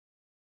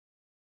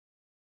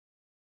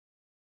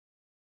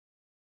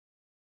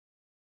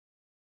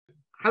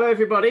Hello,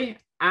 everybody,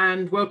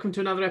 and welcome to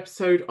another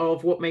episode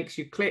of What Makes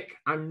You Click.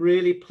 I'm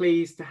really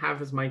pleased to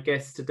have as my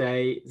guest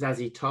today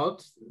Zazie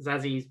Todd.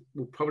 Zazie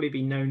will probably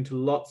be known to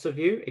lots of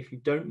you. If you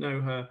don't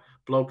know her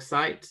blog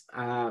site,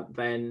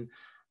 then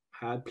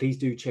please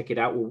do check it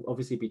out. We'll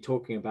obviously be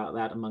talking about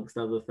that amongst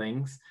other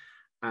things.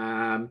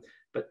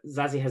 But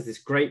Zazie has this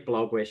great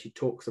blog where she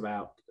talks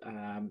about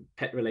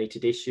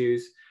pet-related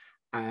issues.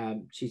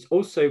 She's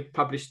also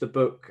published the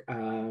book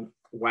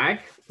WAG,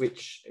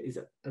 which is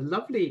a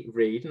lovely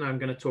read, and I'm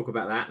going to talk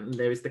about that. And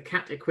there is the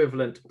cat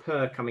equivalent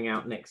Purr coming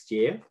out next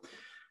year.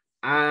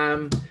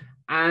 And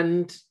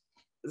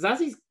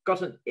Zazie's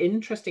got an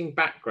interesting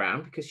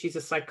background because she's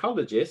a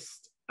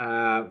psychologist,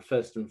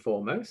 first and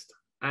foremost,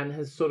 and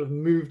has sort of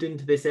moved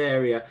into this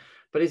area,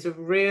 but is a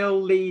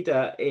real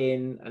leader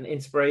in an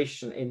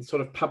inspiration in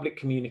sort of public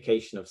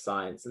communication of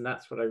science. And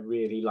that's what I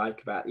really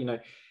like about,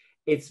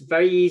 it's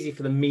very easy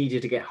for the media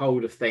to get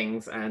hold of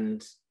things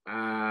and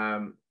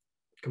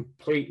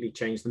completely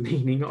change the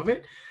meaning of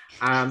it.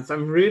 So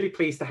I'm really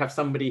pleased to have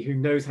somebody who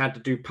knows how to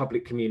do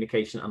public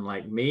communication,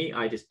 unlike me.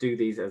 I just do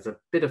these as a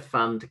bit of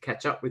fun to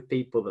catch up with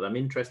people that I'm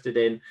interested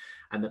in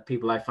and that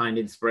people I find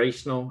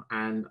inspirational.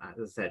 And as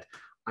I said,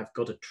 I've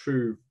got a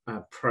true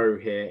pro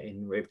here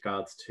in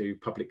regards to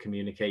public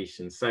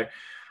communication. So,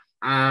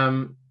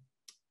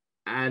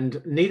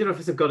 and neither of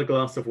us have got a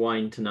glass of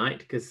wine tonight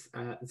because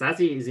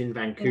Zazie is in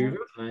Vancouver.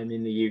 Yeah. I'm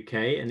in the UK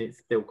and it's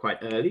still quite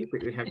early,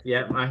 but I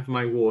have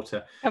my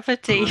water. Cup of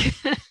tea.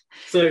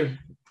 So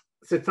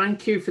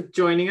thank you for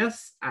joining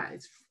us. I'm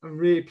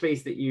really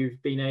pleased that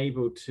you've been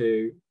able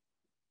to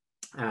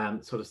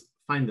sort of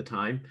find the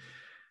time.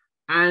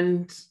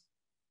 And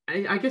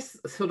I guess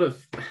sort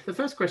of the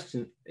first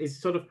question is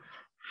sort of,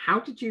 how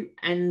did you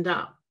end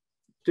up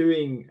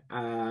doing,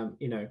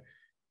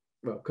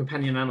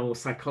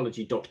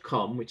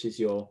 companionanimalpsychology.com, which is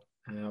your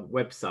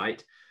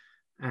website,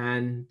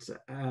 and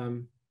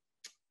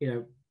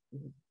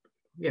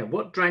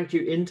what dragged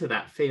you into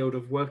that field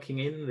of working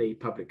in the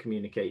public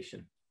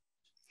communication?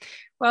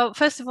 Well,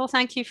 first of all,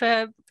 thank you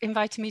for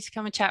inviting me to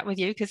come and chat with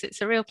you, because it's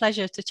a real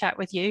pleasure to chat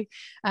with you,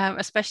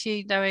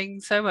 especially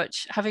knowing so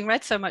much, having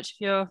read so much of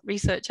your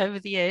research over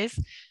the years.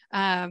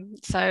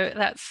 So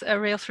that's a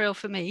real thrill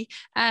for me.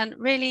 And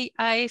really,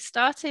 I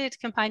started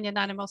companion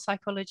animal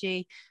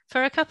psychology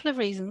for a couple of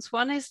reasons.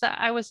 One is that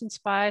I was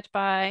inspired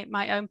by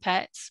my own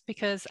pets,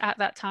 because at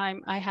that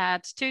time I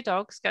had two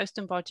dogs, Ghost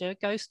and Bodger.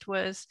 Ghost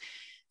was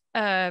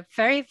a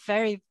very,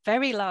 very,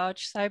 very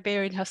large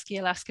Siberian Husky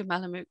Alaska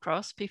Malamute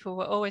cross. People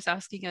were always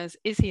asking us,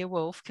 is he a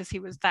wolf? Because he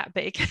was that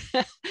big.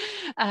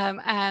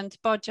 And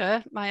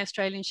Bodger, my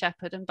Australian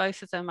Shepherd, and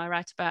both of them I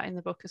write about in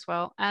the book as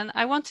well. And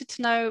I wanted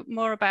to know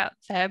more about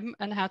them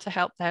and how to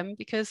help them,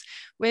 because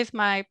with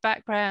my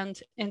background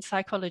in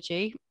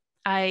psychology,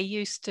 I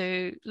used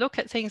to look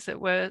at things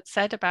that were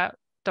said about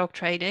dog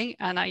training,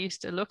 and I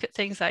used to look at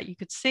things that you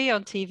could see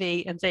on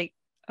TV and think,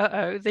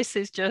 uh-oh, this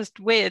is just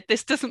weird.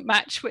 This doesn't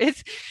match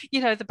with,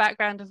 the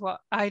background of what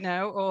I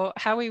know or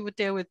how we would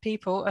deal with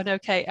people. And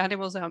okay,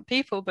 animals aren't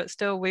people, but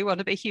still we want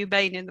to be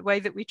humane in the way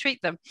that we treat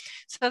them.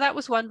 So that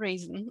was one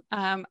reason.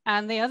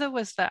 And the other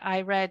was that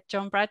I read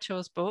John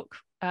Bradshaw's book,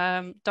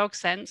 Dog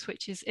Sense,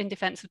 which is In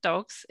Defense of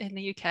Dogs in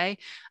the UK.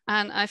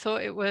 And I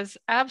thought it was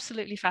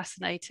absolutely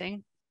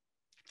fascinating.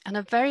 And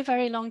a very,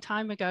 very long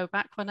time ago,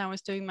 back when I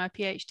was doing my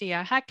PhD,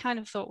 I had kind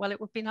of thought, well, it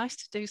would be nice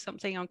to do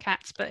something on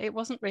cats, but it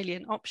wasn't really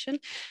an option.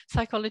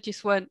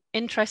 Psychologists weren't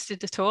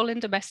interested at all in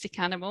domestic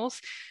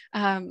animals.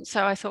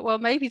 So I thought, well,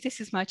 maybe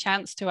this is my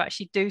chance to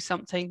actually do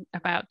something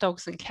about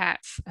dogs and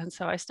cats. And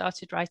so I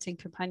started writing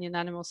companion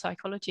animal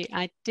psychology.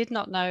 I did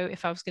not know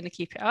if I was going to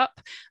keep it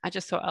up. I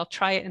just thought I'll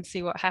try it and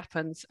see what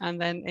happens.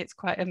 And then it's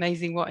quite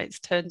amazing what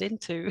it's turned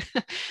into.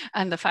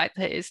 And the fact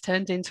that it's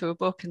turned into a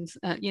book and,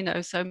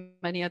 so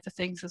many other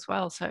things as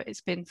well. So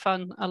it's been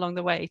fun along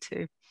the way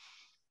too.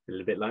 A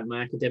little bit like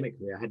my academic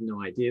career. I had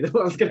no idea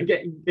what I was going to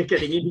get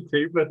getting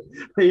into, but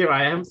here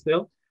I am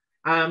still.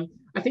 I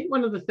think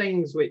one of the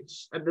things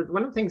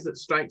that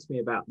strikes me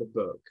about the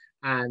book,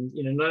 and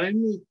not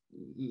only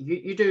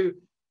you do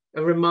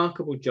a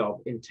remarkable job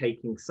in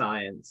taking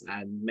science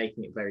and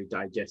making it very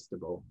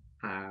digestible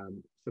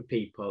for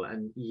people,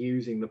 and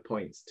using the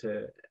points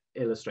to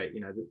illustrate,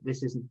 that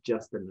this isn't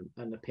just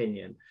an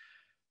opinion,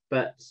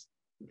 but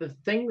the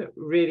thing that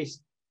really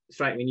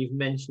strike me, and you've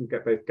mentioned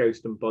both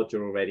Ghost and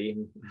Bodger already,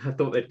 and I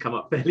thought they'd come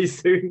up fairly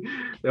soon.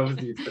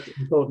 Obviously, it's such an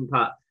important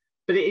part.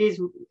 But it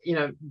is,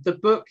 the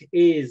book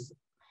is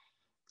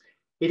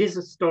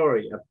a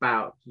story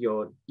about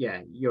your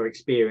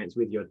experience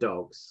with your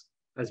dogs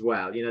as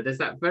well. There's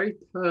that very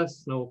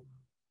personal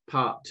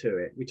part to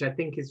it, which I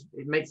think it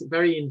makes it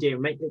very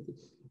endearing.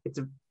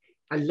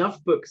 I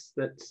love books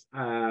that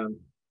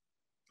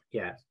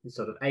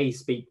sort of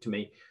speak to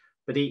me,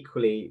 but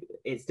equally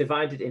it's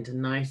divided into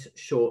nice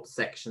short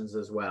sections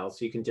as well,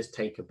 so you can just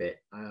take a bit.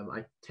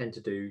 I tend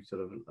to do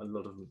sort of a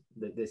lot of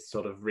this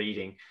sort of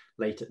reading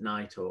late at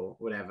night or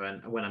whatever,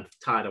 and when I'm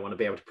tired I want to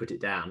be able to put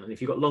it down, and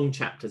if you've got long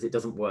chapters it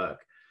doesn't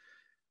work.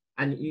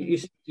 And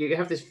you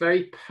have this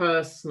very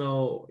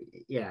personal,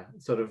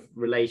 sort of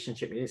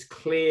relationship. And it's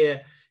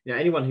clear,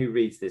 anyone who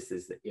reads this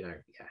is that,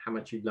 how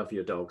much you love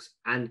your dogs.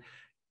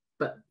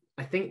 But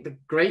I think the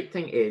great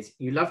thing is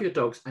you love your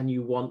dogs and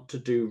you want to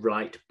do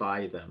right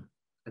by them.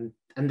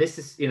 And this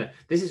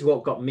is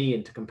what got me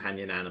into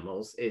companion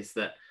animals, is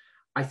that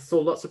I saw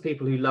lots of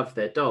people who loved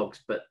their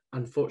dogs, but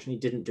unfortunately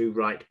didn't do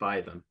right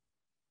by them.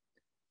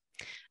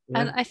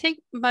 And I think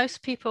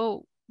most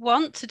people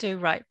want to do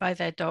right by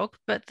their dog,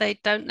 but they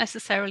don't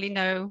necessarily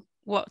know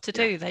what to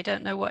do. They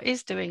don't know what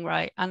is doing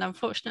right. And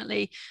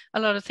unfortunately, a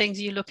lot of things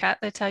you look at,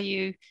 they tell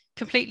you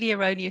completely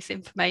erroneous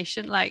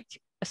information, like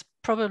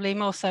probably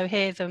more so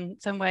here than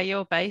where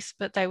you're based,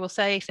 but they will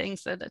say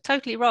things that are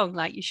totally wrong,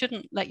 like you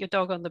shouldn't let your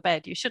dog on the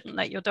bed, you shouldn't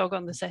let your dog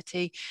on the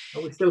settee,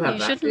 we still have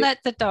you shouldn't let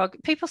the dog.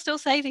 People still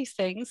say these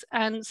things.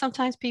 And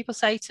sometimes people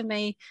say to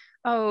me,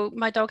 oh,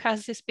 my dog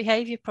has this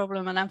behavior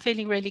problem and I'm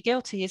feeling really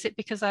guilty. Is it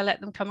because I let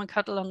them come and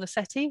cuddle on the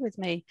settee with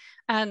me?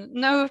 And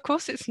no, of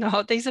course it's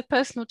not. These are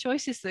personal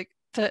choices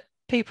that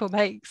people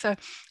make. So,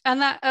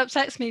 and that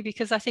upsets me,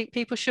 because I think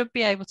people should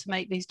be able to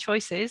make these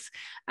choices.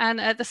 And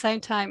at the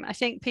same time, I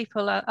think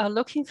people are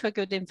looking for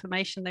good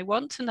information. They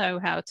want to know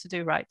how to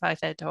do right by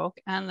their dog.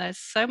 And there's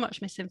so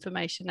much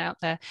misinformation out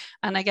there.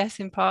 And I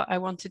guess in part, I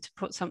wanted to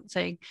put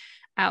something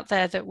out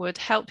there that would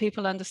help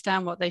people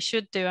understand what they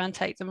should do and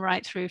take them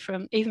right through,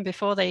 from even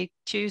before they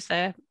choose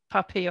their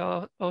puppy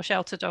or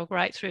shelter dog,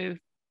 right through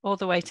all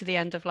the way to the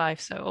end of life.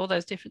 So all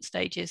those different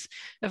stages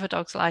of a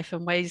dog's life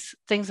and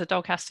things a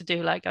dog has to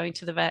do, like going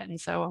to the vet and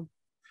so on.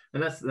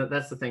 And that's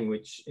the thing,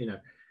 which,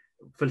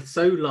 for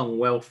so long,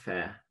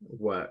 welfare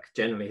work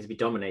generally has been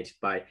dominated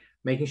by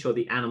making sure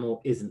the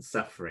animal isn't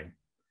suffering.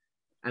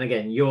 And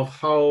again, your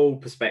whole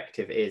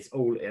perspective is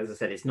all, as I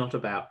said, it's not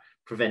about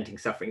preventing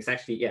suffering. It's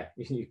actually,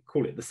 you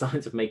call it the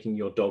science of making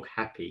your dog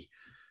happy.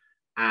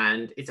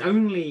 And it's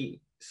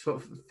only sort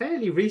of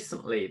fairly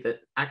recently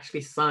that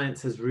actually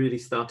science has really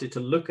started to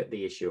look at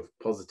the issue of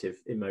positive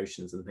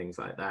emotions and things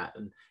like that.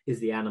 And is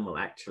the animal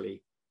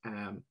actually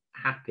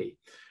happy?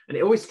 And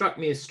it always struck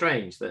me as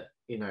strange that,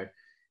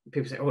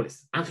 people say, oh,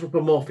 it's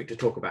anthropomorphic to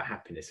talk about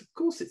happiness. Of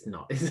course it's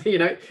not.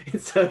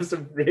 It serves a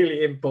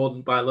really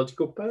important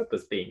biological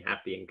purpose, being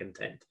happy and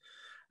content.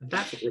 And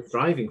that's what we're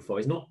striving for,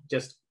 is not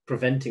just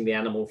preventing the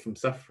animal from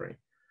suffering.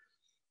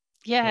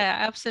 Yeah,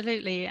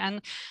 absolutely.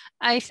 And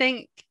I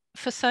think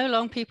for so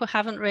long, people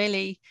haven't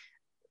really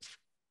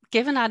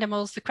given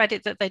animals the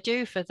credit that they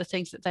do for the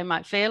things that they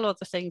might feel or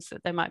the things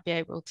that they might be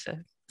able to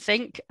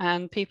think.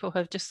 And people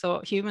have just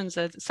thought humans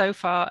are so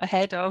far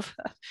ahead of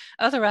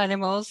other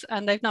animals,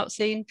 and they've not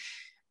seen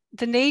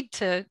the need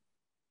to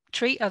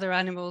treat other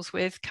animals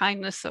with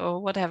kindness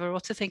or whatever, or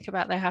to think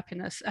about their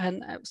happiness.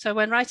 And so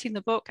when writing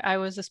the book, I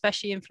was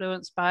especially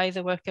influenced by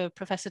the work of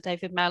Professor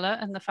David Meller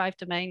and the 5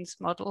 domains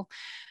model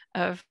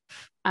of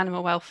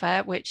animal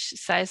welfare, which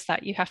says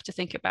that you have to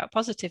think about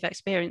positive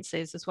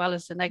experiences as well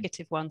as the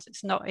negative ones.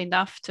 It's not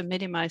enough to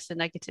minimize the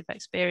negative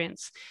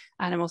experience.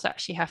 Animals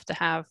actually have to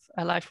have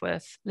a life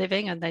worth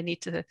living, and they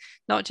need to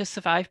not just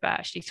survive but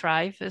actually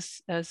thrive,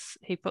 as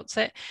he puts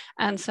it.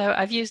 And so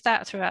I've used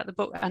that throughout the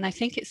book, and I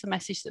think it's a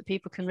message that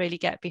people can really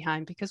get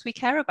behind, because we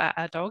care about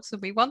our dogs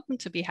and we want them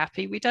to be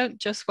happy. We don't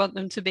just want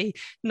them to be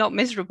not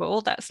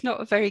miserable. That's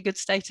not a very good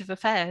state of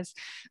affairs.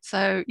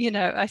 So,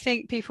 I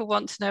think people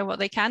want to know what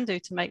they can do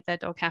to make their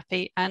dog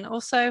happy. And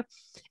also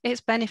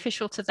it's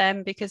beneficial to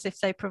them, because if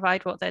they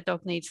provide what their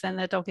dog needs, then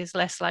their dog is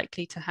less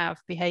likely to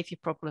have behavior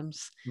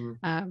problems,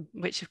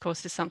 which of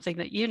course is something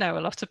that you know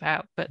a lot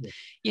about. But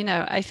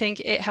I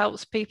think it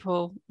helps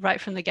people right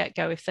from the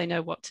get-go if they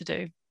know what to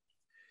do.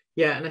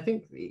 Yeah, and I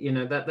think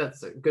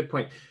that's a good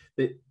point.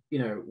 That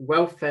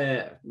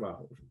welfare,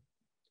 well,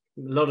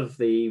 a lot of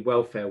the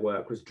welfare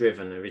work was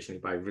driven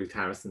originally by Ruth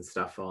Harrison's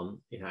stuff on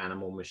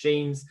animal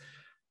machines,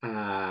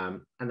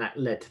 and that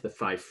led to the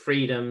 5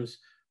 freedoms.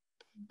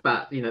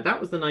 But that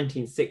was the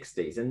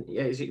 1960s, and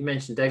as you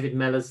mentioned, David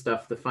Meller's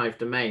stuff, the 5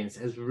 domains,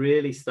 has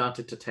really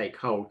started to take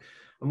hold.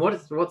 And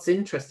what's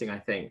interesting, I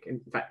think, in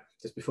fact,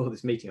 just before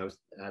this meeting, I was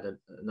at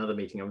another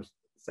meeting, I was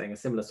saying a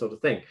similar sort of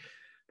thing,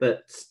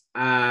 that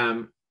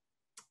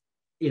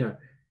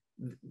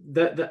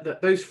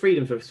those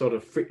freedoms were sort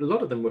of a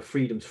lot of them were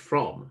freedoms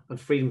from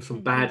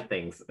bad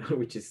things,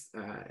 which is,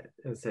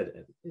 as I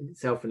said,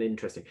 itself an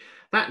interesting.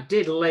 That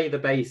did lay the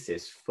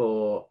basis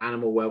for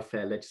animal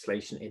welfare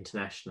legislation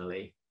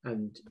internationally,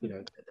 and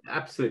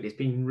absolutely, it's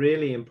been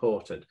really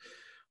important.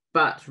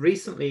 But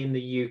recently in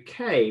the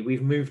UK,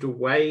 we've moved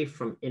away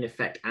from, in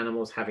effect,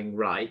 animals having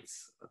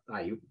rights,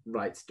 i.e.,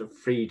 rights to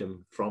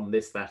freedom from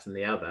this, that, and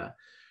the other,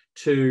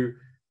 to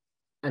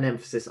an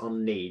emphasis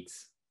on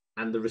needs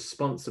and the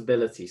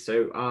responsibility.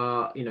 So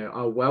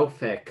our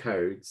welfare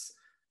codes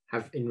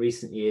have in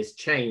recent years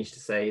changed to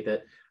say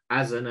that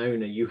as an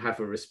owner, you have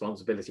a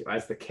responsibility, or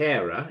as the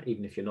carer,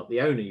 even if you're not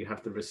the owner, you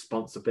have the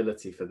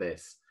responsibility for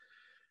this.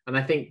 And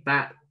I think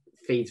that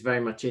feeds very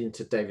much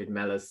into David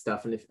Meller's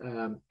stuff. And if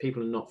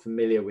people are not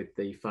familiar with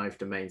the 5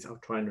 domains, I'll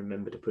try and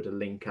remember to put a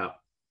link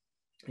up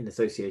in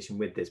association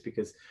with this,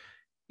 because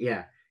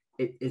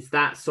it's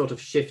that sort of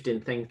shift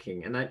in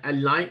thinking. And I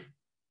like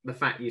the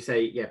fact you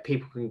say, yeah,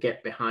 people can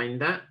get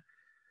behind that,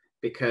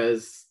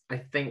 because I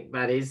think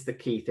that is the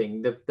key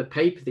thing. The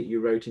paper that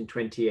you wrote in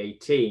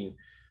 2018,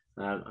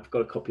 I've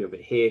got a copy of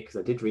it here because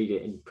I did read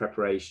it in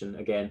preparation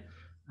again,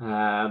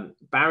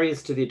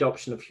 barriers to the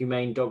adoption of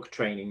humane dog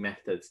training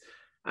methods.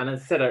 And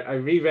as I said, I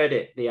reread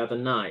it the other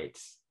night,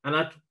 and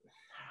I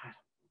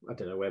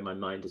don't know where my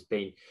mind has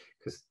been,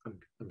 because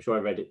I'm sure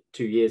I read it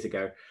 2 years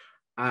ago.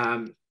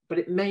 But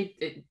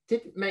it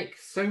did make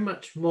so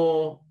much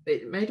more,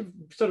 it made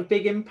a sort of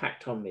big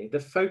impact on me.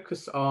 The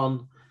focus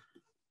on,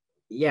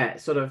 yeah,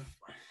 sort of,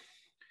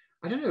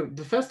 I don't know,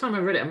 the first time I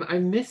read it, I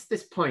missed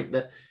this point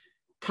that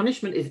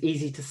punishment is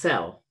easy to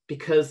sell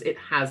because it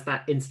has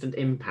that instant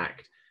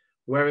impact,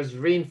 whereas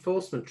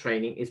reinforcement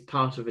training is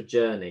part of a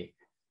journey.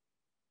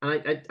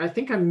 And I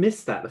think I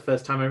missed that the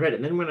first time I read it.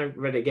 And then when I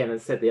read it again,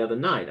 as I said the other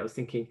night, I was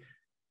thinking,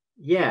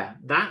 yeah,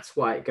 that's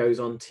why it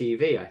goes on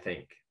TV, I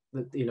think.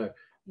 That, you know,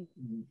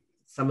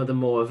 some of the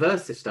more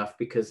aversive stuff,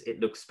 because it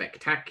looks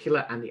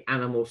spectacular and the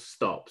animal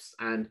stops.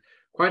 And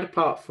quite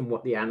apart from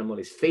what the animal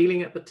is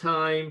feeling at the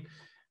time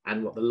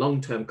and what the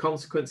long-term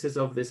consequences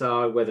of this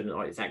are, whether or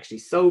not it's actually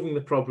solving the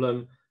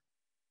problem,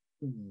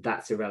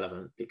 that's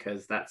irrelevant,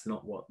 because that's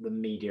not what the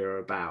media are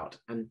about.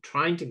 And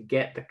trying to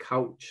get the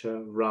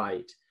culture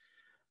right,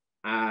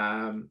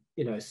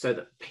 you know, so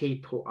that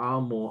people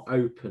are more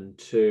open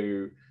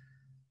to,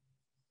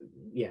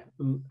 yeah,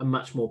 a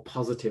much more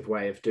positive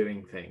way of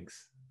doing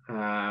things.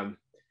 And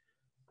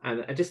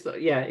I just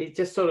thought, yeah, it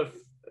just sort of,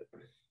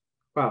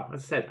 well,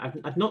 as I said,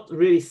 I've not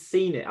really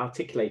seen it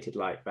articulated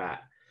like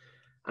that.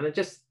 And it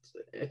just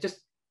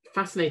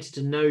fascinated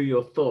to know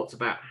your thoughts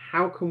about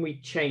how can we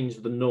change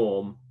the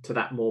norm to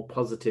that more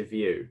positive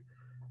view.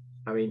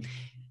 I mean,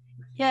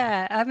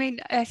 yeah, I mean,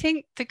 I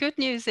think the good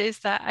news is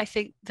that I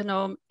think the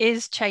norm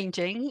is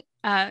changing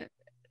at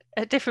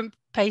different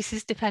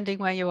paces depending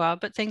where you are,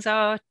 but things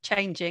are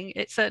changing.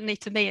 It certainly,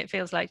 to me, it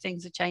feels like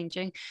things are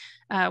changing.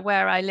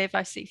 Where I live,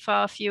 I see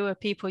far fewer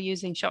people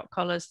using shock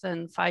collars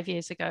than 5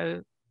 years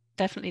ago,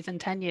 definitely than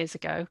 10 years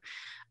ago.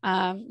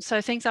 So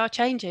things are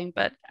changing,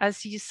 but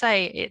as you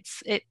say,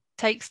 it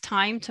takes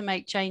time to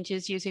make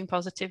changes using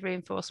positive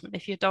reinforcement.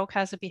 If your dog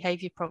has a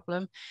behavior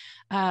problem,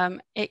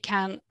 it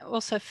can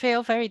also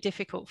feel very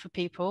difficult for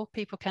people.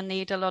 People can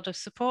need a lot of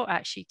support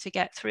actually to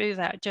get through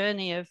that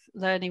journey of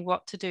learning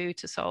what to do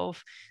to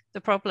solve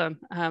the problem,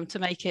 to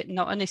make it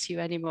not an issue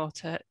anymore,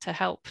 to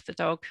help the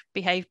dog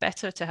behave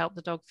better, to help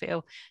the dog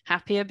feel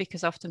happier,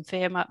 because often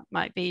fear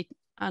might be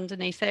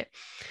underneath it.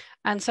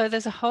 And so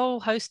there's a whole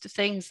host of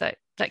things that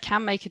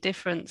can make a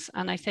difference.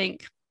 And I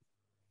think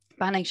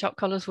banning shock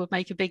collars would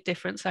make a big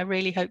difference. I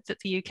really hope that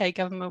the UK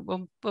government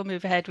will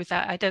move ahead with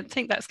that. I don't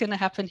think that's going to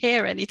happen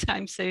here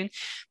anytime soon,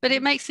 but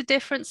it makes a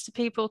difference to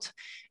people,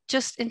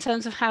 just in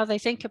terms of how they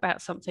think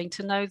about something,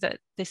 to know that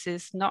this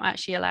is not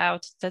actually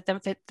allowed,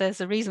 that there's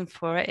a reason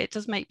for it. It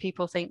does make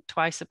people think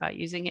twice about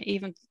using it.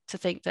 Even to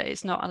think that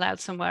it's not allowed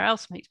somewhere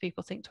else makes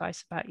people think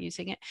twice about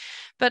using it.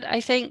 But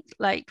I think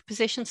like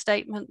position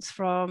statements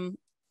from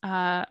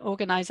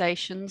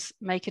organizations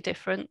make a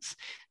difference.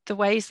 The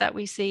ways that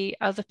we see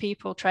other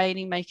people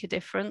training make a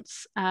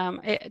difference.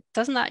 It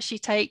doesn't actually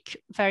take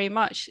very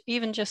much.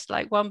 Even just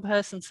like one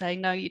person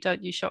saying, no, you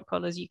don't use shock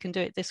collars, you can do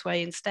it this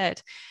way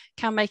instead,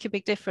 can make a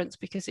big difference,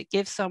 because it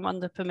gives someone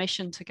the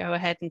permission to go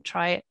ahead and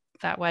try it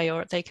that way,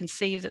 or they can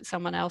see that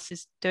someone else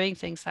is doing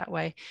things that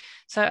way.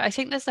 So I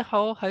think there's a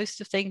whole host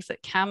of things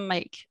that can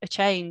make a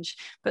change,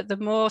 but the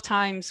more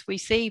times we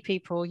see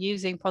people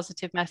using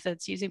positive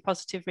methods, using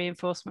positive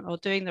reinforcement, or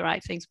doing the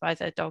right things by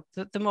their dog,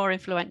 the more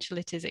influential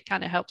it is. It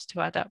kind of helps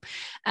to add up.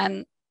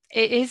 And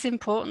it is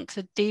important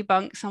to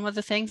debunk some of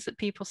the things that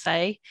people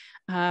say.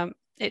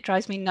 It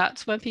drives me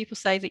nuts when people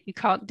say that you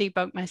can't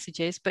debunk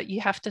messages, but you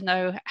have to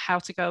know how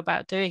to go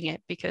about doing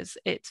it, because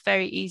it's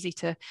very easy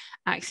to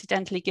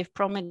accidentally give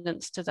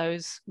prominence to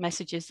those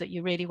messages that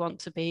you really want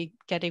to be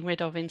getting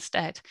rid of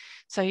instead.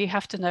 So you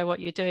have to know what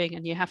you're doing,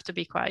 and you have to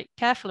be quite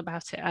careful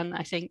about it. And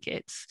I think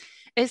it's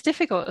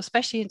difficult,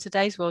 especially in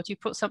today's world. You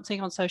put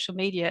something on social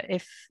media,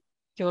 if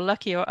you're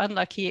lucky or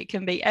unlucky, it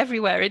can be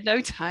everywhere in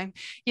no time.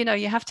 You know,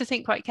 you have to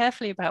think quite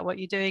carefully about what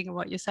you're doing and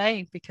what you're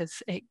saying,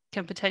 because it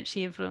can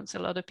potentially influence a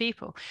lot of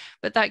people.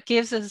 But that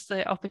gives us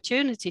the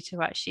opportunity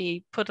to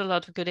actually put a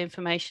lot of good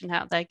information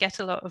out there, get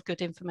a lot of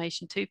good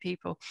information to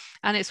people.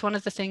 And it's one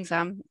of the things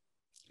I'm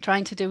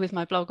trying to do with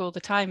my blog all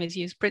the time, is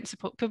use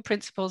good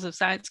principles of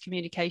science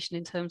communication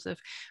in terms of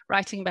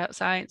writing about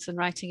science and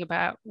writing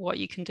about what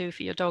you can do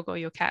for your dog or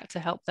your cat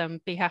to help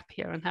them be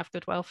happier and have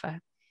good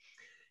welfare.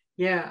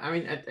 yeah, I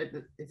mean,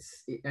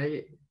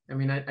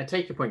 I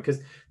take your point,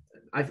 because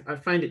I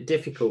find it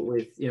difficult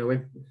with, you know,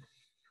 when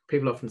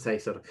people often say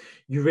sort of,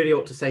 you really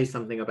ought to say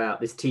something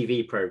about this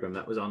TV program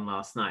that was on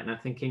last night. And I'm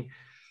thinking,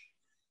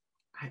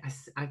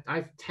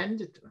 I've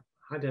tended,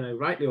 I don't know,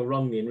 rightly or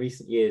wrongly in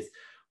recent years,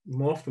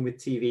 more often with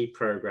TV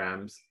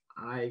programs,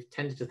 I've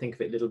tended to think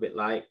of it a little bit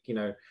like, you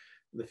know,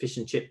 the fish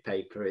and chip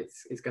paper.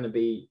 It's going to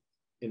be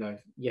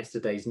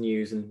yesterday's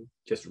news and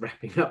just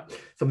wrapping up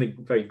something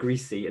very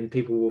greasy, and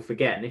people will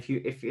forget. And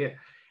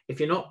if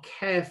you're not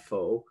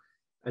careful,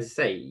 as I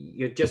say,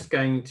 you're just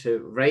going to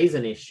raise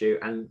an issue,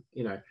 and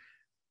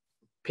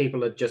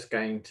people are just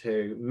going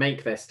to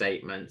make their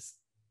statements.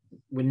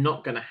 We're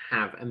not going to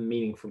have a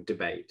meaningful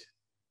debate.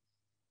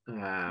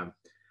 And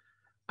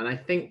I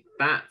think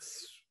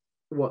that's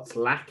what's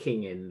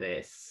lacking in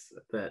this,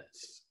 that,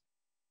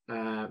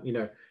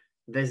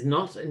 there's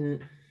not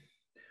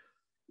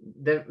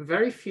there are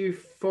very few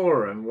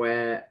forum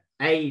where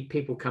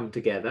people come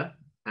together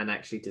and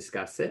actually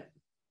discuss it.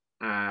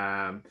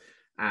 And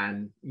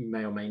you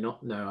may or may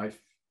not know, I've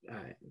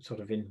sort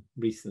of in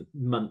recent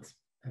months,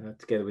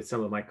 together with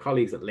some of my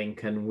colleagues at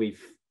Lincoln,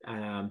 we've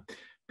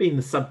been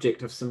the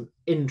subject of some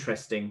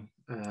interesting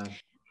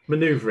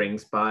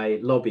maneuverings by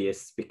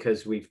lobbyists,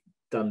 because we've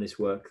done this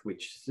work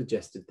which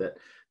suggested that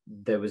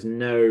there was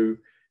no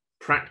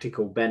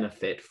practical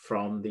benefit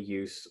from the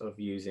use of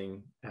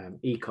using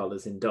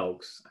e-collars in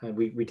dogs. And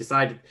we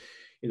decided,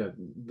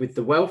 with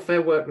the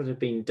welfare work that had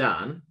been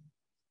done,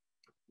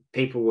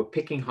 people were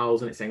picking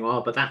holes in it, saying,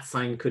 oh, but that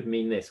sign could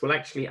mean this. Well,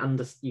 actually,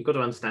 you've got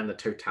to understand the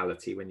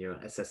totality when you're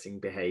assessing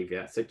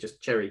behavior. So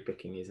just cherry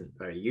picking isn't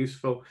very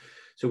useful.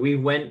 So we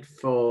went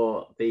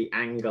for the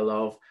angle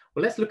of,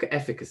 well, let's look at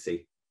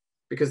efficacy,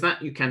 because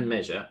that you can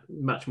measure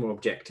much more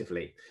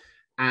objectively.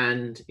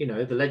 And,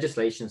 the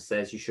legislation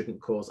says you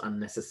shouldn't cause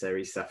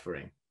unnecessary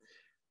suffering.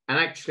 And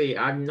actually,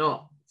 I'm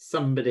not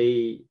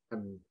somebody,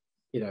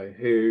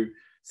 who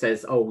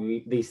says, oh,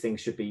 these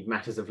things should be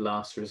matters of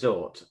last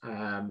resort.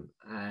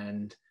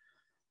 And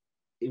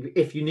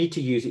if you need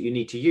to use it, you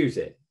need to use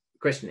it. The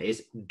question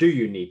is, do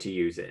you need to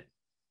use it?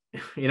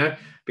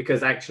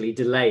 Because actually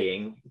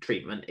delaying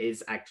treatment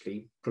is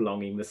actually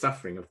prolonging the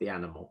suffering of the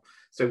animal.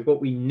 So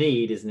what we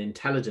need is an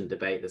intelligent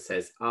debate that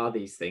says, are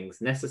these things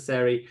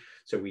necessary?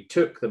 So we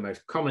took the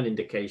most common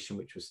indication,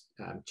 which was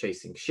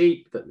chasing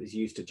sheep, that was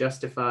used to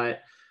justify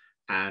it.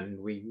 And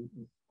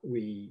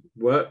we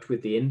worked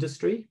with the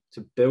industry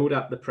to build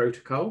up the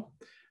protocol,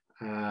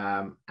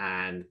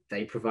 and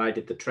they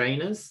provided the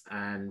trainers,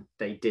 and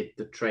they did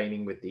the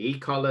training with the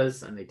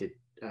e-collars, and they did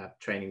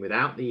training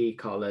without the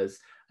e-collars.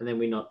 And then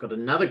we got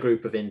another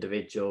group of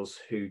individuals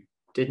who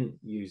didn't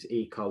use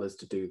e-collars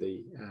to do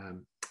the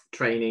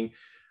training,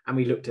 and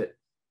we looked at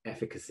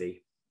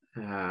efficacy.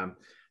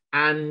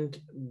 And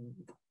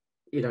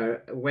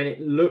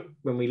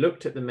when we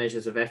looked at the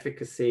measures of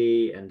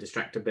efficacy and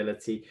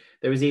distractibility,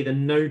 there was either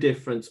no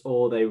difference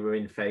or they were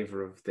in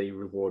favor of the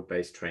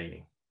reward-based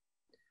training.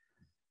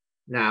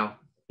 Now,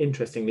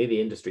 interestingly,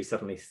 the industry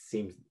suddenly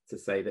seems to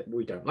say that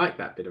we don't like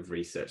that bit of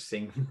research,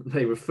 seeing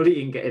they were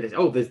fully engaged.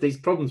 Oh, there's these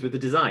problems with the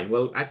design.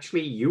 Well,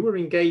 actually, you were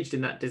engaged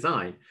in that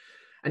design.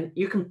 And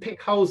you can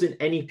pick holes in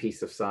any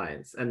piece of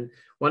science. And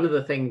one of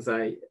the things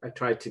I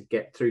try to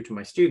get through to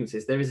my students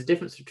is there is a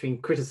difference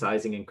between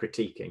criticizing and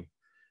critiquing.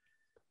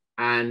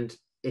 And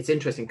it's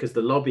interesting because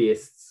the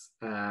lobbyists,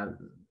 and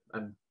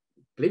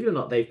believe it or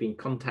not, they've been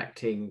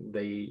contacting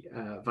the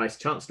vice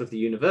chancellor of the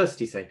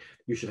university saying,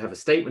 you should have a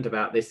statement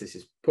about this. This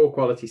is poor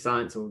quality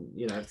science, or,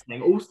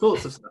 saying all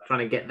sorts of stuff, trying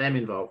to get them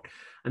involved.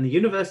 And the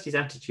university's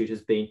attitude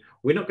has been,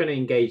 we're not going to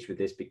engage with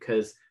this,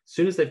 because as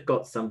soon as they've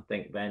got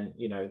something, then,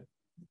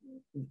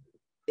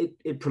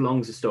 it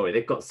prolongs the story.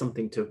 They've got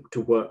something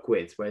to work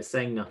with, whereas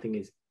saying nothing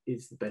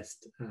is the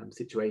best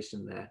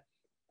situation there.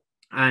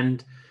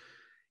 And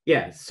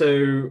yeah,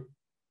 so,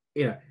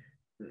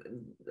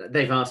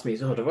 they've asked me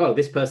sort of, well,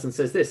 this person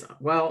says this.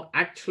 Well,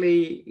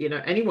 actually,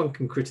 anyone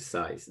can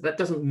criticize. That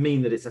doesn't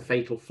mean that it's a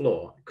fatal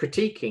flaw.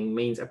 Critiquing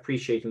means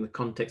appreciating the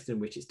context in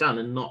which it's done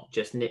and not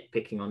just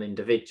nitpicking on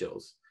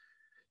individuals.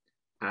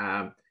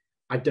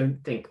 I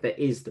don't think there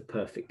is the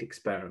perfect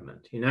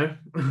experiment,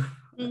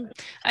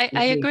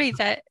 I agree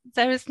that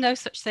there is no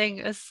such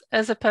thing as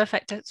a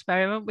perfect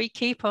experiment. We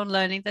keep on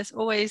learning. There's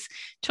always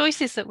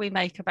choices that we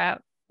make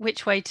about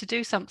which way to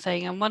do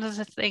something. And one of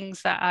the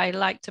things that I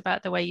liked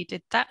about the way you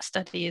did that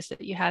study is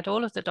that you had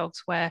all of the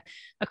dogs wear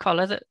a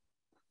collar that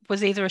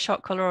was either a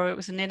shock collar or it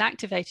was an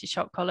inactivated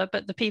shock collar,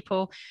 but the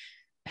people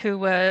who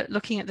were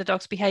looking at the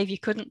dog's behavior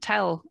couldn't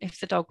tell if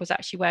the dog was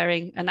actually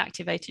wearing an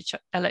activated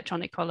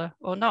electronic collar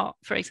or not,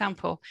 for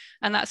example.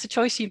 And that's a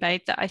choice you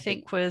made that I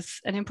think was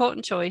an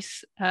important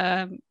choice,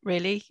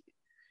 really,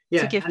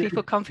 to give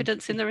people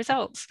confidence in the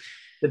results.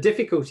 The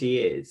difficulty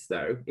is,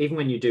 though, even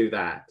when you do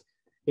that,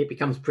 it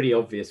becomes pretty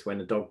obvious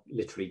when a dog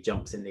literally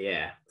jumps in the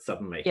air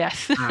suddenly.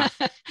 Yes.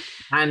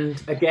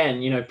 And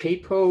again,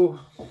 people,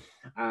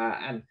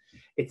 and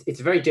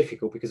it's very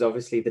difficult because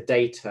obviously the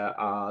data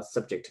are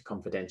subject to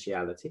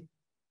confidentiality.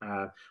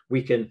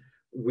 We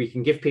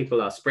can give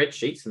people our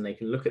spreadsheets and they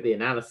can look at the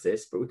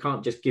analysis, but we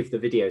can't just give the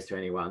videos to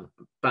anyone.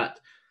 But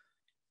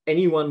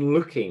anyone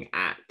looking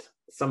at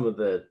some of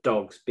the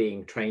dogs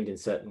being trained in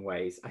certain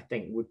ways, I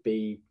think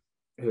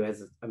who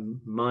has a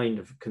mind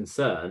of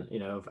concern,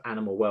 of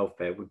animal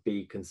welfare, would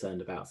be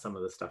concerned about some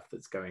of the stuff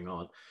that's going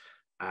on.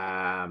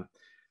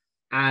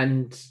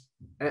 And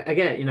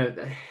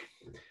again,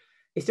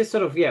 it's just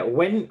sort of,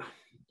 when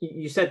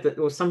you said that,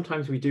 well,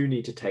 sometimes we do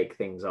need to take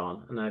things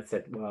on. And I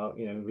said, well,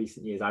 in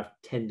recent years, I've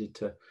tended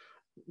to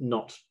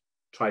not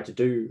try to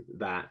do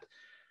that.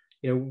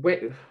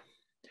 What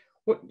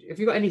have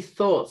you got any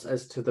thoughts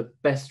as to the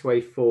best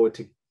way forward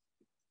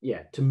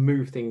to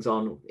move things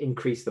on,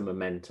 increase the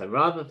momentum,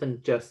 rather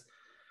than just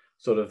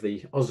sort of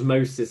the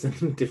osmosis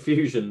and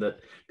diffusion that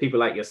people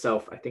like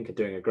yourself, I think, are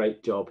doing a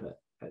great job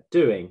at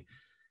doing?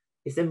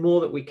 Is there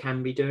more that we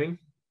can be doing?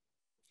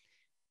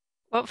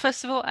 Well,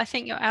 first of all, I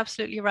think you're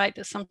absolutely right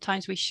that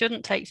sometimes we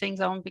shouldn't take things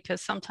on,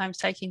 because sometimes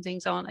taking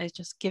things on is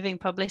just giving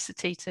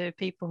publicity to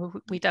people who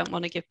we don't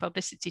want to give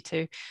publicity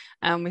to.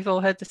 We've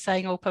all heard the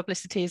saying, all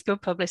publicity is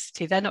good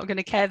publicity. They're not going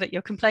to care that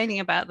you're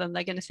complaining about them.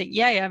 They're going to think,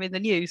 yay, I'm in the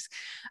news.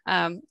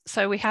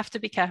 So we have to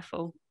be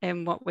careful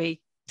in what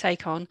we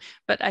take on.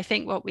 But I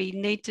think what we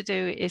need to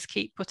do is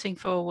keep putting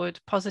forward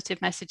positive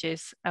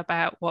messages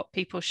about what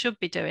people should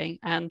be doing,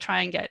 and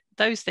try and get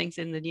those things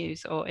in the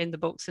news or in the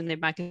books and the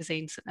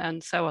magazines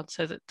and so on,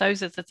 so that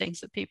those are the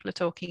things that people are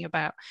talking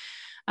about,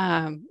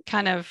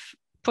 kind of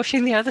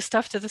pushing the other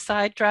stuff to the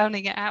side,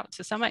 drowning it out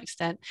to some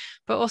extent.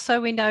 But also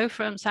we know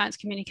from science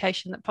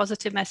communication that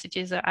positive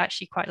messages are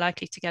actually quite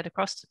likely to get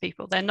across to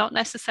people. They're not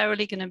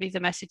necessarily going to be the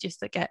messages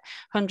that get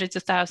hundreds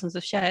of thousands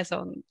of shares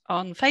on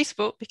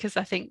Facebook, because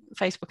I think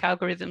Facebook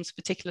algorithms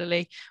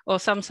particularly,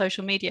 or some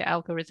social media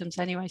algorithms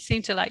anyway,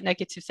 seem to like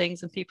negative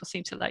things, and people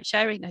seem to like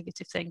sharing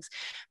negative things.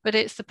 But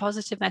it's the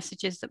positive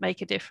messages that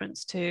make a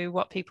difference to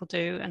what people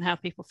do and how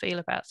people feel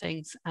about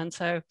things. And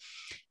so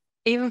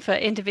even for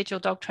individual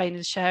dog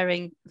trainers,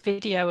 sharing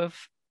video of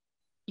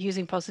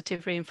using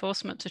positive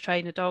reinforcement to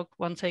train a dog,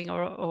 one thing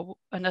or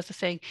another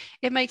thing,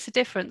 it makes a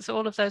difference.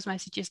 All of those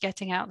messages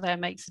getting out there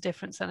makes a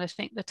difference. And I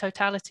think the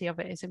totality of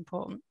it is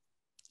important.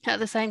 At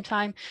the same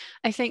time,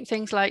 I think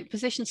things like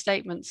position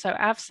statements. So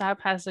AVSAB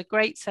has a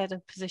great set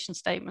of position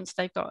statements.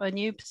 They've got a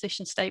new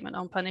position statement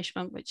on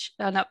punishment, which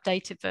an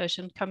updated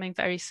version coming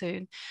very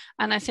soon.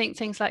 And I think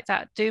things like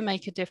that do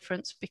make a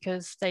difference,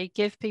 because they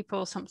give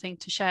people something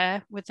to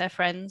share with their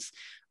friends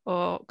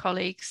or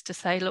colleagues to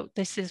say, look,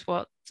 this is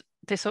what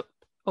this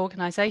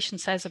organization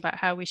says about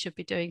how we should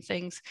be doing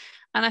things.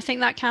 And I think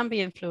that can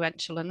be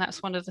influential. And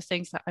that's one of the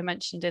things that I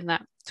mentioned in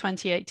that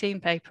 2018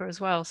 paper as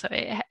well. So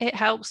it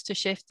helps to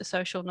shift the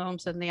social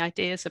norms and the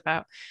ideas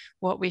about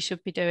what we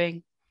should be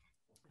doing.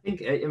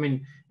 I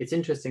mean, it's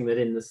interesting that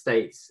in the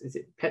States, is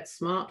it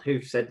PetSmart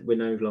who've said we're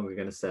no longer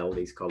going to sell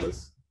these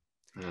collars?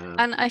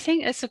 And I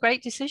think it's a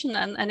great decision,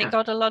 and it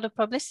got a lot of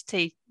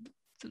publicity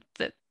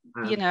that,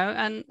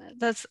 and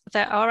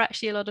there are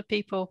actually a lot of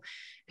people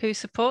who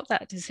support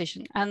that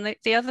decision. And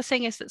the other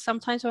thing is that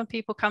sometimes when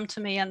people come to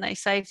me and they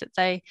say that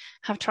they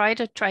have tried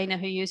a trainer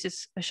who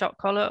uses a shock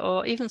collar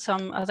or even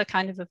some other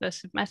kind of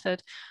aversive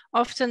method,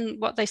 often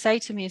what they say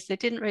to me is they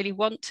didn't really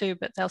want to,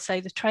 but they'll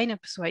say the trainer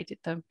persuaded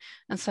them.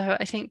 And so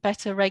I think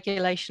better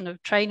regulation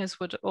of trainers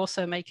would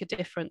also make a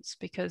difference,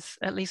 because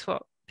at least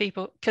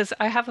because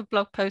I have a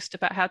blog post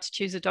about how to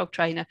choose a dog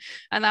trainer.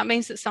 And that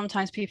means that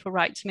sometimes people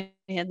write to me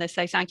and they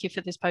say, thank you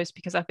for this post,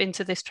 because I've been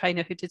to this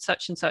trainer who did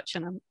such and such,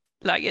 and I'm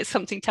like, it's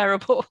something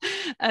terrible.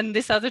 And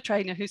this other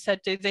trainer who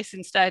said, do this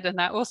instead, and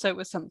that also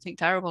was something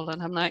terrible.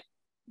 And I'm like,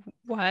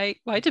 why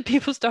do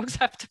people's dogs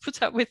have to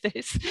put up with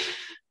this?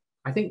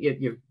 I think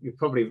you're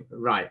probably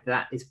right.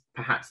 That is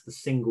perhaps the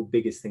single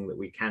biggest thing that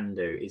we can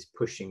do, is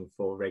pushing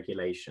for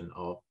regulation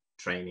of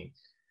training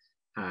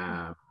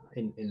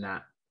in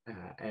that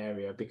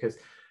area, because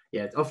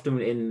it's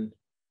often in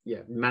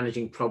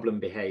managing problem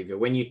behavior,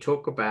 when you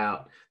talk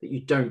about that you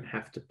don't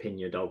have to pin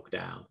your dog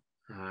down,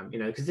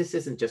 because this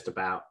isn't just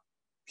about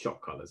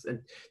shock collars.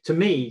 And to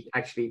me,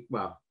 actually,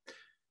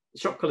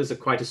 shock collars are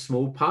quite a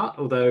small part,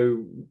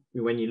 although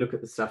when you look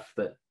at the stuff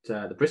that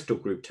the Bristol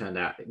group turned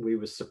out, we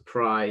were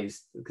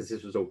surprised, because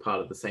this was all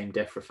part of the same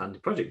DEFRA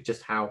funded project,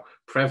 just how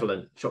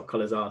prevalent shock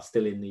collars are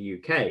still in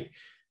the UK.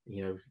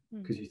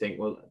 Because you think,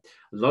 well,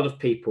 a lot of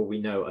people we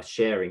know are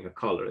sharing a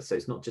collar, so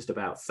it's not just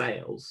about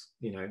sales.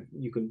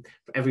 You can,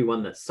 for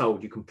everyone that's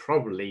sold, you can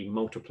probably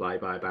multiply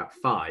by about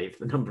 5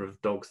 the number of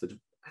dogs that have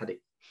had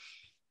it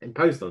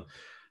imposed on.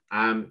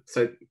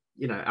 So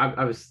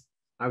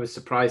I was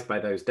surprised by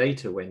those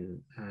data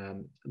when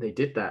they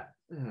did that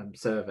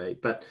survey.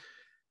 But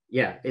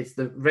it's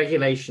the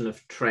regulation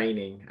of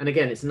training. And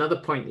again, it's another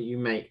point that you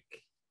make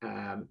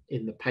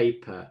in the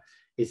paper,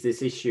 is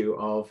this issue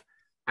of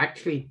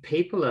actually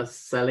people are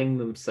selling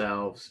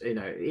themselves,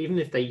 even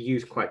if they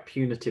use quite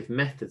punitive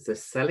methods, they're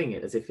selling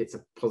it as if it's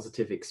a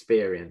positive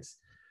experience.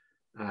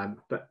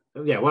 But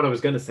what I was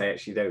going to say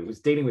actually, though,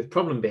 was dealing with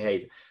problem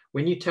behavior.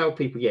 When you tell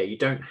people, you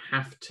don't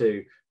have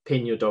to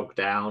pin your dog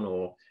down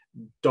or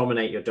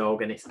dominate your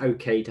dog, and it's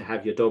okay to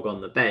have your dog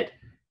on the bed,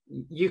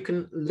 you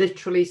can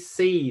literally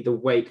see the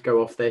weight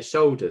go off their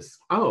shoulders.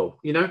 Oh,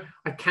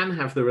 I can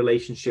have the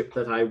relationship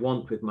that I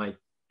want with my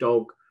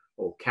dog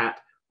or cat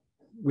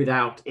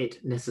without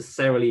it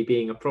necessarily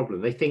being a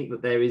problem. They think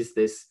that there is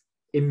this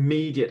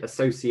immediate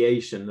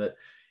association that,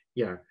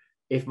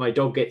 if my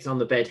dog gets on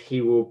the bed,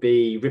 he will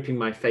be ripping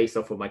my face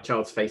off or my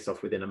child's face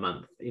off within a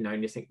month,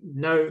 and you think,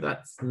 no,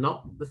 that's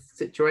not the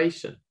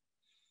situation.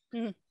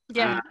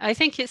 Yeah, I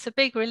think it's a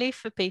big relief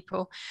for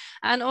people.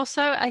 And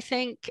also, I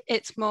think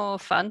it's more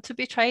fun to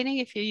be training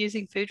if you're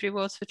using food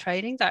rewards for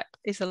training. That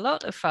is a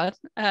lot of fun,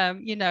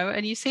 and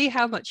you see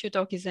how much your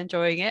dog is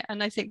enjoying it.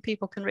 And I think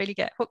people can really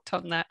get hooked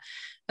on that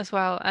as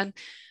well. And,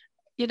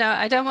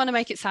 I don't want to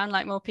make it sound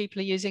like more people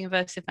are using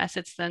aversive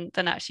methods than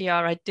actually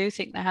are. I do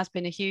think there has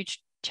been a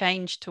huge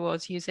change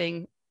towards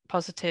using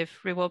positive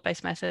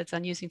reward-based methods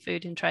and using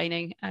food in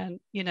training,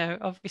 and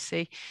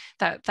obviously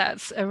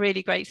that's a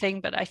really great thing.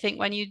 But I think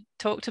when you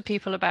talk to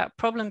people about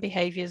problem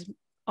behaviors,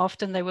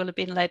 often they will have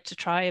been led to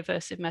try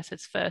aversive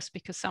methods first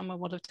because someone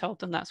would have told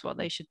them that's what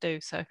they should do.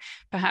 So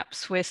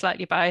perhaps we're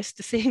slightly biased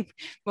to seeing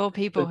more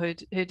people who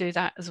do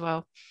that as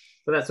well.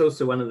 But that's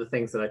also one of the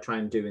things that I try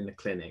and do in the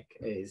clinic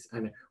is,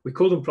 and we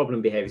call them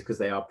problem behaviors because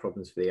they are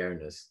problems for the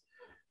owners.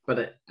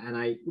 But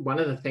one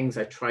of the things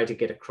I try to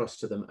get across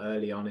to them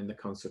early on in the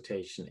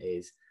consultation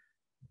is,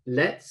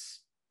 let's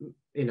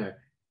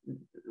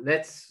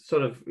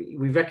sort of,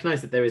 we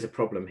recognize that there is a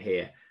problem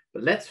here,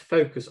 but let's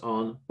focus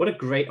on what a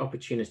great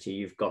opportunity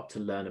you've got to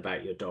learn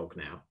about your dog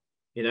now.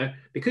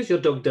 Because your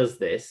dog does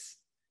this,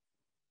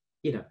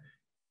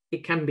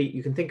 it can be,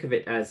 you can think of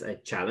it as a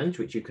challenge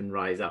which you can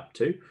rise up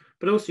to,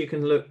 but also you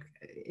can look,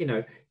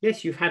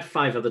 yes, you've had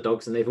 5 other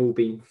dogs and they've all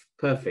been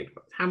perfect,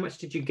 but how much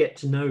did you get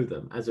to know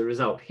them as a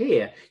result?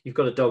 Here, you've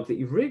got a dog that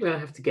you really don't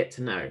have to get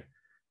to know.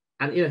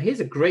 And, here's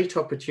a great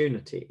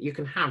opportunity. You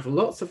can have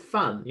lots of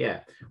fun.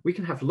 Yeah, we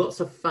can have lots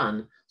of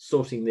fun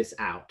sorting this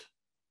out.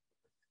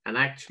 And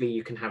actually,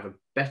 you can have a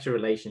better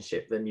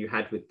relationship than you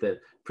had with the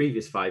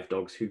previous 5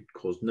 dogs who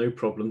caused no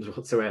problems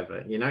whatsoever,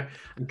 and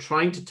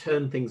trying to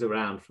turn things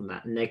around from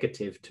that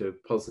negative to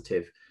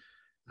positive.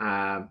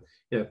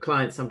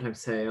 Clients sometimes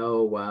say,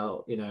 oh,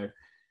 well,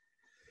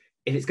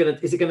 is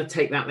it going to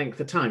take that length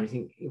of time? You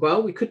think,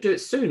 well, we could do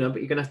it sooner, but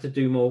you're going to have to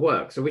do more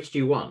work. So which do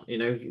you want?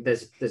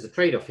 There's a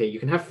trade-off here. You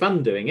can have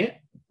fun doing it,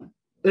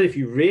 but if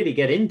you really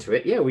get into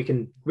it, yeah, we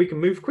can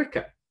move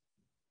quicker.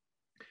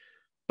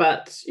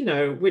 But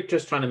we're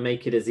just trying to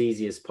make it as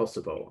easy as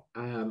possible.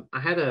 I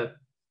had a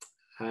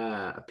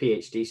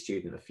PhD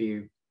student a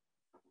few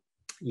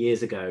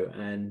years ago,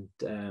 and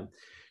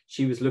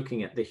she was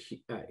looking at the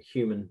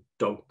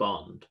human-dog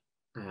bond.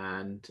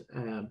 And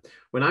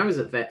when I was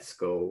at vet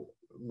school,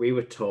 we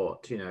were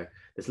taught,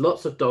 there's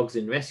lots of dogs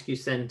in rescue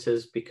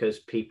centres because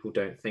people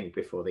don't think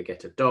before they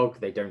get a dog.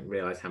 They don't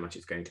realise how much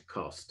it's going to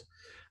cost.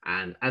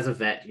 And as a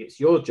vet, it's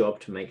your job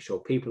to make sure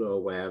people are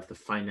aware of the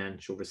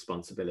financial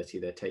responsibility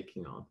they're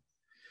taking on.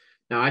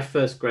 Now, I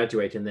first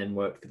graduated and then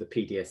worked for the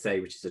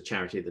PDSA, which is a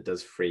charity that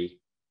does free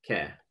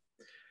care.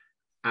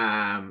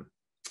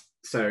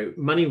 So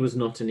money was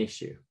not an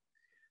issue.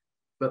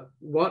 But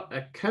what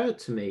occurred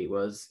to me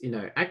was,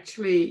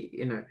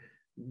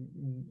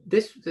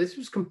 this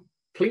was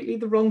completely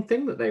the wrong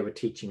thing that they were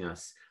teaching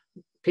us.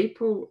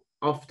 People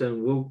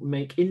often will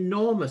make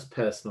enormous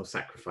personal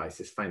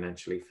sacrifices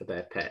financially for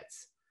their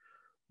pets.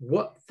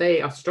 What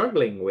they are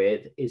struggling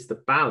with is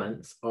the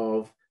balance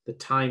of the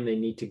time they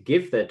need to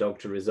give their dog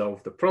to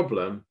resolve the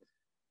problem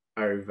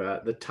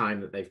over the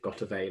time that they've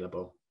got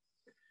available.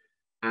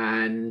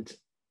 And,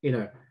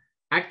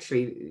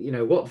 actually,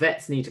 what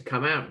vets need to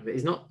come out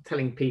is not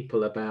telling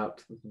people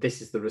about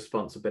this is the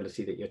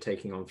responsibility that you're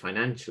taking on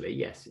financially.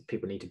 Yes,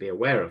 people need to be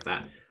aware of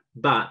that,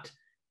 but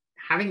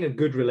having a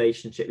good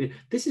relationship,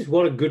 this is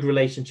what a good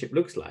relationship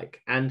looks like.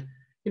 And,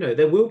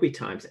 there will be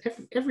times,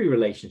 every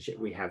relationship,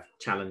 we have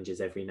challenges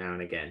every now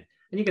and again,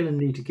 and you're going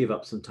to need to give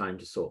up some time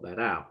to sort that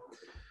out.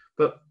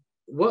 But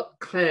what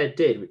Claire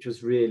did, which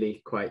was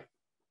really quite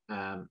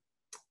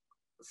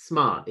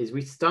smart, is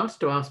we started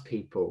to ask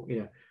people,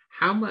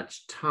 how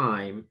much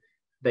time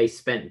they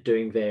spent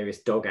doing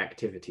various dog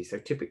activities. So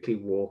typically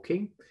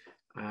walking,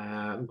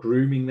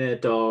 grooming their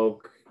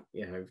dog,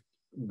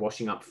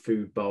 washing up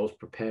food bowls,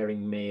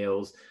 preparing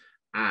meals,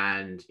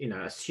 and,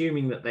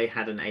 assuming that they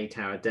had an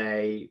 8-hour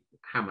day,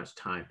 how much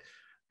time.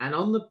 And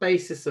on the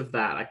basis of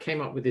that, I came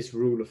up with this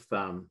rule of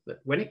thumb that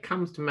when it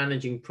comes to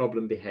managing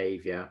problem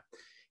behavior,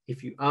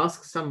 if you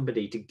ask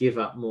somebody to give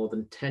up more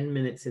than 10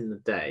 minutes in the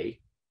day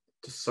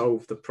to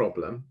solve the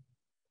problem,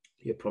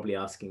 you're probably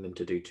asking them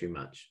to do too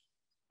much.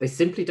 They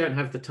simply don't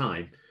have the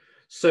time.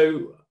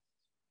 So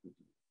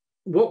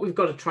what we've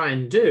got to try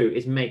and do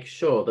is make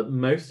sure that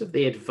most of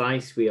the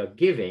advice we are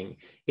giving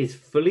is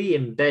fully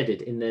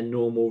embedded in their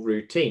normal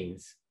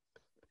routines.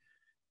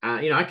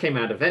 I came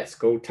out of vet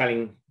school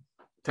telling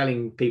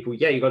people,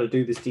 yeah, you've got to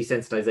do this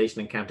desensitization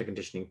and counter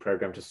conditioning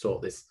program to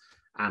sort this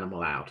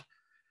animal out.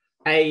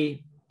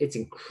 It's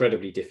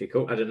incredibly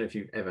difficult. I don't know if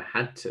you've ever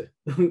had to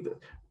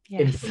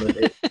implement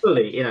it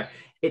fully.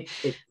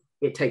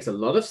 It takes a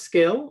lot of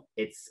skill.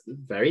 It's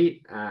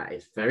very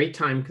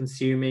time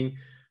consuming,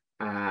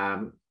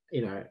 and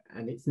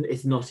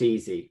it's not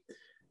easy.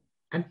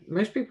 And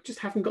most people just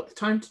haven't got the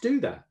time to do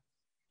that.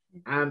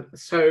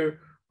 So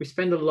we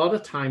spend a lot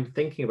of time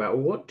thinking about,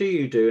 well, what do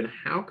you do and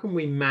how can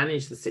we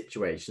manage the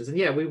situations? And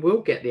yeah, we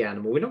will get the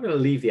animal. We're not going to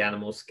leave the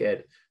animal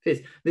scared.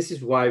 This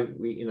is why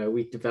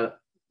we develop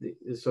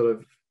the sort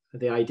of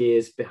the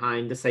ideas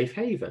behind the safe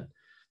haven.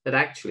 that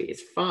actually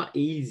it's far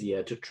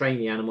easier to train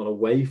the animal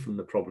away from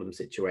the problem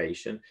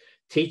situation,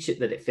 teach it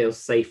that it feels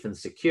safe and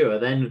secure.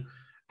 Then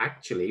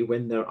actually,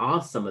 when there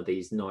are some of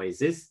these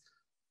noises,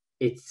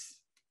 it's,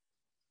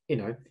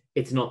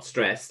 it's not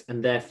stressed,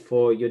 and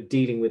therefore you're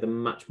dealing with a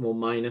much more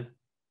minor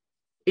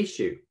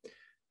issue.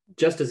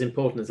 Just as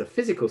important as a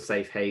physical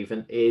safe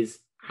haven is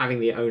having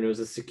the owner as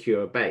a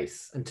secure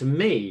base. And to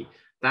me,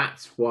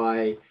 that's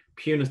why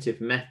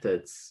punitive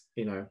methods,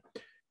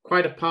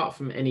 quite apart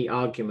from any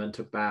argument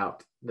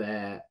about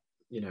their,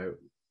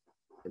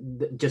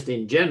 just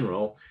in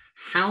general,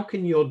 how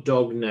can your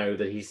dog know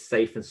that he's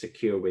safe and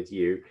secure with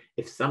you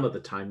if some of the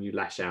time you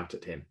lash out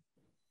at him?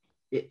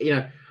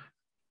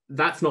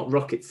 That's not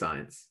rocket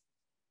science,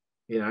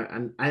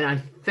 and I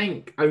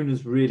think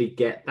owners really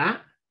get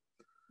that.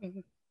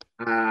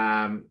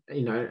 And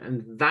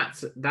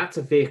that's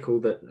a vehicle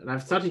that, and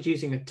I've started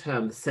using a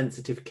term, the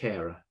sensitive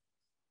carer.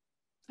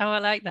 Oh, I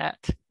like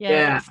that.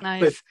 Yeah, that's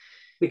nice.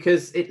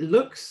 Because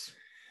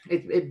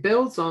it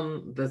builds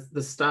on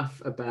the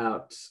stuff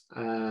about,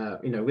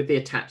 with the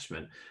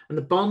attachment, and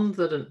the bond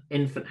that an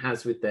infant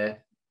has with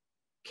their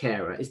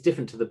carer is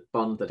different to the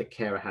bond that a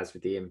carer has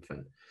with the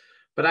infant.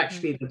 But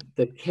actually,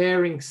 the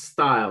caring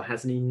style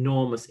has an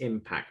enormous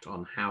impact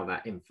on how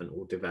that infant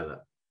will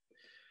develop.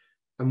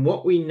 And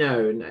what we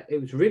know, and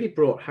it was really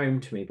brought home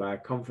to me by a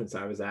conference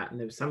I was at, and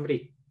there was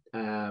somebody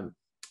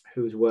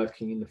who was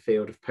working in the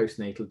field of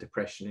postnatal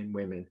depression in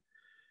women.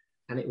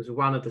 And it was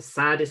one of the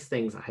saddest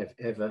things I have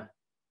ever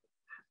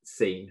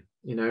seen,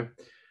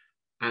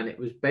 and it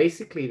was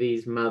basically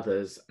these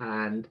mothers,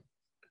 and,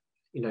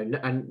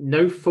 and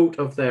no fault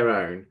of their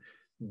own,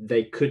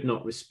 they could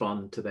not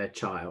respond to their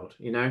child.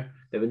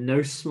 There were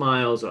no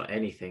smiles or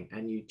anything.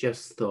 And you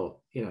just thought,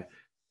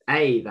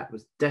 that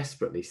was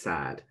desperately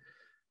sad.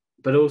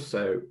 But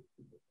also,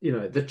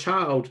 the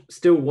child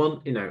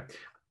still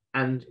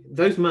and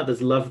those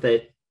mothers love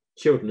their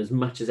children as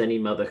much as any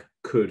mother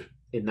could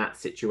in that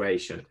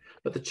situation.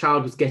 But the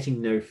child was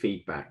getting no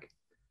feedback.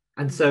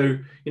 And so,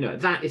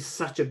 that is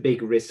such a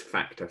big risk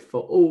factor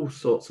for all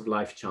sorts of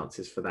life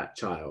chances for that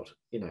child,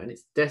 and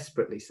it's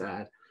desperately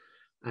sad.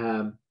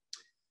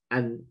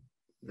 And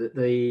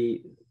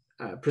the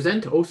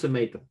presenter also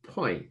made the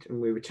point, and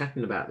we were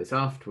chatting about this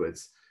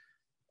afterwards,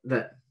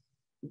 that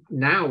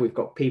now we've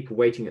got people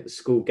waiting at the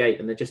school gate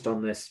and they're just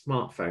on their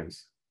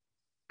smartphones.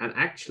 And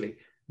actually,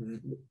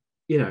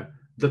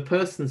 the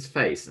person's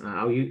face, and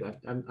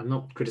I'm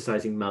not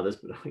criticizing mothers,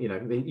 but,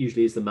 it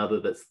usually is the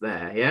mother that's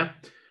there, yeah?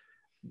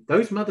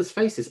 Those mothers'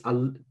 faces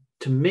are,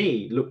 to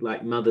me, look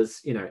like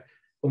mothers,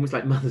 almost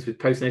like mothers with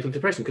postnatal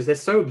depression, because they're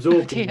so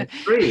absorbed in the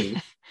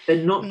screen,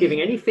 they're not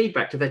giving any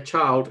feedback to their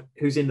child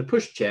who's in the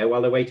pushchair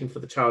while they're waiting for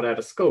the child out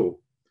of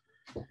school.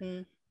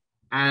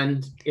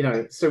 And,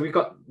 so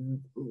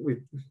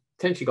we've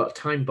potentially got a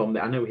time bomb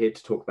there. I know we're here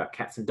to talk about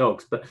cats and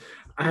dogs, but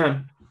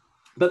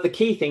the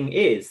key thing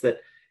is that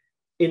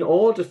in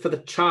order for the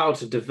child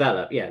to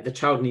develop, the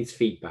child needs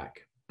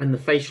feedback, and the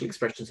facial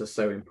expressions are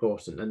so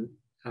important. And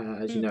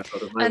as you know, a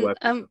lot of my work.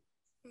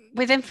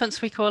 With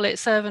infants, we call it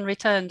serve and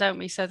return, don't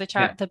we? So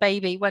the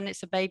baby, when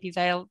it's a baby,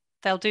 they'll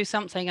do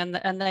something, and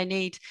they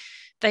need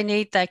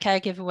their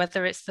caregiver,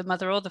 whether it's the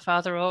mother or the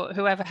father or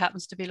whoever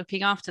happens to be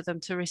looking after them,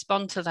 to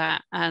respond to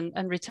that and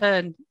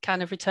return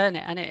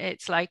it. And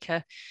it's like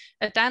a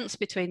dance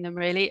between them,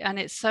 really. And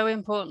it's so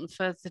important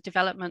for the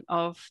development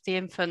of the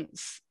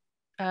infant's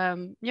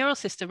neural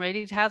system,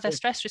 really, how their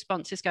stress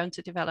response is going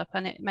to develop,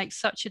 and it makes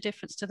such a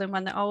difference to them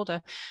when they're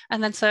older.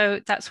 And then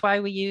so that's why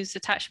we use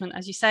attachment,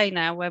 as you say,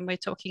 now when we're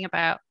talking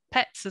about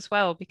pets as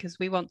well, because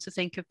we want to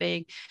think of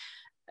being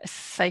a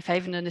safe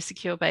haven and a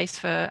secure base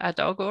for our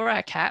dog or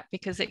our cat,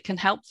 because it can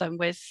help them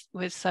with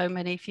so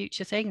many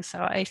future things. So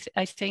I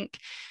think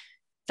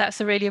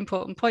that's a really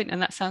important point, and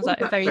that sounds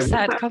like a very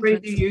sad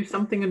conference. You use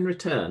something in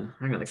return.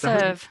 Hang on,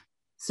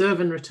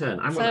 serve and return.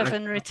 Serve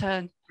and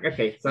return.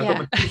 Okay, so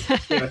I've got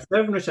my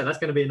serve and return. That's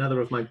going to be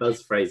another of my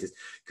buzz phrases,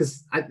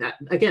 because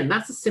again,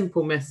 that's a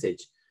simple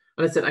message.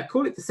 And I said I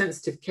call it the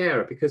sensitive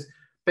carer because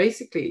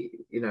basically,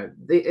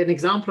 an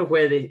example of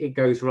where it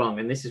goes wrong,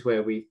 and this is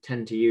where we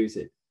tend to use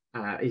it,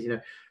 is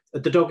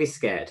the dog is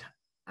scared,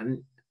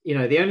 and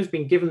the owner's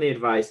been given the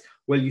advice,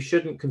 well, you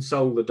shouldn't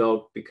console the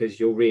dog because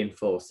you'll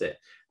reinforce it,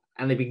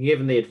 and they've been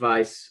given the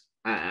advice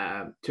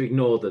to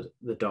ignore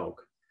the dog,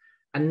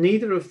 and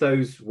neither of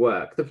those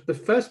work. The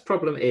first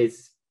problem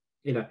is,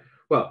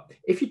 well,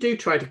 if you do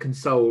try to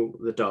console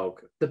the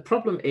dog, the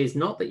problem is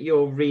not that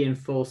you're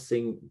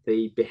reinforcing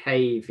the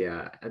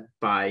behavior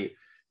by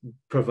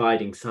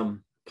providing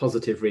some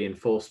positive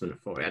reinforcement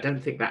for it. I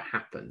don't think that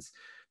happens.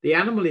 The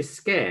animal is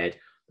scared.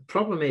 The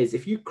problem is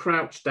if you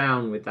crouch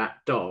down with that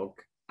dog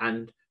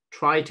and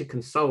try to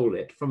console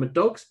it, from a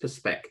dog's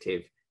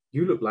perspective,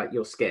 you look like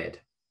you're scared.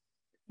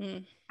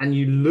 And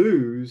you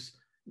lose.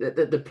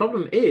 The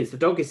problem is the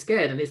dog is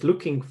scared and it's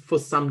looking for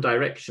some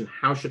direction.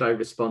 How should I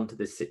respond to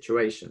this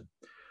situation?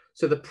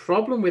 So the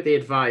problem with the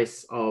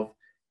advice of,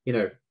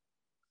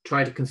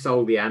 try to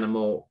console the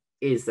animal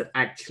is that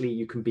actually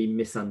you can be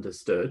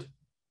misunderstood.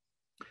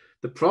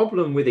 The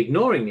problem with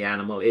ignoring the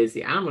animal is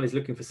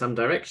looking for some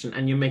direction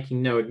and you're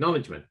making no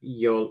acknowledgement.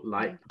 You're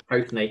like a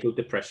postnatal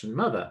depression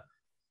mother.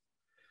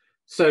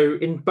 So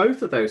in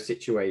both of those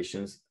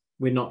situations,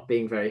 we're not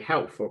being very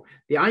helpful.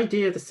 The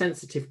idea of the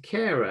sensitive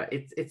carer,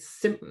 it's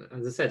simple,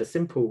 as I said, a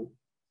simple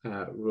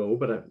rule,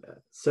 but a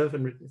serve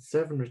and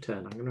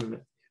return. I'm going to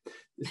remember.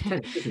 It's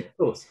tense, isn't it? Of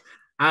course.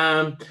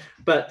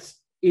 But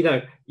you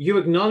know, you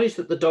acknowledge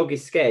that the dog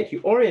is scared.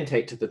 You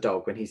orientate to the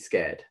dog when he's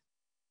scared,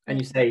 and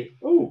you say,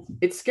 "Oh,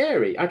 it's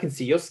scary. I can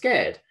see you're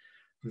scared."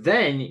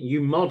 Then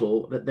you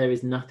model that there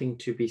is nothing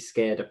to be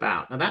scared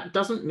about. Now, that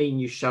doesn't mean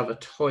you shove a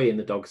toy in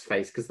the dog's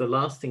face, because the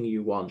last thing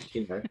you want,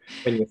 you know,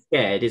 when you're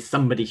scared is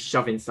somebody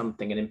shoving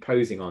something and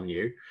imposing on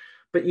you.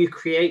 But you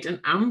create an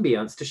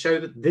ambience to show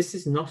that this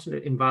is not an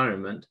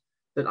environment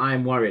that I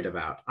am worried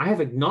about. I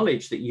have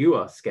acknowledged that you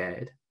are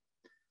scared.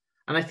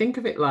 And I think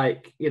of it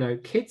like, you know,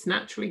 kids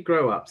naturally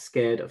grow up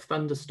scared of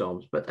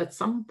thunderstorms, but at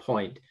some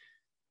point,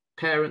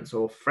 parents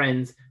or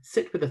friends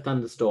sit with a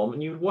thunderstorm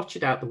and you watch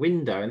it out the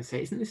window and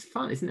say, isn't this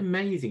fun? Isn't it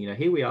amazing? You know,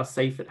 here we are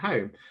safe at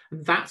home.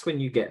 And that's when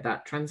you get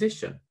that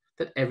transition,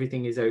 that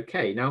everything is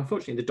okay. Now,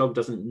 unfortunately, the dog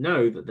doesn't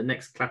know that the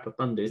next clap of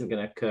thunder isn't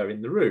going to occur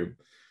in the room.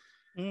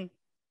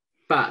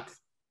 But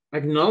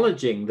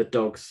acknowledging the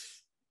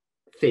dog's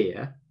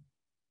fear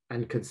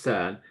and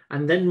concern,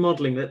 and then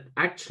modeling that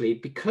actually,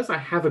 because I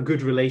have a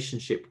good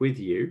relationship with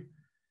you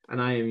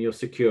and I am your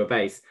secure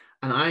base,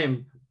 and I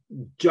am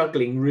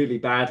juggling really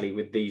badly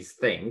with these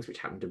things, which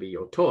happen to be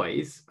your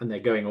toys, and they're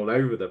going all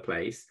over the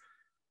place,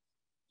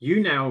 you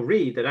now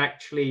read that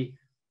actually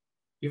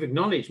you've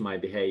acknowledged my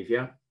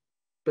behavior,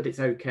 but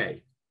it's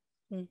okay.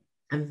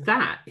 And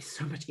that is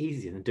so much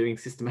easier than doing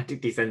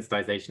systematic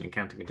desensitization and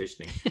counter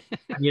conditioning.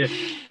 And, you know,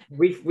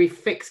 we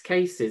fix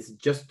cases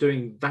just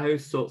doing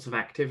those sorts of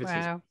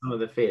activities, some of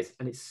the fears,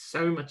 and it's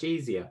so much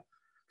easier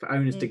for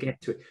owners to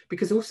get to it,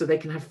 because also they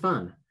can have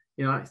fun.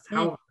 You know, it's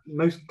how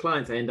most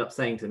clients I end up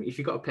saying to them, if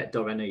you've got a pet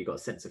dog, I know you've got a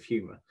sense of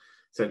humor.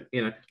 So,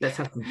 you know, let's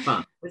have some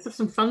fun. Let's have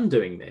some fun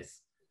doing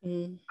this.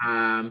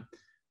 And,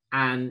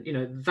 you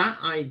know, that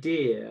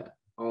idea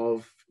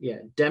of,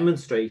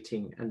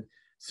 demonstrating, and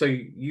so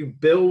you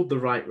build the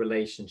right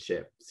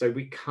relationship. So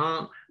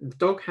the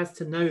dog has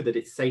to know that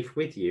it's safe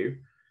with you.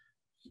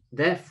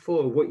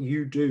 Therefore, what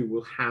you do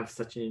will have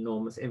such an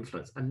enormous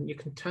influence, and you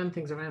can turn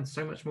things around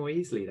so much more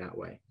easily that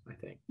way, I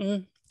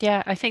think.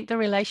 Yeah, I think the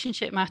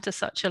relationship matters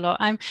such a lot.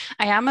 I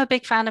am a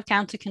big fan of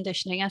counter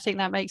conditioning. I think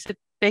that makes a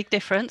big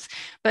difference,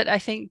 but I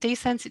think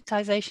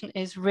desensitization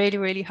is really,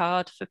 really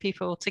hard for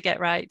people to get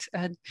right.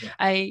 And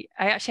I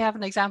actually have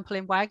an example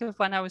in WAG of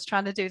when I was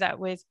trying to do that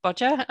with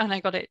Bodger, and I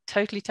got it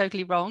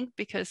totally wrong,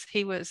 because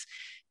he was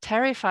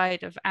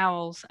terrified of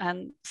owls,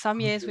 and some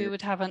years we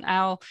would have an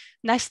owl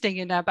nesting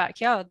in our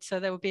backyard, so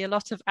there would be a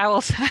lot of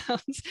owl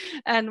sounds,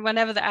 and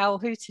whenever the owl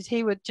hooted,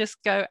 he would just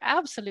go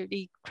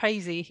absolutely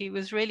crazy. He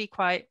was really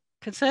quite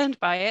concerned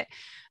by it.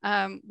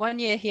 One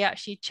year he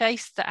actually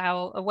chased the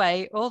owl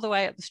away all the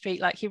way up the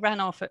street, like he ran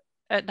off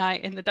at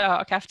night in the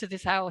dark after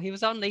this owl. He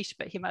was on leash,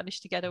 but he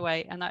managed to get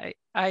away, and I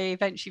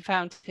eventually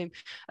found him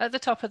at the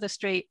top of the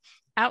street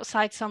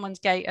outside someone's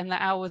gate, and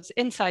the owl was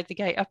inside the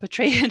gate up a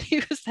tree, and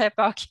he was there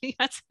barking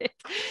at it.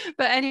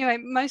 But anyway,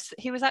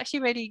 he was actually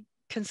really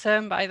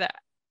concerned by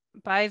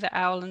the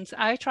owl, and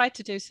I tried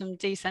to do some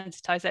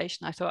desensitization.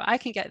 I thought, I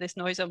can get this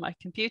noise on my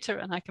computer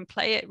and I can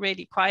play it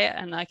really quiet,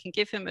 and I can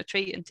give him a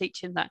treat and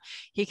teach him that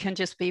he can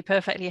just be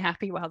perfectly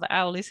happy while the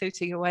owl is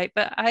hooting away.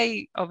 But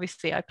I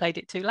played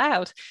it too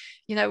loud,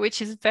 you know, which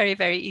is very,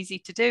 very easy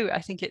to do. I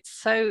think it's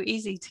so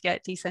easy to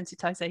get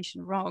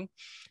desensitization wrong.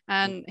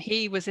 And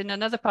he was in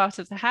another part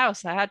of the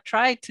house. I had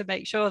tried to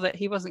make sure that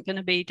he wasn't going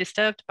to be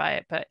disturbed by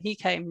it, but he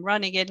came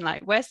running in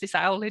like, where's this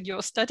owl in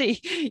your study?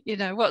 You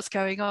know, what's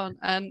going on?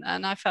 And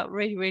I felt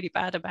really, really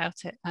bad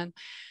about it. And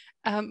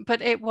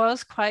but it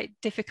was quite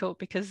difficult,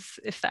 because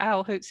if the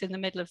owl hoots in the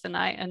middle of the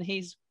night and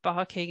he's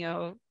barking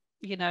or,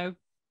 you know,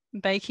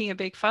 making a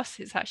big fuss,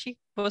 it's actually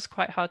was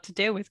quite hard to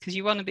deal with, because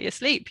you want to be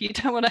asleep. You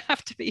don't want to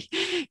have to be,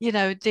 you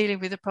know, dealing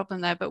with a problem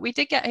there. But we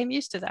did get him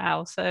used to the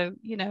owl. So,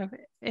 you know,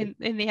 in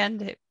the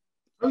end, it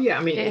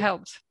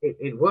helped.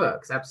 It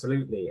works,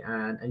 absolutely.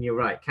 And you're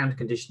right, counter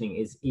conditioning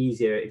is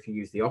easier if you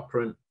use the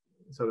operant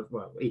sort of,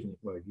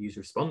 use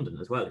respondent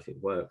as well, if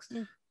it works.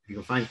 If you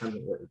can find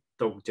something that the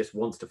dog just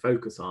wants to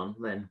focus on,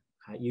 then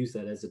use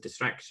that as a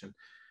distraction.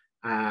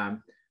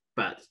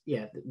 But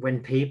yeah, when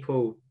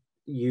people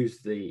use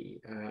the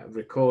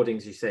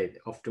recordings, you say,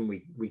 often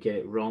we get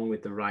it wrong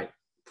with the right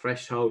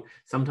threshold.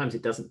 Sometimes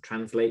it doesn't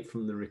translate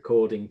from the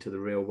recording to the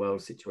real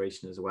world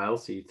situation as well.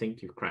 So you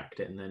think you've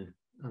cracked it, and then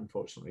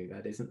unfortunately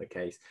that isn't the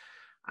case.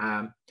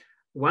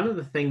 One of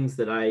the things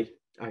that I've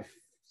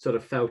sort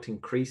of felt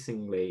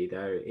increasingly,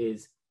 though,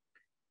 is,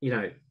 you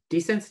know,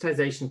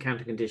 desensitization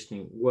counter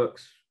conditioning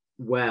works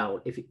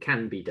well if it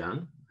can be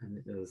done. And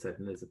as I said,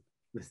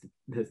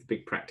 there's a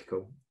big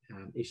practical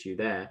issue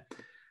there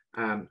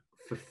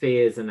for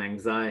fears and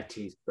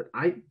anxieties. But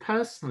I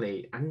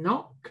personally am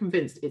not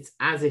convinced it's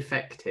as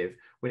effective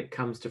when it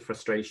comes to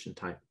frustration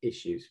type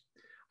issues.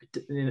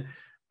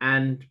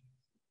 And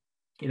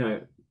you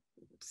know,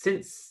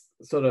 since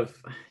sort of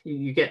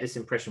you get this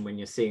impression when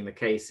you're seeing the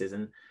cases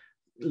and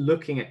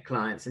looking at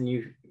clients, and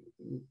you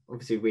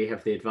obviously we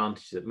have the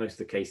advantage that most of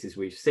the cases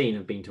we've seen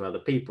have been to other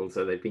people,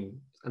 so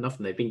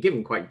often they've been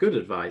given quite good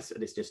advice,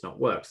 and it's just not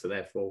worked, so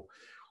therefore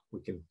we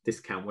can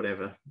discount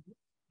whatever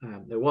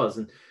there was.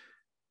 And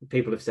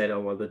people have said, oh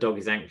well, the dog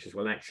is anxious.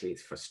 Well, actually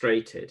it's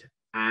frustrated,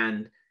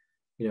 and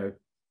you know,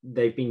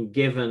 they've been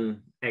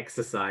given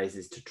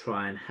exercises to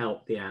try and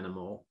help the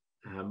animal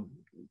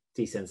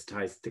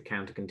desensitize to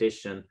counter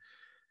condition,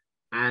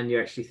 and you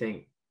actually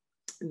think,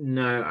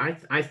 no,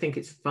 I think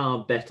it's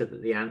far better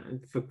that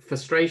for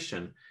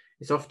frustration,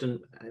 it's often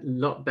a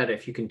lot better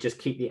if you can just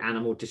keep the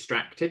animal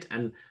distracted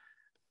and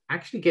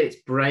actually get its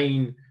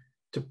brain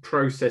to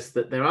process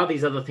that there are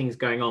these other things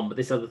going on, but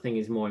this other thing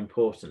is more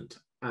important.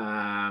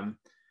 And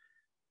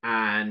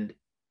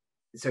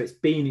so it's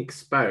been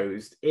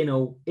exposed in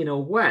a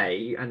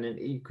way, and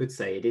you could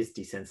say it is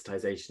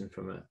desensitization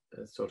from a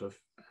sort of,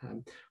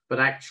 but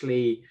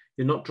actually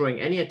you're not drawing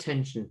any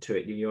attention to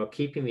it. You are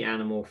keeping the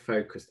animal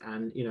focused,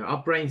 and you know,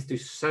 our brains do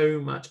so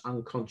much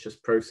unconscious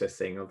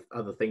processing of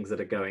other things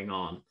that are going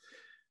on,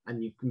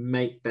 and you can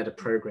make better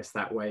progress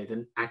that way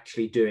than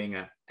actually doing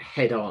a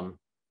head-on.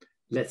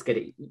 Let's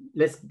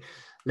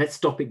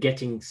stop it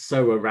getting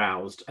so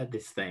aroused at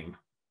this thing.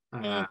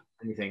 And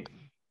you think,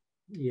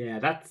 yeah,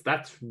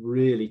 that's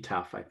really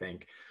tough, I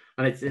think.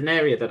 And it's an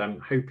area that I'm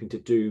hoping to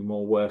do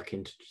more work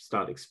in, to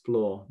start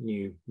explore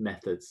new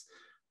methods.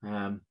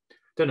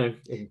 Don't know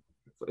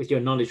if your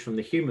knowledge from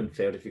the human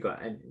field, if you've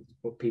got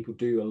what people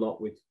do a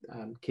lot with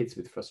kids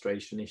with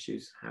frustration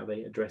issues, how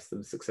they address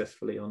them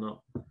successfully or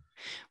not.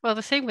 Well,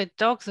 the thing with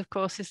dogs, of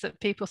course, is that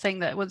people think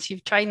that once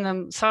you've trained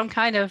them some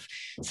kind of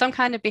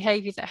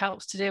behavior that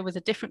helps to deal with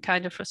a different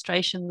kind of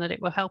frustration, that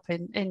it will help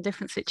in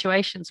different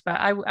situations. But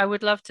I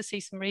would love to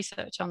see some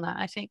research on that.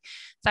 I think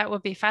that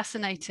would be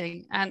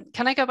fascinating. And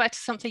can I go back to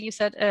something you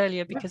said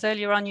earlier? Because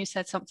earlier on you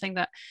said something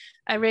that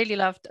I really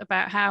loved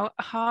about how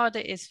hard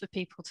it is for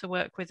people to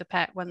work with a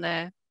pet when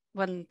their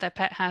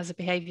pet has a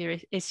behavior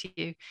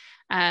issue,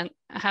 and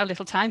how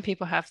little time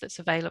people have that's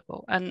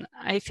available. And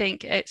I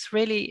think it's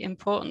really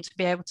important to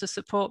be able to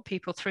support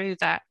people through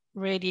that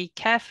really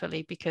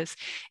carefully, because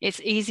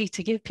it's easy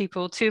to give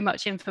people too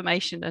much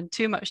information and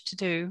too much to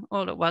do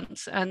all at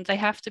once, and they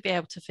have to be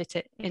able to fit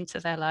it into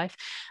their life.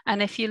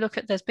 And if you look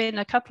at, there's been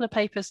a couple of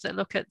papers that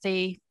look at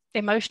the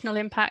emotional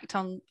impact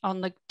on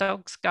the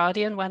dog's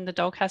guardian when the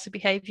dog has a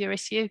behavior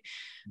issue.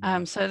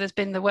 So there's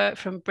been the work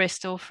from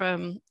Bristol,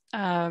 from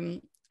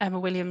Emma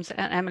Williams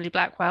and Emily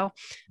Blackwell.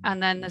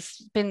 And then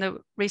there's been the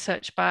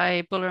research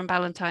by Buller and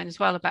Ballantyne as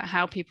well about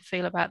how people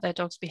feel about their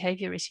dog's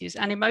behavior issues.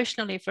 And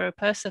emotionally for a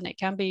person, it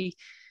can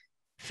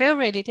feel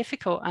really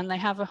difficult, and they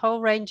have a whole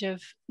range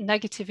of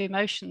negative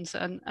emotions.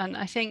 And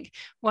I think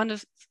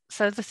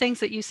so the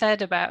things that you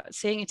said about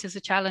seeing it as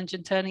a challenge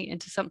and turning it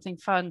into something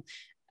fun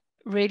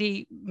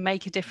really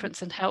make a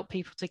difference and help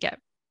people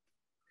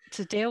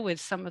to deal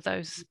with some of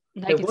those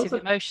negative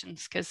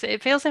emotions, because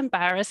it feels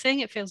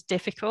embarrassing, it feels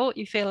difficult,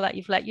 you feel like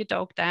you've let your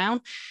dog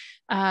down,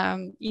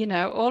 you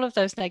know, all of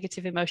those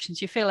negative emotions,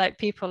 you feel like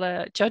people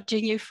are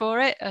judging you for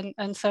it,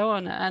 and so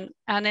on,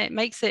 and it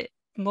makes it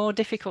more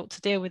difficult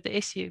to deal with the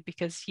issue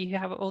because you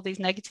have all these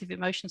negative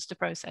emotions to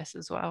process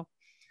as well.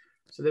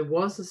 So there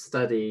was a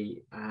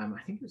study, I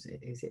think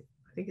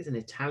it's an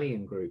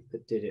Italian group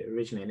that did it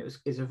originally, and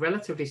it's a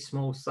relatively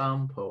small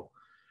sample.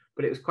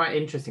 But it was quite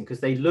interesting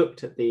because they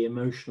looked at the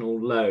emotional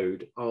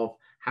load of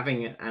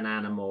having an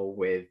animal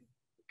with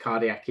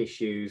cardiac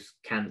issues,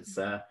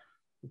 cancer,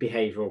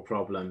 behavioral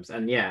problems.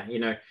 And yeah, you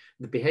know,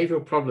 the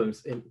behavioral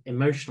problems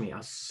emotionally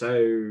are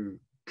so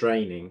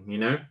draining, you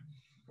know.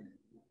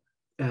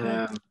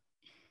 And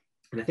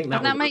I think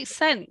that makes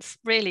sense,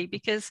 really,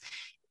 because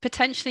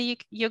potentially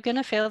you're going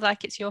to feel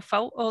like it's your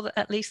fault, or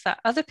at least that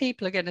other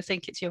people are going to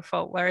think it's your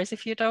fault. Whereas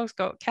if your dog's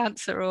got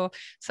cancer or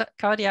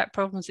cardiac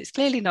problems, it's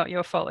clearly not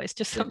your fault. It's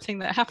just something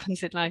that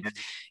happens in life,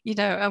 you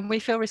know, and we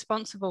feel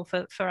responsible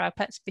for our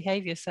pet's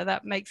behavior. So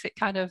that makes it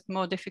kind of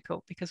more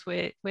difficult because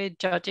we're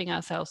judging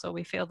ourselves, or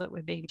we feel that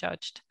we're being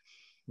judged.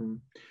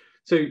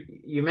 So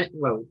you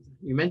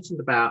mentioned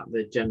about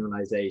the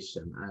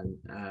generalization,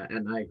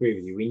 and I agree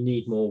with you. We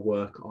need more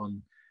work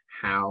on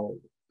how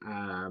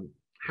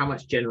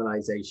much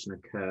generalization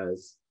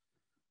occurs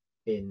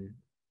in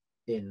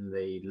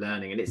the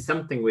learning, and it's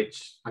something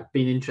which I've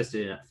been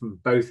interested in from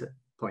both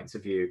points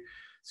of view.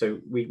 So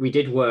we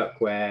did work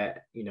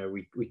where, you know,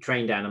 we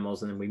trained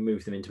animals and then we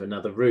moved them into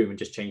another room and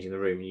just changing the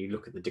room, and you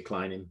look at the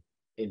decline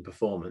in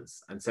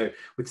performance. And so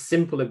with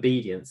simple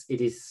obedience,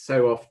 it is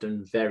so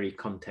often very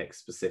context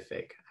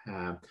specific,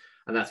 and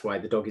that's why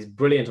the dog is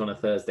brilliant on a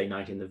Thursday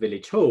night in the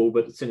village hall,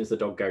 but as soon as the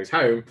dog goes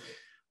home,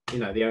 you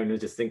know, the owner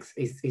just thinks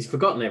he's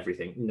forgotten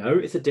everything. No,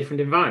 it's a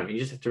different environment. You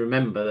just have to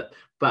remember that.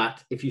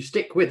 But if you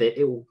stick with it,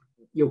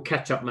 you'll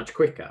catch up much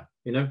quicker.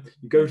 You know,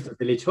 you go to the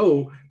village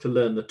hall to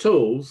learn the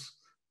tools,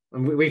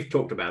 and we've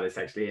talked about this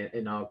actually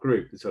in our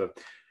group. Sort of,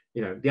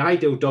 the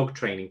ideal dog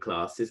training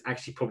classes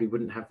actually probably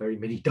wouldn't have very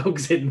many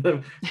dogs in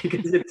them,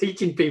 because you're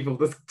teaching people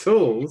the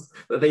tools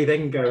that they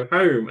then go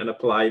home and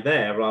apply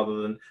there,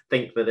 rather than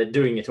think that they're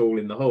doing it all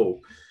in the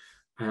hall,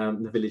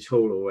 the village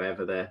hall, or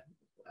wherever they're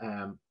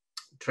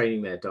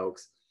training their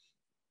dogs.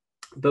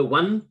 But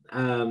one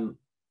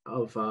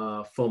of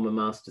our former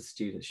master's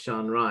students,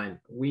 Sean Ryan,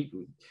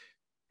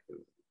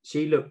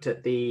 she looked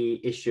at the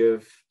issue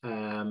of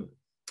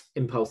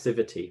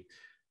impulsivity.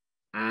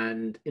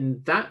 And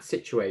in that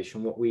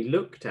situation, what we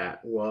looked at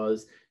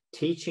was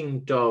teaching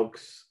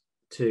dogs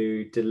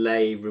to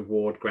delay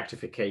reward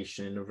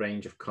gratification in a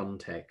range of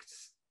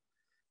contexts.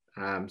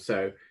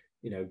 So,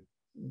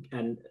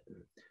 and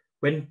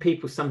when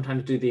people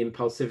sometimes do the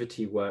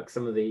impulsivity work,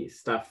 some of the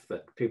stuff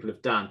that people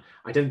have done,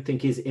 I don't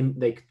think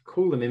they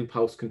call them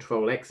impulse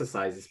control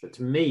exercises, but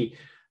to me,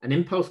 an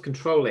impulse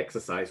control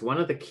exercise, one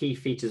of the key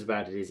features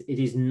about it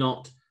is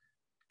not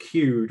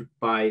cued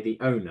by the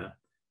owner.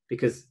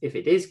 Because if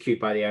it is cued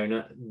by the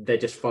owner, they're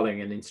just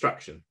following an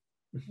instruction.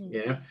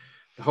 The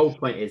whole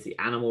point is the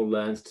animal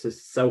learns to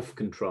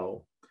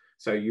self-control.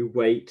 So you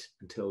wait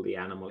until the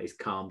animal is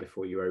calm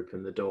before you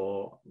open the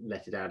door,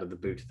 let it out of the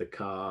boot of the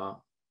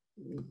car,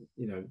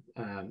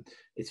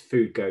 its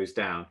food goes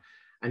down.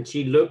 And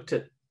she looked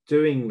at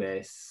doing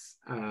this.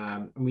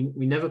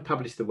 We never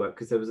published the work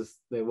because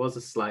there was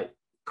a slight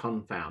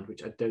confound,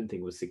 which I don't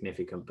think was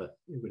significant, but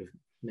it would have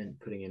meant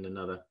putting in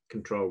another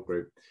control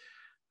group.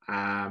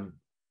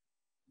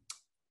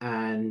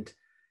 And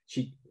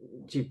she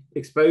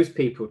exposed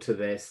people to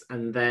this,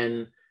 and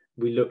then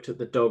we looked at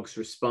the dog's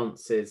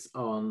responses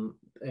on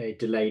a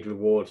delayed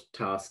reward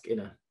task in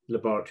a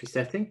laboratory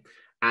setting.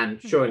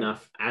 And sure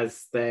enough,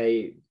 as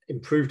they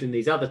improved in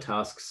these other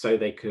tasks, so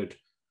they could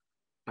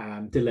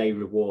delay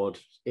reward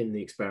in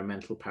the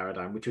experimental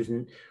paradigm, which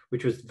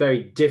was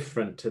very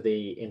different to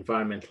the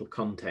environmental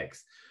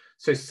context.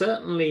 So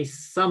certainly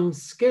some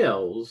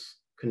skills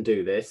can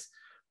do this,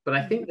 but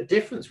I think the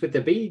difference with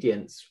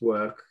obedience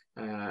work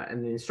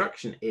and the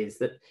instruction is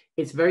that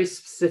it's very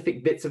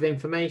specific bits of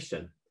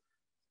information,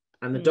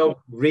 and the dog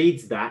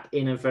reads that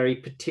in a very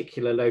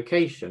particular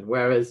location,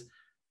 whereas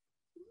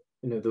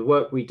the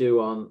work we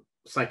do on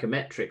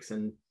psychometrics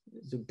and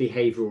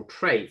behavioral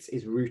traits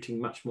is rooting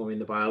much more in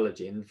the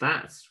biology, and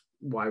that's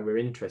why we're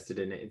interested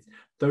in it. It's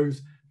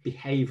those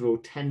behavioral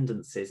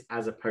tendencies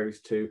as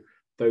opposed to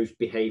those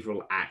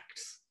behavioral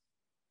acts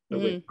that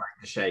we're trying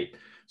to shape.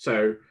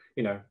 So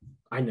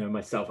I know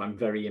myself, I'm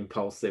very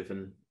impulsive,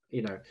 and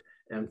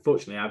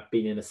unfortunately, I've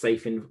been in a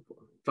safe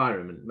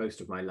environment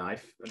most of my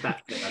life.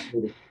 That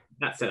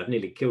said, I've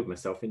nearly killed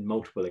myself in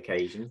multiple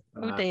occasions.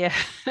 Oh dear.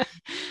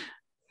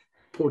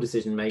 Poor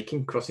decision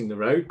making, crossing the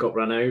road, got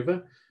run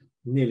over,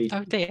 nearly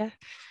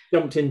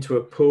jumped into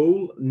a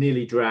pool,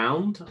 nearly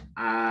drowned,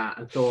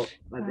 and thought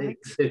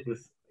it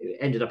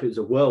was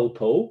a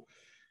whirlpool,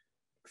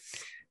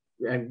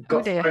 and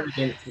got thrown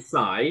against the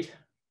side,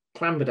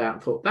 clambered out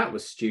and thought, that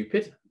was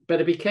stupid,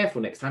 better be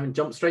careful next time, and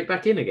jumped straight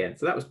back in again.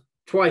 So that was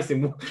twice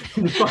in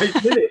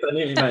 5 minutes. I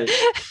nearly made.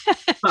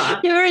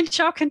 But you were in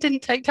shock and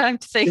didn't take time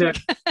to think.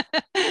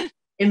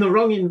 In the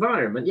wrong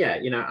environment,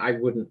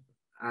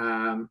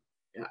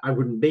 I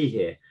wouldn't be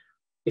here.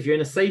 If you're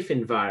in a safe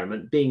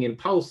environment, being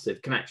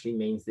impulsive can actually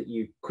means that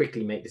you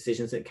quickly make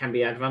decisions that can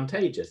be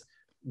advantageous.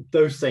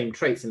 Those same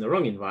traits in the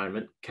wrong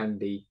environment can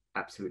be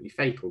absolutely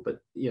fatal.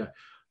 But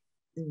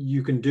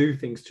you can do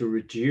things to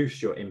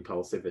reduce your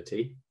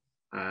impulsivity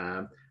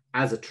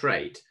as a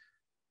trait.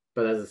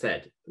 But as I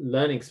said,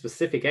 learning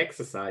specific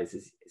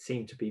exercises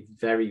seem to be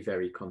very,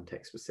 very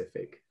context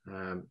specific.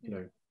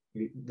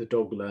 The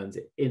dog learns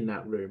it in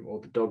that room, or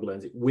the dog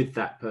learns it with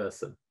that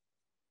person.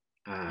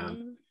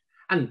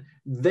 And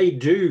they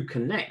do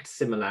connect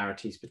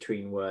similarities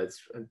between words.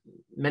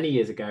 Many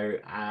years ago,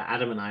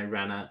 Adam and I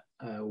ran a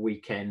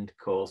weekend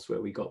course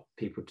where we got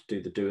people to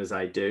do the Do As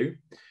I Do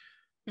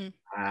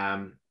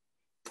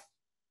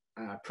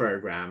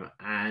program,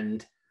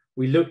 and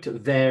we looked at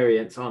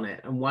variants on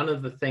it. And one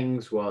of the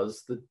things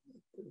was that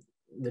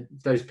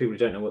those people who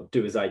don't know what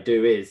Do As I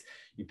Do is,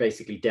 you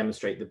basically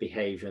demonstrate the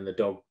behavior and the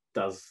dog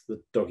does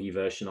the doggy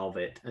version of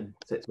it. And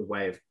so it's a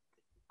way of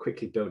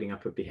quickly building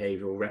up a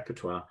behavioral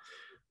repertoire.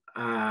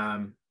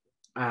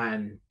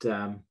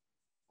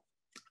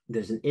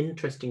 There's an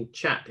interesting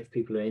chat, if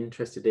people are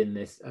interested in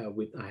this,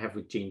 I have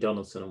with Jean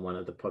Donaldson on one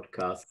of the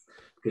podcasts,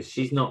 because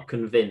she's not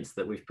convinced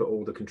that we've put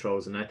all the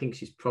controls, and I think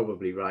she's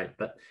probably right,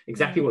 but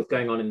exactly what's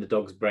going on in the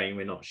dog's brain,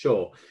 we're not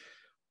sure.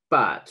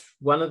 But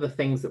one of the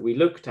things that we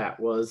looked at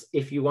was,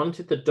 if you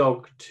wanted the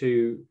dog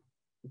to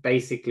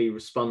basically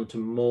respond to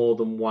more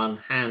than one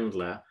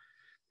handler,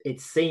 it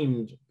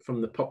seemed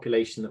from the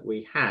population that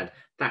we had,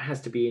 that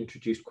has to be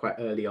introduced quite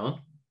early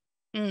on.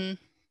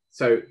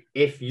 So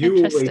if you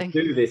always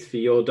do this for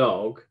your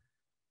dog,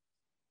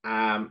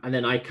 and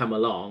then I come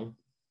along,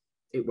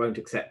 it won't,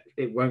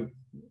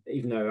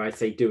 even though I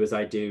say Do As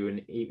I Do,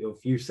 and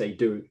if you say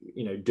do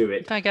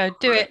it. If I go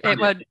do it,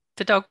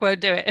 the dog won't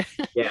do it.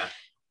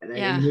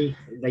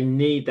 They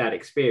need that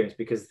experience,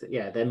 because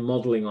they're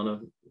modeling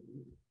on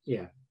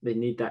they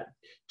need that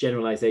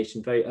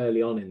generalization very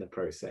early on in the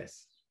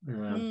process.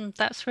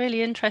 That's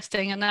really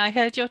interesting. And I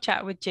heard your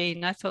chat with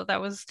Jean. I thought that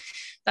was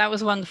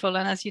wonderful.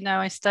 And as you know,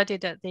 I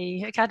studied at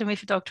the Academy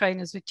for Dog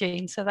Trainers with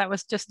Jean. So that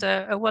was just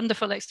a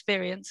wonderful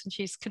experience. And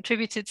she's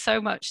contributed so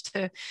much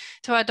to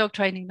our dog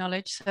training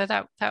knowledge. So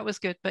that was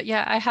good. But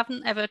yeah, I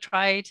haven't ever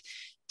tried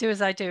Do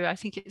As I Do. I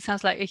think it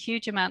sounds like a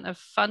huge amount of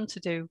fun to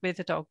do with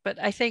a dog. But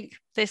I think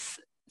this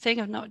thing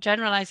of not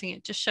generalizing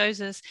it just shows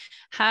us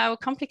how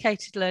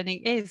complicated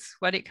learning is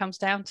when it comes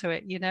down to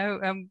it.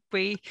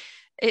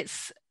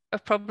 It's a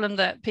problem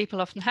that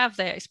people often have.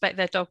 They expect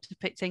their dog to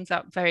pick things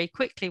up very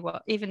quickly,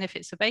 even if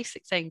it's a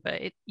basic thing,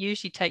 but it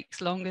usually takes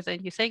longer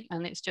than you think,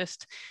 and it's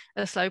just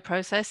a slow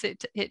process.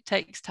 It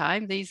takes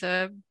time. These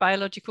are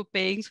biological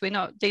beings. We're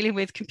not dealing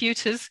with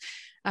computers.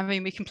 I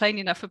mean, we complain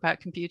enough about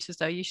computers,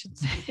 though. We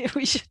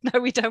should know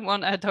we don't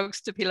want our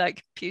dogs to be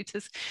like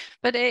computers.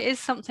 But it is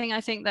something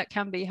I think that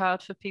can be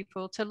hard for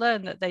people to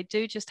learn, that they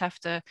do just have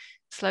to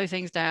slow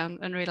things down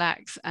and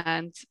relax,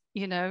 and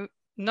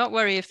not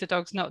worry if the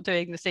dog's not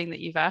doing the thing that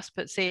you've asked,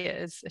 but see it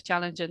as a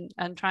challenge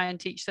and try and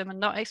teach them, and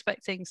not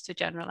expect things to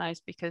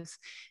generalize, because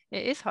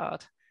it is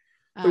hard.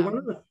 So one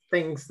of the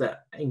things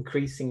that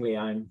increasingly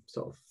I'm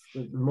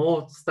the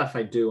more stuff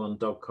I do on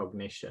dog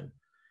cognition,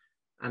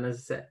 and as I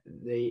said,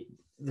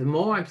 the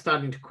more I'm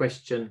starting to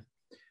question,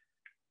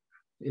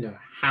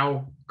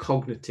 how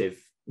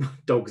cognitive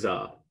dogs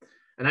are,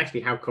 and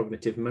actually how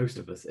cognitive most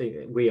of us,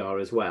 we are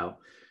as well.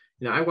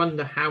 I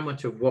wonder how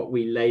much of what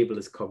we label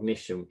as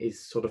cognition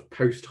is sort of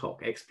post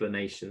hoc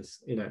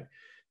explanations,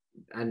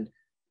 and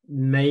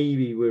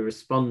maybe we're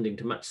responding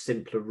to much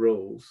simpler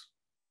rules.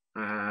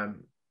 To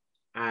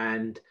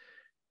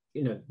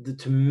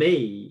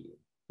me,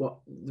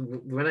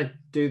 when I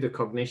do the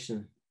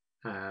cognition,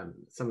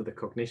 some of the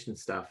cognition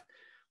stuff,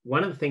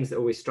 one of the things that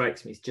always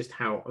strikes me is just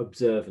how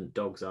observant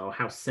dogs are,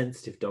 how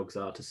sensitive dogs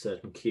are to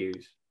certain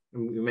cues.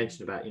 And we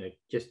mentioned about,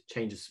 just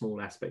change a small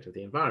aspect of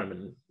the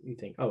environment, and you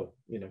think, oh,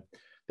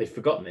 they've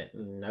forgotten it.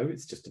 No,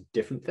 it's just a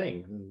different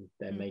thing, and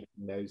they're making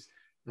those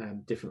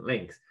different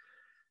links.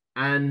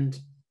 And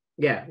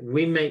yeah,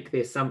 we make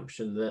the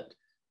assumption that,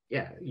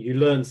 you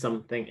learn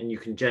something and you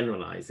can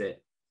generalize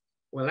it.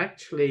 Well,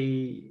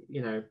 actually,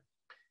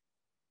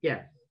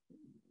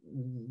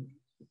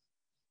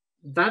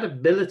 that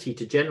ability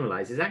to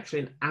generalize is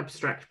actually an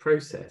abstract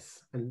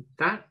process, and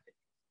that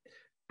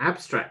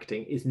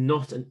abstracting is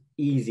not an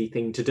easy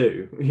thing to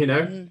do.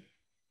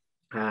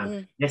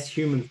 Yes,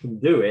 humans can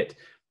do it,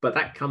 but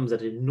that comes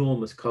at an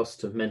enormous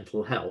cost of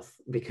mental health,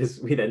 because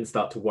we then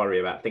start to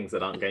worry about things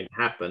that aren't going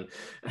to happen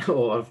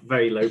or of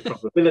very low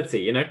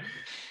probability,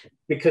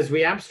 because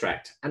we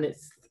abstract. And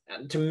it's,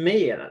 to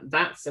me,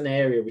 that's an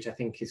area which I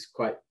think is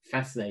quite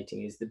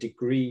fascinating, is the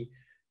degree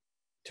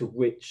to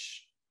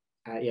which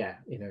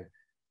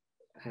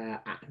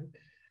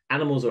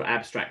animals are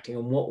abstracting,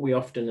 and what we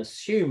often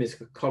assume is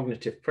a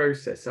cognitive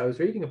process. I was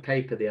reading a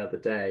paper the other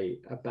day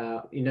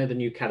about, the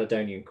New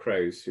Caledonian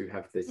crows who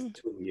have this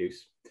tool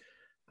use.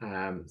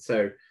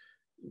 So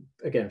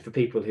again, for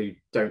people who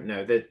don't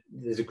know,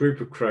 there's a group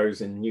of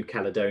crows in New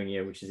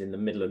Caledonia, which is in the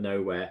middle of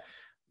nowhere,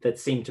 that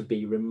seem to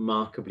be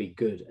remarkably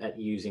good at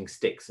using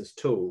sticks as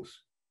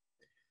tools.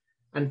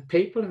 And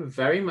people have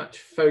very much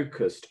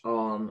focused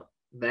on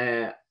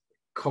their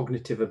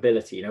cognitive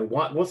ability,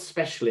 what's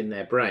special in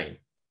their brain.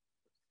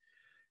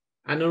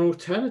 And an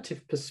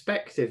alternative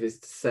perspective is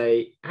to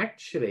say,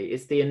 actually,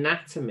 it's the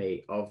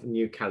anatomy of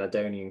New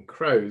Caledonian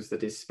crows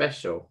that is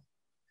special.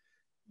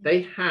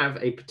 They have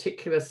a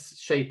particular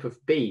shape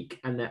of beak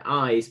and their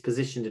eyes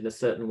positioned in a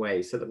certain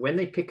way, so that when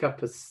they pick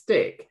up a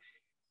stick,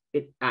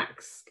 it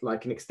acts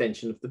like an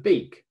extension of the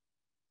beak.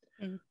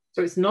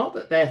 So it's not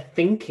that they're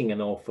thinking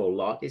an awful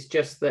lot, it's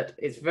just that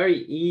it's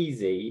very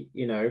easy,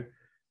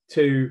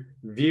 to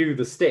view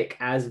the stick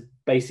as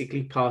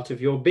basically part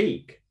of your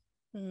beak.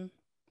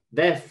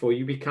 Therefore,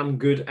 you become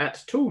good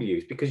at tool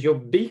use, because your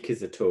beak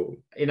is a tool,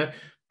 but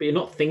you're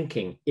not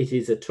thinking it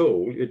is a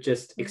tool, you're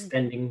just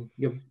extending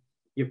your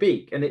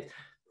beak. And it's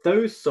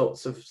those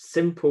sorts of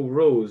simple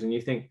rules, and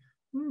you think,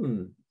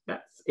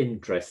 that's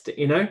interesting,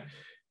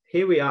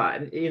 here we are.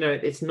 And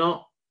it's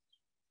not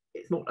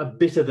a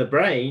bit of the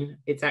brain,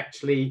 it's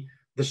actually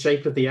the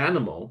shape of the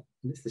animal,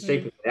 and it's the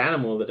shape of the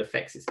animal that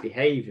affects its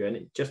behavior. And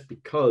it just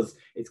because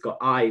it's got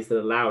eyes that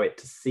allow it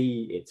to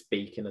see its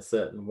beak in a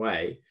certain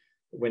way,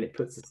 when it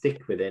puts a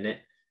stick within it,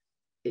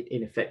 it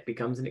in effect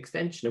becomes an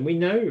extension. And we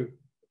know,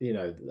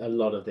 a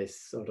lot of this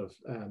sort of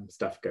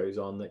stuff goes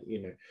on, that,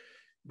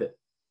 that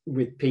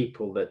with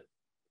people that,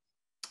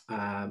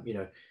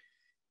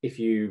 if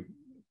you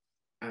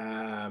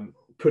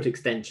put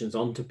extensions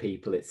onto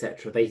people,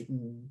 etc.,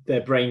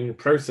 their brain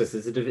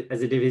processes it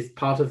as it is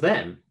part of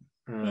them.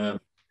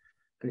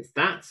 And it's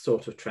that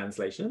sort of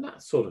translation, and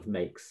that sort of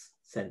makes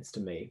sense to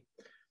me.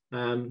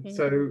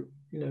 So,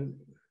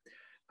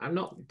 I'm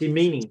not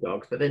demeaning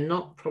dogs, but they're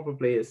not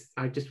probably as,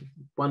 I just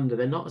wonder,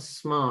 they're not as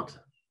smart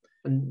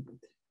and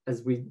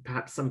as we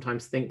perhaps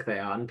sometimes think they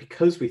are. And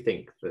because we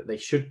think that they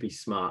should be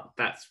smart,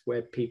 that's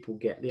where people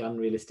get the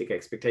unrealistic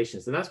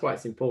expectations. And that's why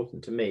it's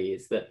important to me,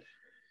 is that,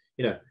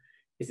 you know,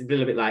 it's a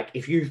little bit like,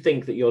 if you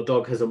think that your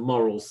dog has a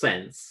moral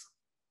sense,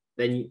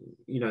 then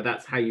you know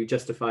that's how you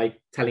justify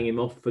telling him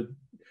off for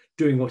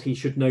doing what he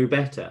should know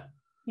better.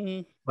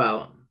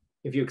 Well,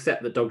 if you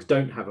accept that dogs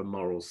don't have a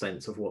moral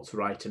sense of what's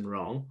right and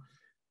wrong,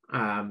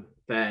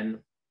 then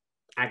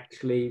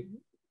actually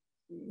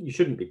you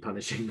shouldn't be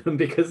punishing them,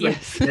 because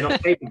they're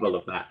not capable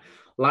of that.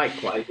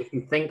 Likewise, if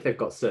you think they've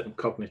got certain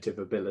cognitive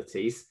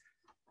abilities,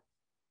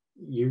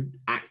 you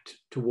act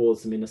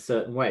towards them in a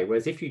certain way.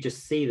 Whereas if you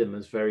just see them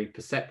as very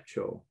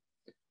perceptual,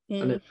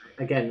 and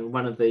again,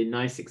 one of the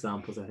nice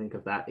examples I think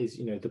of that is,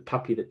 you know, the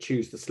puppy that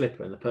chews the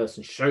slipper, and the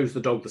person shows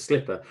the dog the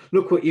slipper.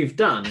 Look what you've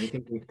done. And you're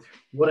thinking,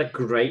 what a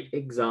great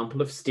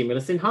example of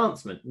stimulus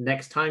enhancement.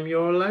 Next time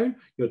you're alone,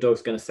 your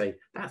dog's going to say,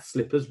 that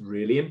slipper's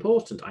really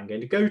important. I'm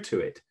going to go to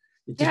it.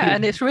 Yeah,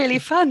 and it's really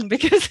fun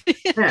because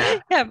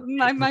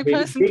my really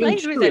person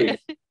played with it.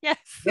 Yes.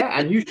 Yeah,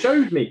 and you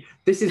showed me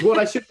this is what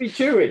I should be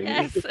chewing.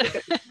 Yes.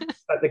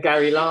 Like the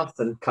Gary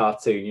Larson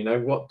cartoon, you know,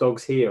 what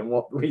dogs hear and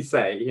what we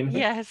say, you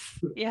know.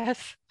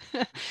 Yes.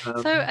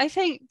 So I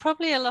think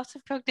probably a lot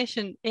of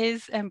cognition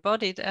is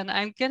embodied, and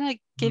I'm going to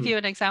give you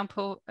an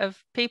example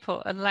of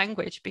people and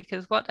language,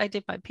 because what I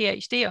did my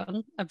PhD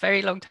on a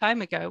very long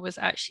time ago was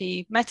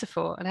actually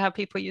metaphor and how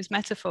people use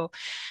metaphor.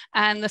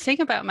 And the thing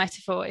about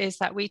metaphor is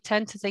that we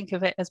tend to think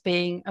of it as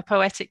being a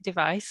poetic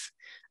device,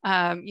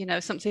 you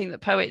know, something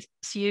that poets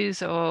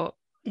use or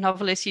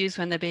novelists use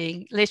when they're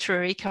being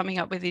literary, coming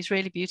up with these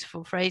really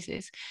beautiful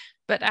phrases.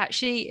 But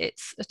actually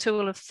it's a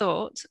tool of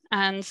thought,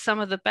 and some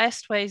of the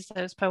best ways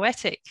those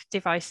poetic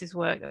devices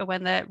work are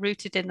when they're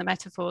rooted in the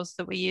metaphors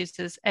that we use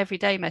as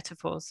everyday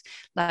metaphors,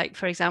 like,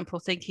 for example,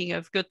 thinking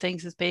of good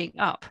things as being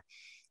up,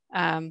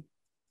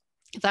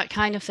 that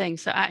kind of thing.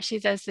 So actually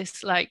there's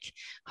this like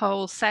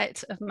whole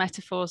set of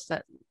metaphors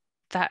that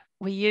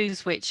we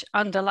use, which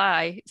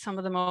underlie some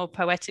of the more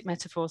poetic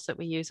metaphors that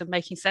we use, and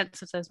making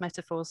sense of those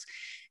metaphors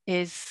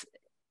is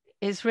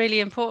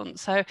really important.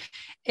 So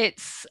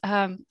it's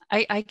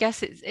I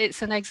guess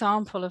it's an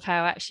example of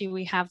how actually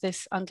we have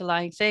this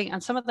underlying thing,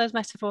 and some of those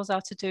metaphors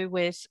are to do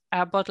with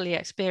our bodily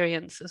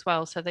experience as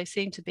well. So they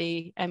seem to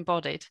be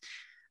embodied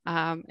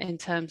in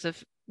terms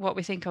of what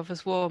we think of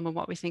as warm and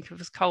what we think of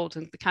as cold,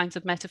 and the kinds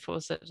of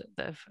metaphors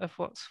of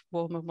what's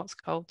warm and what's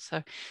cold.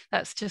 So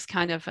that's just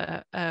kind of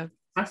a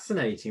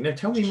fascinating. No,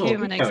 tell me more.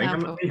 Human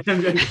example.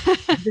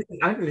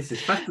 I think this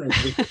is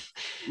fascinating.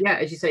 Yeah,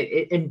 as you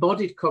say,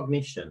 embodied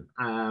cognition.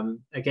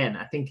 Again,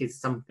 I think is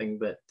something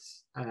that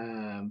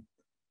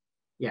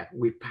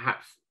we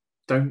perhaps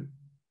don't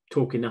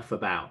talk enough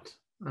about.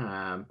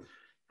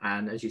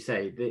 And as you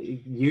say,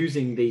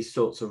 using these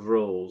sorts of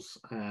rules,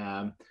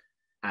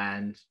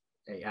 and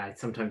I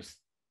sometimes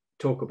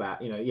talk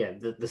about, you know,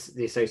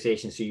 the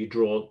association. So you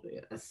draw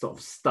a sort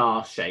of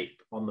star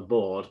shape on the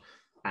board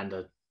and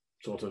a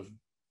sort of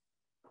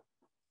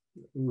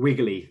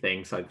wiggly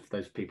thing. So for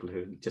those people who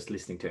are just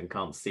listening to it and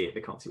can't see it,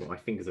 they can't see what my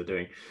fingers are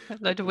doing. A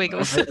load of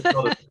wiggles. Sort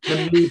of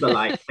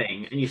amoeba-like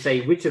thing, and you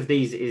say, which of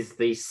these is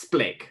the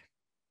splick?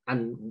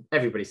 And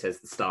everybody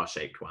says the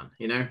star-shaped one,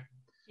 you know.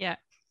 Yeah.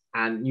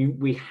 And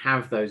we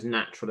have those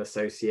natural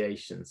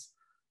associations.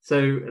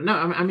 So no,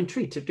 I'm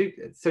intrigued to do.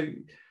 So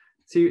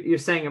you're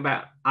saying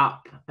about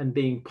up and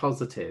being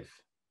positive,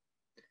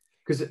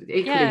 because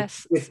equally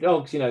with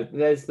dogs, you know,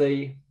 there's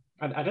the.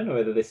 I don't know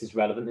whether this is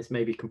relevant. This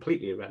may be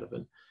completely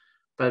irrelevant,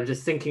 but I'm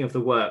just thinking of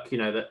the work, you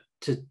know, that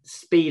to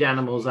speed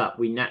animals up,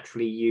 we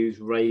naturally use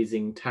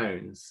raising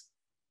tones,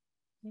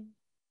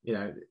 you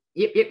know,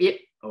 yip, yip,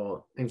 yip,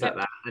 or things like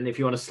that. And if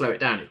you want to slow it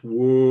down, it's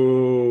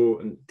whoa,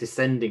 and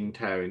descending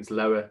tones,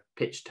 lower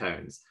pitch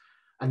tones.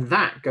 And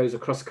that goes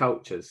across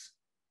cultures.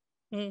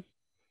 And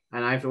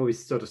I've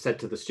always sort of said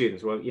to the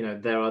students, well, you know,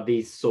 there are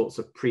these sorts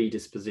of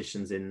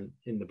predispositions in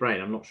the brain.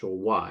 I'm not sure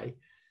why.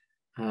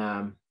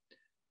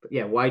 But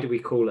yeah, why do we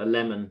call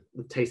the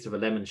taste of a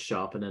lemon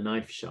sharp and a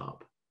knife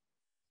sharp?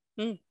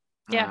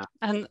 Yeah,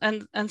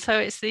 and so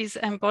it's these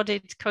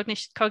embodied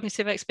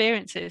cognitive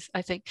experiences,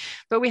 I think.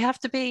 But we have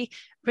to be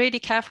really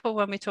careful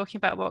when we're talking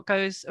about what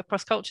goes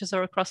across cultures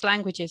or across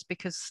languages,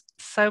 because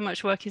so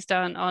much work is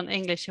done on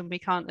English, and we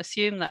can't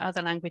assume that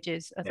other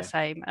languages are the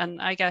same. And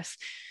I guess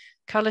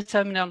color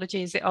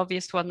terminology is the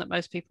obvious one that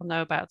most people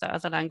know about, that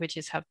other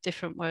languages have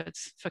different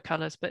words for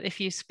colors. But if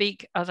you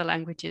speak other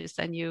languages,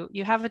 then you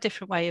have a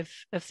different way of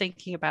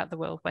thinking about the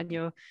world when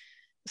you're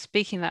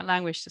speaking that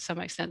language to some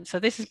extent. So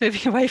this is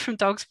moving away from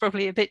dogs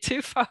probably a bit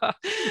too far.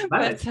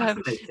 But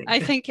I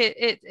think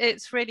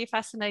it's really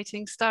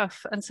fascinating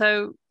stuff. And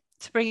so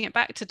to bring it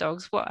back to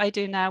dogs, what I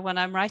do now when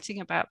I'm writing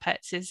about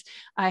pets is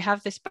I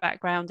have this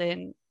background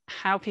in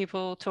how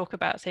people talk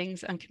about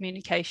things and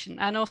communication,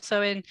 and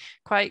also in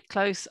quite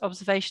close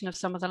observation of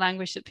some of the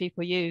language that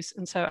people use.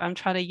 And so I'm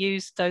trying to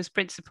use those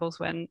principles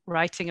when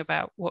writing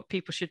about what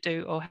people should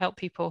do or help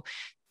people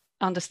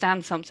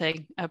understand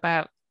something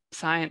about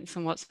science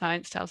and what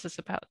science tells us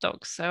about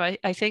dogs. So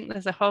I think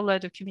there's a whole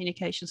load of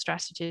communication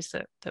strategies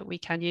that we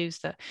can use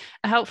that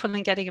are helpful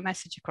in getting a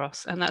message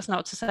across. And that's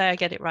not to say I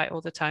get it right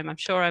all the time. I'm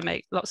sure I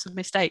make lots of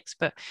mistakes,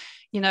 but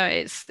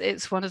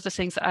it's one of the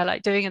things that I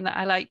like doing, and that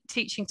I like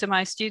teaching to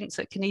my students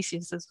at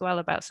Kinesius as well,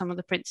 about some of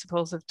the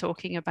principles of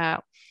talking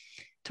about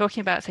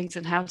things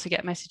and how to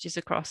get messages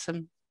across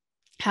and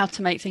how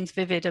to make things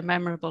vivid and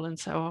memorable and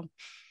so on.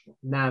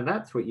 Now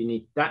that's what you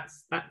need.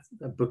 That's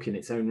a book in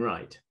its own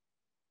right,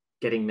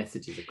 getting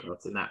messages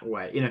across in that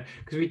way,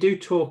 because we do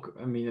talk,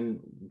 and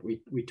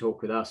we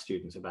talk with our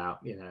students about,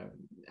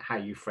 how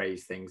you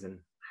phrase things and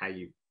how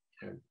you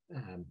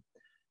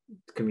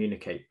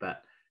communicate.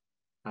 But,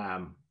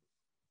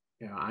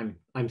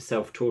 I'm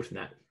self-taught in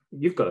that.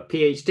 You've got a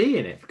PhD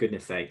in it, for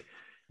goodness sake.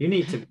 You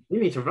need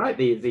to write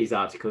these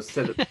articles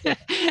so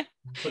that.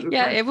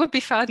 Yeah, it would be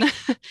fun.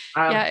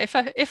 Yeah,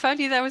 if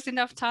only there was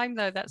enough time,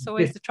 though. That's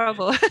always the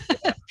trouble.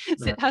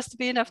 It has to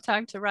be enough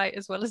time to write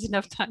as well as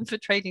enough time for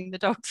training the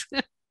dogs.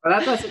 Well,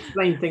 that does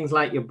explain things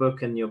like your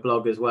book and your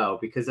blog as well,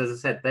 because, as I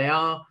said, they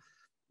are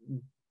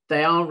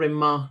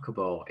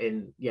remarkable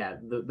in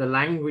the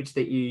language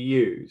that you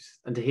use.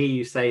 And to hear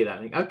you say that,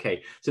 I think,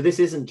 okay, so this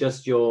isn't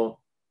just your,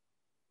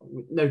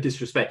 no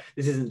disrespect,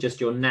 this isn't just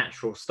your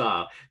natural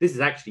style. This is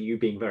actually you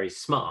being very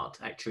smart.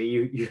 Actually,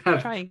 you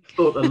have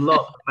thought a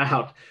lot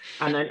about.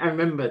 And I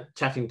remember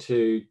chatting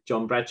to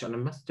John Bradshaw, and I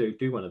must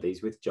do one of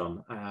these with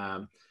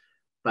John.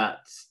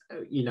 But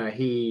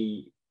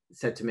he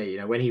said to me,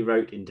 when he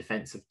wrote In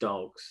Defense of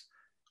Dogs,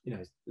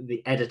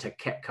 the editor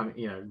kept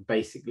coming,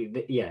 basically,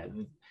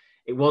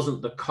 it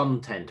wasn't the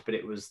content, but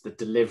it was the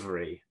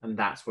delivery, and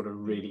that's what a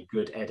really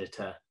good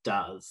editor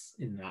does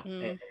in that.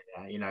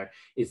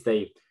 Is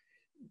they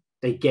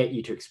get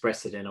you to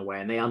express it in a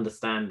way, and they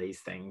understand these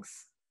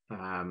things,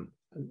 from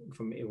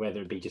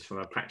whether it be just from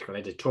a practical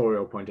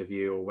editorial point of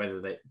view, or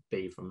whether they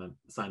be from a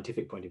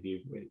scientific point of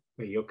view,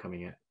 where you're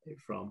coming at it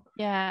from.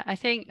 Yeah, I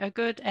think a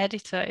good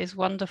editor is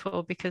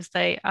wonderful because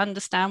they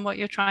understand what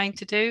you're trying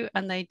to do,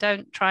 and they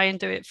don't try and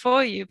do it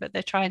for you, but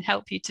they try and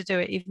help you to do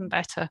it even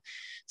better.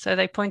 So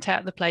they point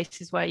out the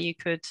places where you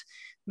could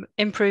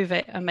improve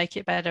it and make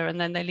it better, and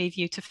then they leave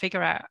you to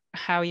figure out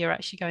how you're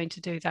actually going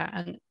to do that.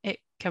 And it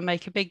can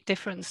make a big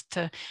difference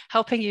to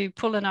helping you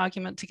pull an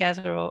argument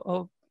together,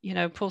 or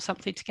pull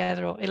something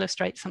together, or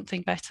illustrate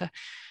something better.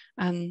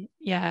 And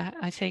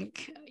I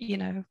think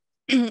you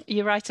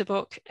write a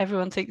book,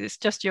 everyone thinks it's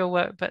just your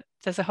work, but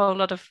there's a whole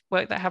lot of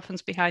work that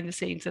happens behind the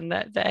scenes, and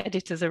the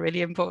editors are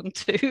really important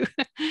too.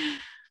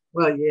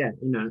 Well,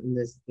 and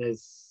there's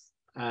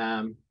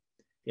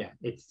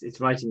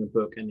it's writing a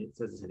book, and it's,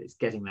 as I said, it's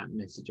getting that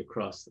message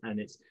across, and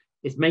it's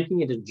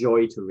making it a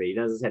joy to read.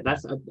 As I said,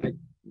 that's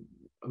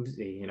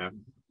obviously,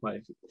 well,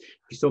 if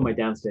you saw my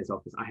downstairs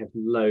office, I have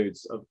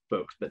loads of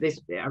books, but this,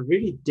 I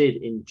really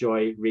did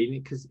enjoy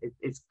reading, because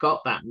it's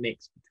got that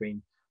mix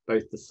between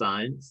both the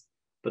science,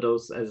 but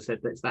also, as I said,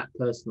 it's that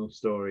personal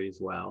story as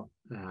well.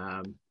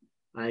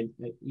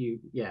 You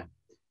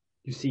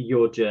see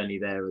your journey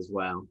there as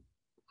well.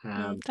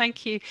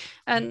 Thank you.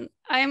 And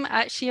I'm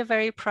actually a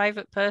very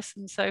private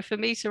person, so for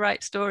me to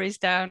write stories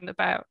down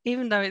about,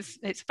 even though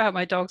it's about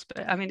my dogs, but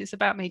it's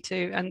about me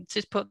too, and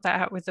just put that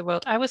out with the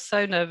world. I was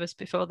so nervous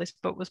before this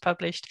book was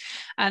published,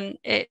 and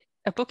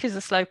a book is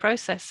a slow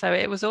process, so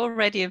it was all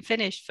ready and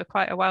finished for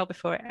quite a while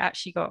before it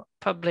actually got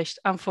published,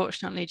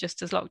 unfortunately,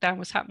 just as lockdown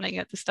was happening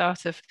at the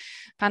start of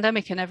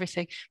pandemic and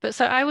everything. But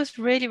so I was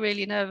really,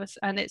 really nervous,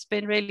 and it's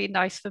been really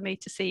nice for me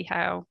to see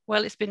how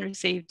well it's been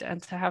received,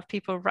 and to have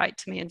people write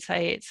to me and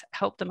say it's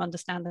helped them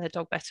understand their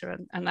dog better,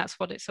 and that's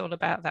what it's all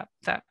about. That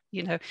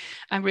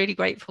I'm really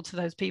grateful to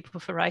those people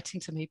for writing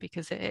to me,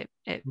 because it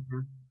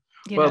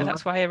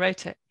that's why I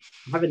wrote it.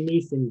 I have a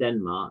niece in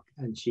Denmark,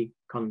 and she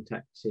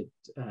contacted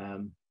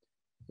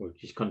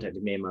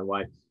me and my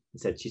wife and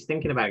said she's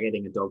thinking about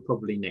getting a dog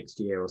probably next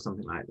year or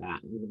something like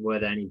that. Were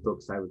there any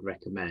books I would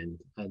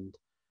recommend? And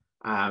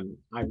I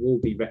will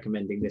be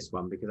recommending this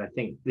one, because I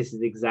think this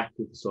is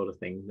exactly the sort of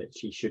thing that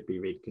she should be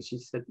reading, because she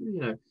said,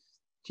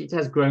 she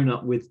has grown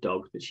up with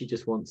dogs, but she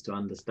just wants to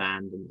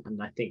understand.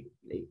 And I think,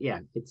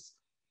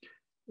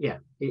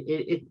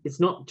 it's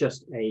not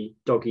just a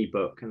doggy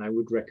book, and I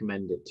would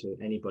recommend it to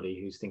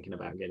anybody who's thinking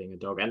about getting a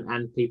dog,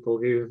 and people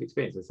who have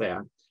experience. I say,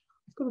 I've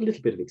got a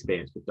little bit of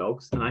experience with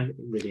dogs, and I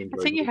really enjoy it.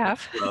 I think you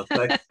have. Well.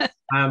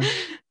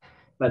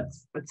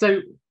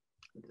 So,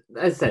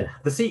 as I said,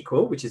 the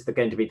sequel, which is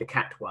going to be the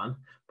cat one.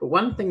 But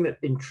one thing that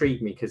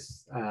intrigued me,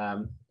 because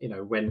when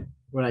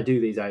I do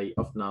these, I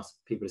often ask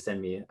people to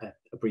send me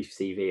a brief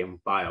CV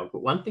and bio.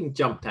 But one thing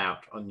jumped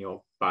out on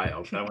your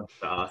bio that I wanted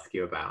to ask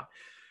you about,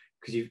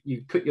 because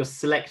you put your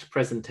select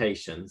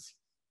presentations,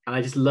 and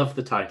I just love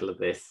the title of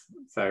this.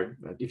 So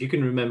if you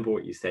can remember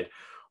what you said,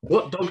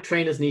 what dog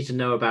trainers need to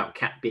know about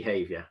cat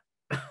behavior.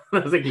 I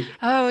was thinking,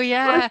 oh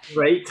yeah,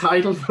 great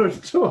title for a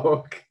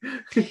talk.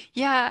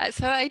 yeah.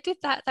 So I did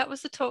that. That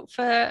was a talk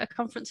for a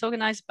conference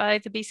organized by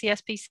the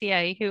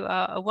BCSPCA, who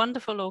are a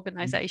wonderful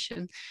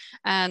organization.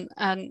 And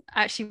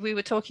actually, we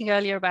were talking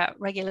earlier about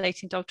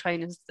regulating dog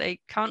trainers. They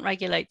can't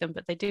regulate them,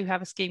 but they do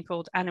have a scheme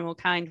called Animal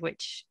Kind,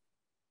 which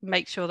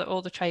make sure that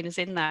all the trainers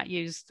in that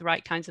use the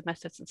right kinds of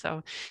methods and so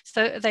on.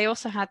 So they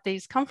also had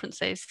these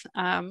conferences,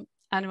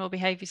 Animal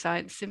Behavior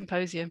Science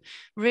Symposium,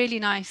 really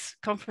nice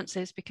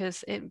conferences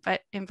because it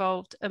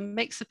involved a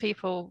mix of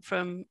people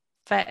from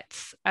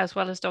vets as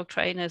well as dog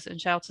trainers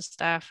and shelter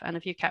staff and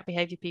a few cat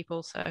behavior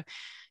people. So,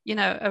 you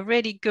know, a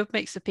really good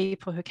mix of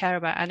people who care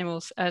about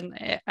animals.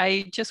 And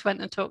I just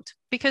went and talked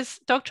because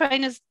dog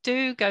trainers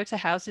do go to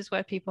houses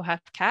where people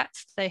have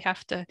cats. They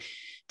have to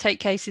take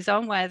cases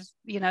on where,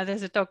 you know,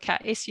 there's a dog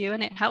cat issue,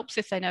 and it helps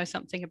if they know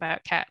something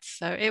about cats.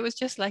 So it was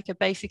just like a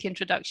basic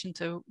introduction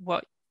to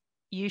what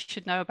you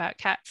should know about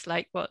cats,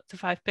 like what the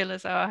 5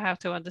 pillars are, how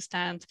to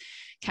understand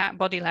cat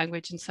body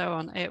language and so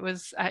on. It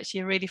was actually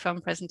a really fun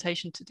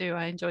presentation to do.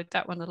 I enjoyed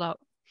that one a lot.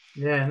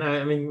 Yeah, no,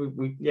 I mean,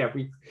 we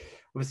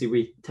obviously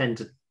we tend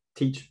to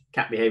teach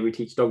cat behavior, we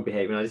teach dog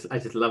behavior, and I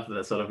just love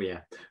the sort of,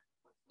 yeah,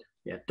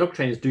 dog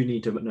trainers do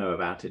need to know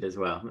about it as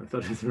well. I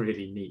thought it was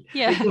really neat.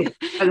 Yeah.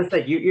 As I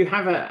said, you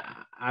have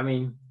I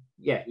mean,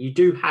 yeah, you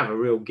do have a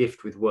real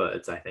gift with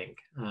words, I think.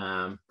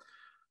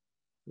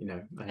 You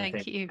know,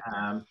 Thank you.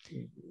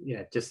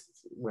 Yeah, just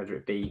whether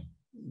it be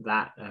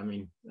that, I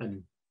mean,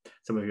 and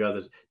some of your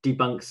other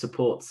debunk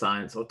support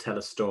science or tell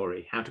a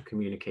story, how to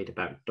communicate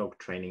about dog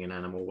training and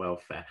animal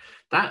welfare.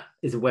 That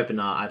is a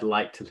webinar I'd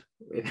like to,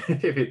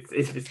 if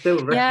it's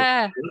still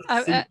yeah.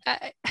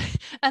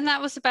 And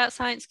that was about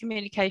science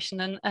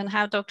communication and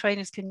how dog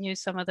trainers can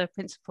use some of the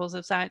principles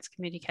of science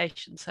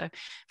communication. So,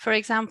 for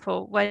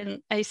example,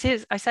 when I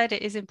said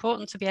it is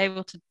important to be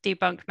able to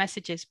debunk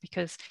messages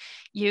because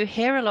you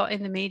hear a lot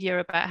in the media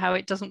about how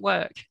it doesn't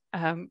work.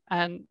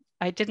 And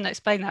I didn't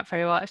explain that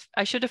very well.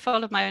 I should have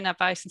followed my own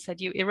advice and said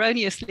you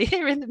erroneously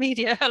hear in the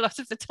media a lot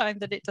of the time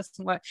that it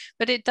doesn't work,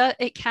 but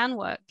it can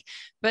work,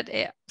 but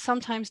it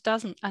sometimes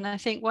doesn't. And I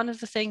think one of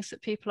the things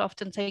that people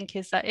often think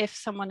is that if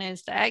someone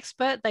is the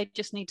expert, they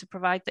just need to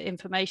provide the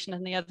information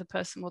and the other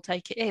person will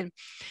take it in.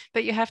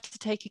 But you have to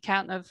take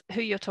account of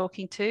who you're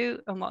talking to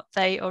and what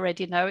they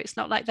already know. It's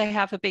not like they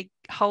have a big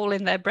hole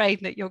in their brain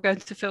that you're going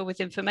to fill with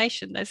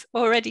information. There's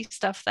already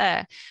stuff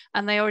there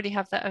and they already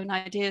have their own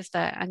ideas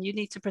there, and you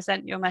need to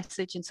present your message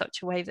in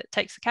such a way that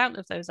takes account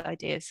of those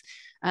ideas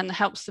and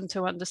helps them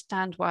to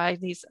understand why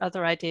these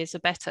other ideas are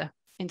better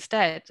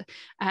instead.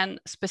 And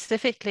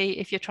specifically,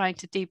 if you're trying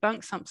to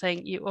debunk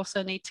something, you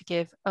also need to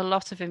give a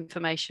lot of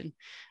information.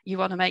 You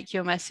want to make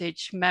your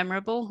message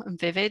memorable and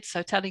vivid.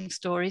 So telling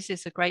stories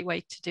is a great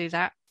way to do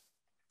that.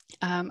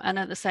 And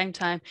at the same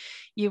time,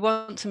 you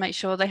want to make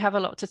sure they have a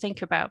lot to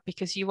think about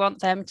because you want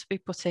them to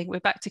be we're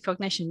back to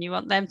cognition, you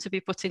want them to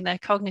be putting their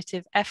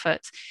cognitive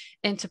effort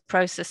into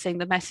processing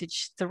the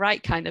message, the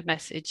right kind of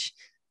message,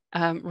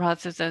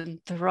 rather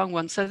than the wrong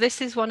one. So this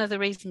is one of the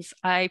reasons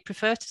I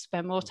prefer to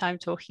spend more time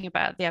talking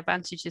about the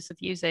advantages of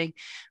using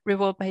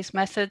reward-based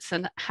methods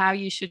and how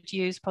you should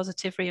use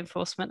positive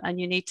reinforcement. And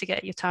you need to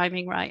get your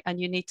timing right, and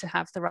you need to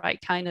have the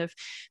right kind of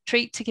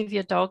treat to give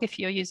your dog if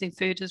you're using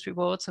food as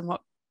rewards, and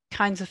what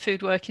kinds of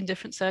food work in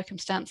different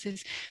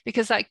circumstances,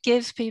 because that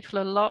gives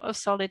people a lot of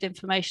solid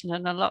information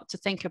and a lot to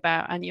think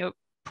about. And you're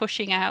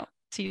pushing out,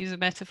 to use a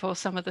metaphor,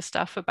 some of the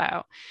stuff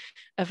about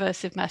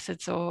aversive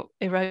methods or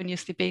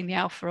erroneously being the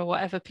alpha or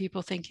whatever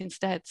people think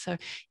instead. So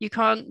you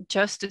can't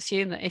just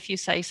assume that if you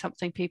say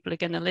something, people are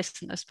going to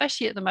listen,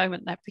 especially at the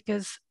moment, that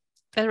because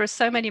there are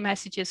so many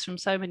messages from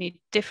so many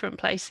different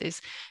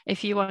places.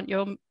 If you want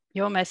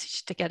your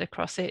message to get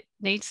across, it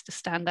needs to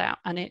stand out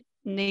and it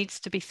needs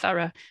to be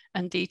thorough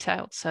and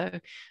detailed. So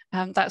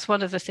that's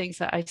one of the things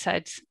that I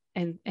said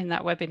in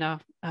that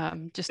webinar,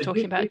 just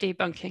talking about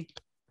debunking.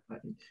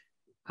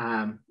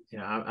 You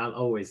know, I'll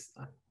always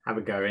have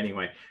a go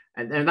anyway.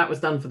 And that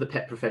was done for the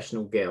Pet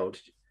Professional Guild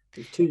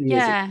 2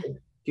 years ago.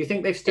 Do you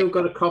think they've still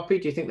got a copy?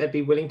 Do you think they'd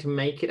be willing to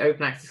make it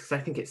open access? Because I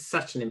think it's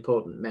such an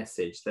important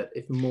message that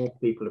if more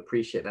people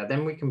appreciate that,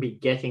 then we can be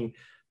getting,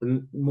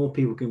 more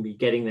people can be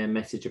getting their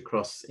message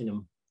across in a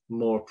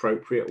more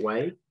appropriate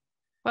way.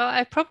 Well,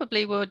 I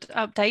probably would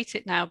update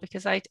it now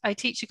because I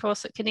teach a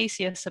course at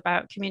Kinesius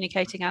about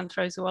communicating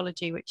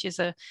anthrozoology, which is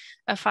a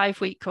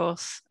 5-week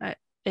course.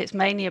 It's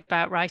mainly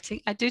about writing.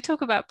 I do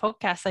talk about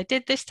podcasts. I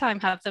did this time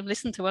have them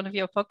listen to one of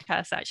your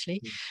podcasts,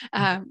 actually,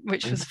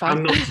 which was fun.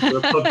 I'm not sure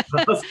a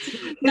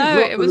podcast. No,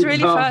 it was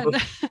really fun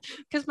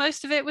because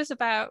most of it was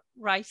about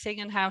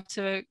writing and how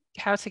to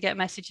get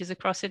messages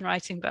across in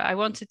writing. But I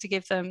wanted to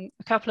give them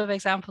a couple of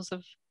examples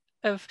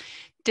of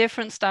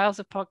different styles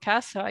of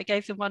podcasts. So I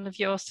gave them one of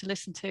yours to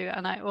listen to,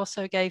 and I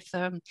also gave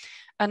them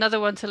another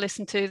one to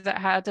listen to that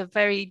had a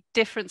very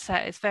different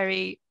set. It's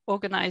very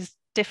organized,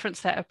 different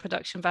set of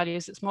production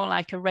values. It's more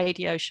like a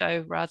radio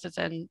show rather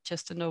than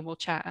just a normal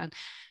chat. And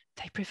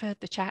they preferred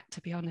the chat,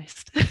 to be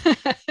honest.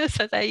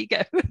 So there you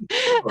go.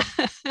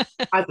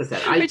 As I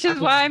said, which is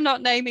why I'm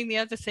not naming the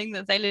other thing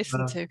that they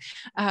listen to.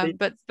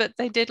 But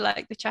they did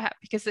like the chat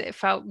because it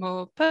felt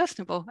more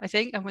personable, I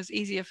think, and was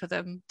easier for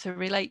them to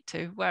relate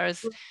to.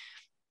 Whereas,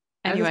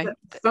 anyway,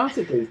 I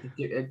started these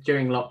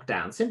during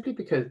lockdown simply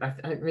because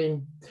I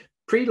mean,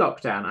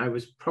 pre-lockdown, I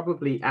was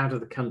probably out of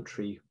the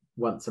country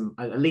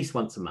at least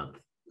once a month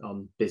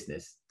on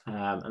business,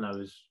 and I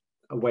was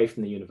away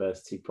from the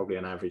university probably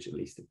on average at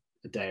least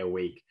a day a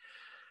week.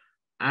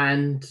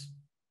 And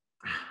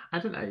I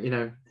don't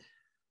know,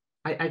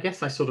 I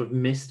guess I sort of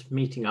missed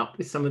meeting up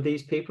with some of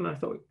these people. And I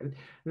thought, and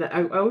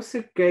I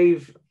also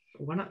gave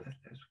one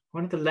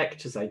of the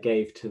lectures I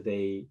gave to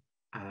the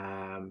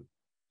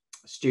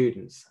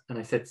students, and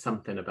I said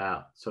something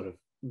about sort of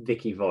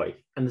Vicky Voigt,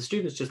 and the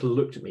students just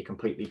looked at me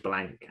completely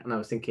blank. And I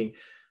was thinking,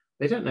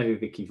 they don't know who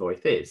Vicky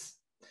Voigt is.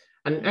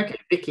 And okay,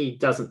 Vicky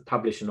doesn't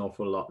publish an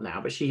awful lot now,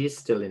 but she is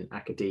still in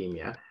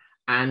academia,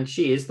 and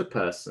she is the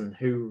person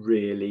who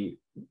really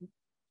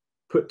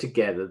put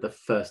together the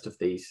first of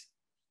these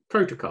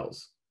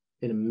protocols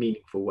in a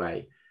meaningful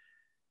way.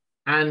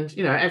 And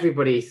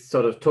everybody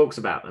sort of talks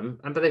about them,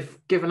 but they've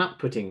given up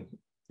putting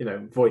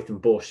Voigt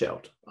and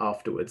Borchardt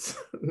afterwards,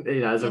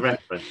 as a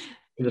reference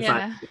in the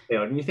scientific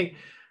field. And you think,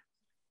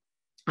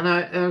 and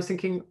I was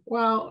thinking,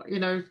 well,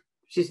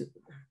 she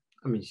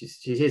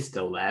is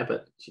still there,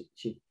 but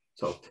she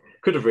sort of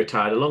could have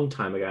retired a long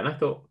time ago. And I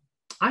thought,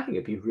 I think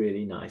it'd be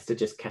really nice to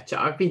just catch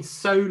up. I've been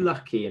so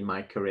lucky in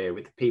my career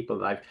with the people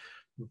that I've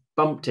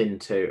bumped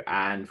into,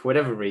 and for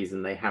whatever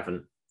reason, they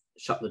haven't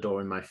shut the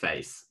door in my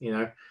face.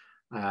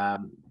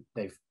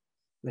 They've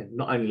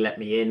not only let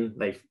me in,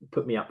 they've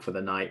put me up for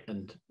the night,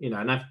 and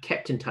I've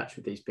kept in touch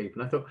with these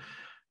people. And I thought,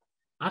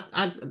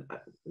 and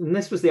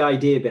this was the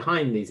idea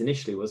behind these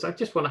initially, was I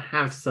just want to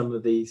have some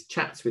of these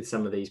chats with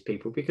some of these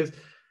people, because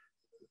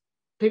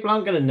people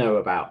aren't going to know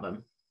about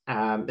them.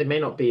 They may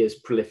not be as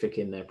prolific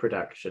in their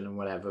production and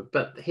whatever,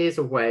 but here's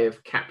a way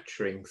of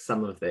capturing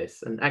some of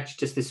this. And actually,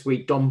 just this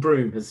week, Don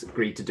Broom has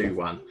agreed to do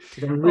one,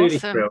 which I'm really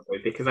thrilled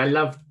with, because I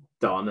love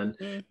Don, and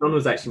Don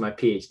was actually my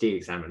PhD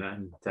examiner,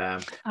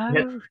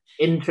 and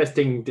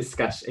interesting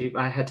discussion.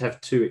 I had to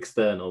have 2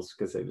 externals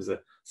because it was a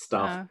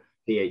staff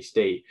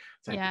PhD,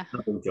 so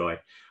double joy.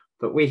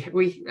 But we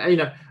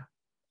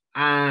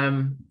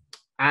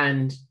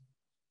and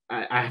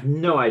I have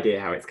no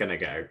idea how it's going to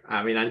go.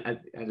 I mean, I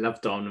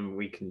love Don, and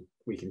we can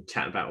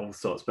chat about all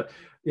sorts, but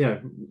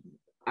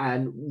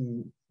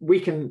and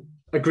we can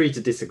agree to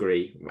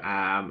disagree.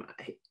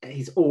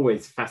 He's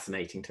always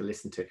fascinating to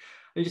listen to.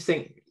 And just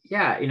think,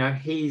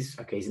 he's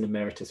an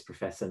emeritus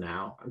professor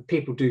now, and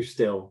people do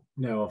still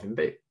know of him,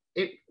 but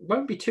it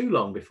won't be too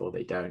long before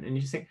they don't. And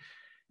you just think,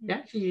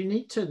 actually, you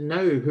need to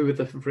know who are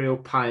the real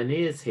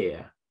pioneers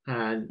here.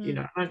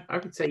 And I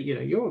would say,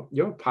 you're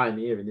a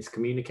pioneer in this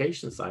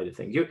communication side of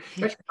things. You're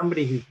actually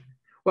somebody who,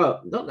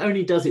 well, not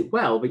only does it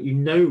well, but you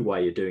know why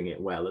you're doing it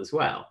well as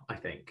well, I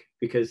think,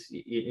 because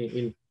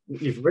you've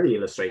really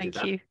illustrated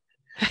that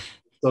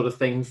sort of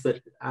things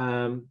that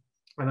and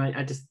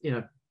I just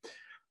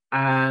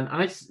and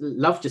I just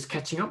love just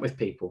catching up with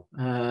people.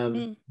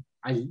 I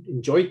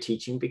enjoy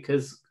teaching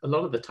because a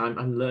lot of the time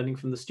I'm learning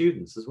from the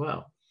students as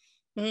well.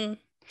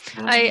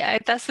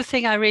 That's the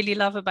thing I really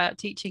love about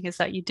teaching, is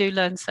that you do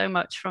learn so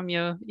much from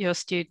your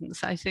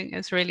students. I think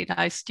it's really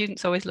nice.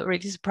 Students always look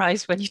really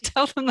surprised when you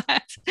tell them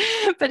that.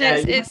 But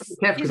it's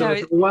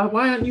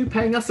why aren't you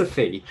paying us a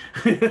fee?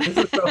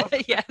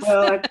 Yes.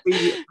 Well,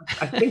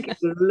 I think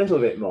it's a little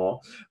bit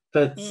more,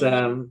 but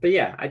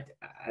yeah,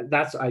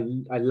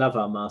 I love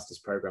our master's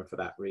program for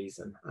that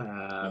reason.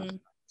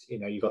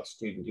 You've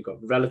got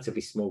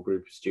relatively small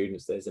group of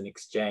students. There's an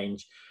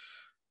exchange,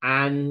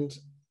 and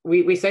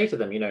we say to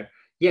them,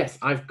 yes,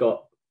 I've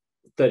got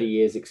 30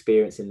 years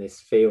experience in this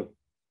field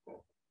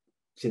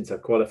since I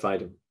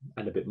qualified,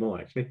 and a bit more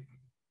actually.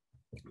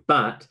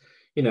 But,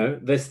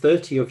 there's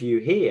 30 of you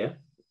here,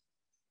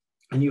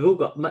 and you've all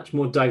got much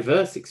more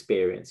diverse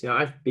experience.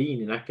 I've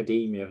been in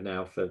academia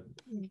now for,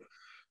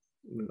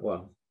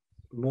 well,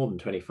 more than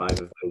 25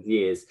 of those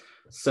years.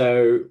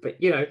 So,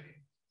 but,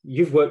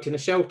 you've worked in a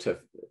shelter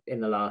in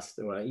the last,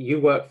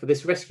 you work for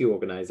this rescue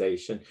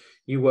organization,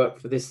 you work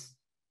for this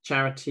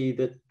charity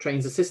that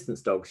trains assistance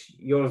dogs,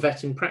 you're a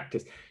vet in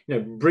practice.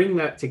 Bring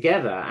that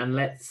together and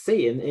let's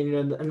see. And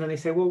then they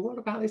say, well, what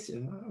about this?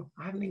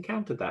 I haven't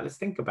encountered that. Let's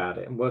think about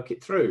it and work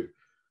it through.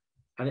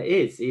 And it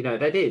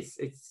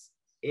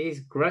is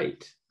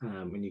great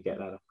when you get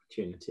that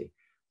opportunity.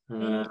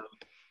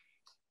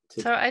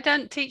 So I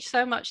don't teach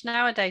so much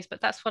nowadays, but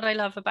that's what I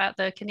love about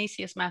the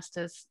Kinesius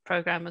Masters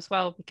program as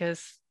well,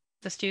 because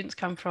the students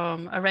come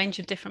from a range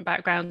of different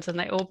backgrounds, and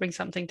they all bring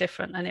something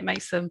different, and it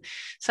makes them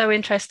so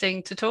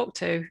interesting to talk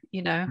to.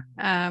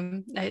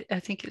 I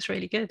think it's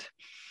really good.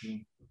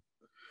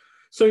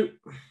 So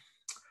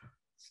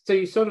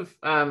you sort of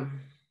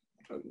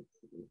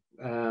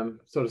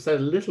said a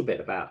little bit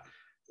about,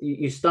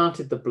 you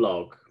started the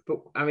blog,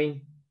 but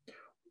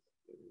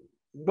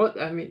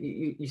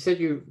you said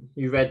you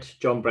read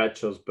John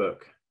Bradshaw's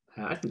book,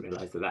 I didn't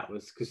realize that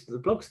was because the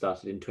blog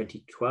started in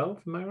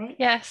 2012. Am I right?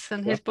 Yes,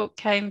 and Yeah. his book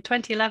came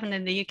 2011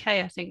 in the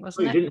UK, I think,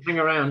 wasn't You didn't hang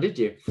around, did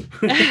you?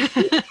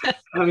 it?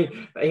 I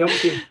mean, he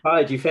obviously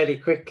inspired you fairly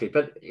quickly,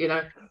 but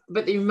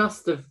but you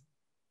must have.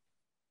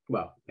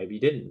 Well, maybe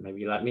you didn't.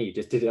 Maybe like me, you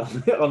just did it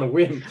on a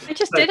whim. I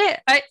just did it.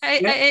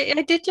 Yeah.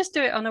 I did just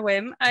do it on a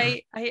whim.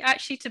 I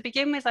actually, to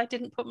begin with, I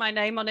didn't put my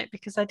name on it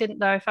because I didn't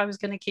know if I was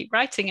going to keep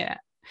writing it.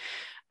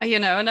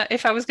 And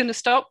if I was going to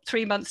stop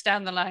 3 months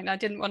down the line, I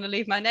didn't want to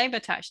leave my name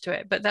attached to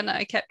it. But then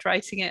I kept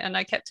writing it and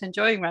I kept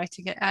enjoying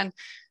writing it. And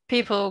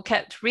people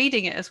kept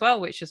reading it as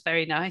well, which was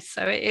very nice.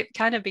 So it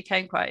kind of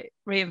became quite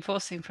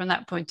reinforcing from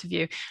that point of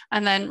view.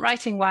 And then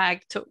writing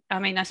WAG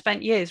I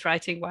spent years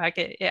writing WAG.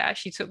 It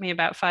actually took me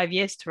about 5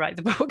 years to write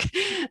the book.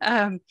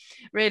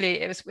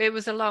 Really, it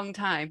was a long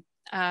time.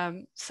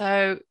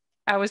 So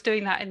I was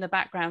doing that in the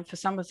background for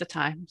some of the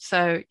time.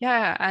 So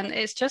yeah, and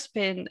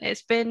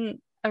it's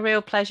been a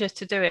real pleasure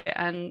to do it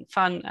and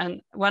fun.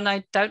 And when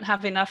I don't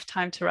have enough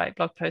time to write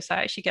blog posts,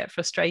 I actually get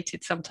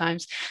frustrated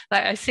sometimes.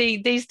 Like I see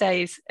these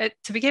days,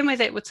 to begin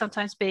with, it would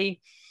sometimes be,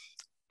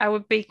 I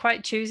would be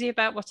quite choosy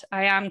about what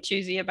I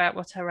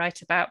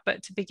write about.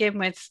 But to begin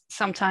with,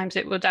 sometimes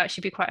it would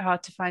actually be quite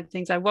hard to find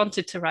things I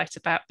wanted to write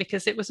about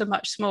because it was a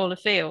much smaller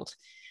field.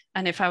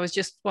 And if I was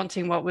just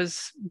wanting what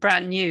was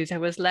brand new, there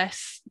was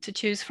less to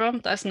choose from.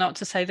 That's not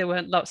to say there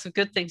weren't lots of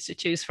good things to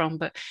choose from,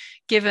 but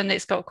given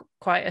it's got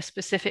quite a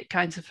specific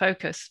kinds of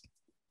focus.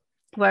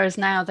 Whereas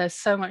now there's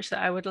so much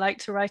that I would like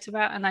to write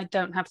about and I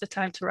don't have the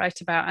time to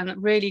write about,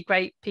 and really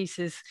great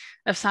pieces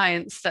of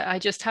science that I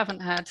just haven't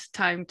had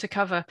time to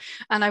cover.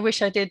 And I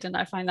wish I did, and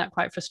I find that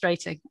quite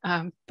frustrating.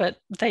 But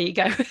there you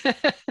go.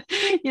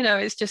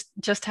 It's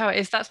just how it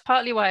is. That's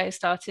partly why I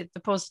started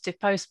the Positive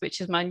Post, which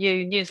is my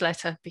new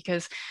newsletter,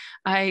 because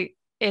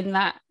in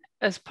that,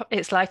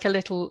 it's like a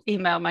little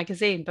email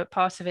magazine, but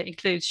part of it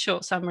includes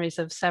short summaries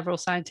of several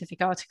scientific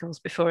articles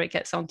before it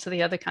gets on to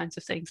the other kinds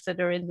of things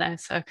that are in there.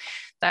 So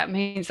that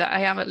means that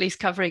I am at least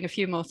covering a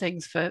few more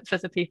things for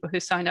the people who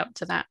sign up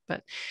to that.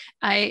 But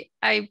I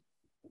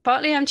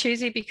partly I'm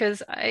choosy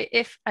because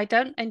if I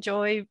don't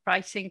enjoy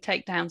writing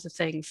takedowns of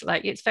things,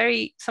 like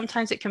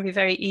sometimes it can be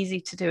very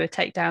easy to do a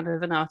takedown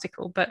of an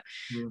article, but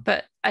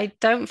I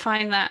don't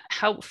find that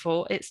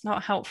helpful. It's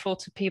not helpful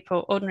to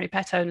people, ordinary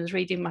pet owners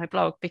reading my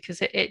blog,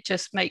 because it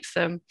just makes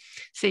them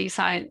see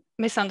science,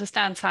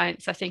 misunderstand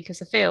science, I think,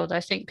 as a field. I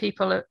think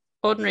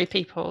ordinary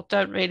people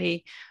don't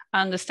really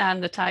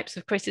understand the types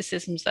of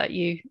criticisms that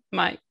you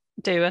might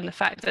do, and the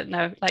fact that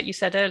like you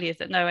said earlier,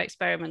 that no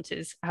experiment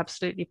is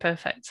absolutely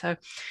perfect. So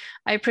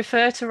I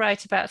prefer to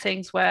write about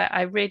things where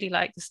I really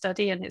like the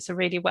study and it's a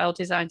really well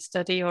designed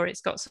study, or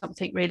it's got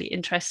something really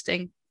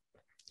interesting.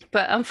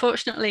 But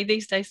unfortunately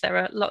these days there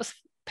are lots of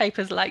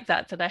papers like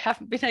that I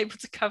haven't been able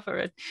to cover,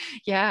 and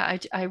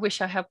I wish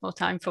I had more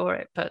time for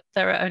it, but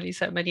there are only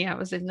so many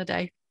hours in the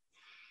day.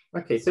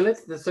 Okay, so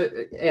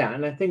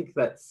and I think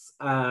that's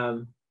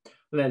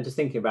and then just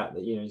thinking about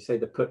that, you say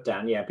the put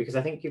down, because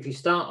I think if you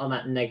start on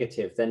that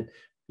negative, then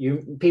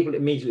people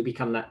immediately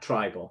become that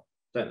tribal,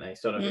 don't they?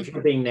 Sort of, if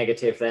you're being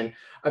negative, then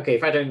okay,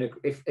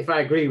 if I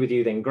agree with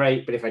you, then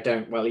great, but if I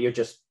don't, well, you're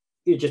just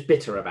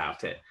bitter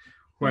about it.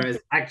 Whereas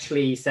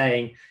actually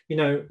saying,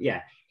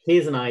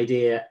 here's an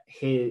idea,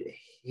 here's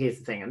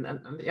the thing,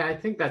 and I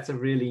think that's a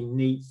really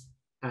neat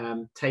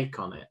take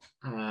on it.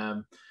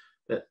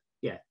 That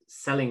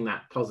selling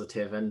that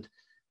positive, and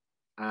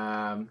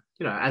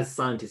as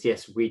scientists,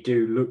 yes, we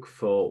do look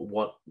for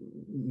what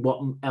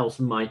else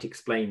might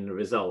explain the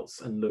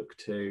results, and look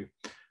to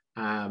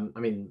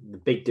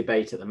the big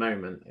debate at the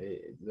moment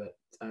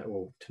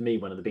to me,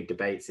 one of the big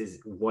debates is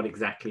what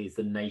exactly is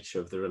the nature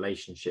of the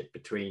relationship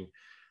between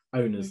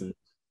owners and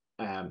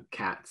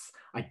cats.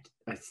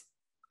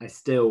 I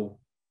still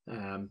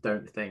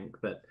don't think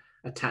that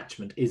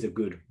attachment is a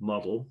good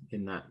model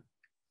in that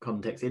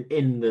context,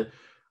 in the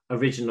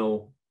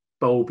original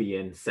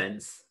Bowlbian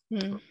sense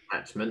of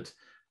attachment.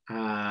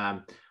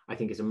 I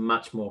think it's a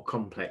much more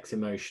complex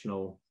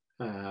emotional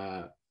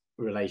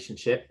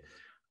relationship.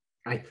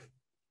 And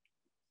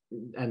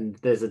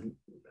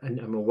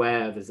I'm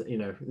aware there's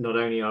not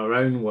only our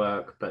own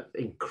work, but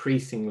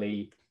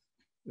increasingly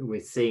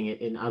we're seeing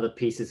it in other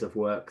pieces of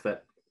work,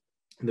 that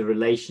the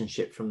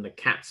relationship from the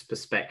cat's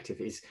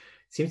perspective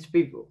seems to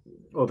be,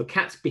 or the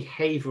cat's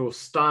behavioral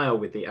style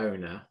with the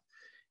owner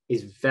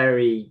is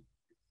very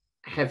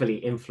heavily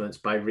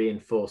influenced by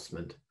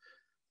reinforcement.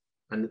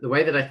 And the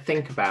way that I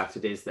think about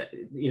it is that,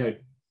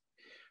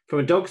 from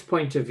a dog's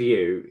point of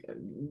view,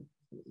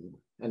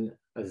 and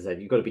as I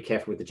said, you've got to be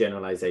careful with the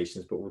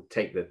generalizations, but we'll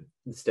take the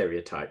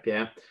stereotype.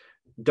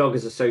 Dog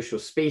is a social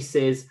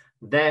species.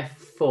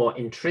 Therefore,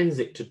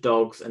 intrinsic to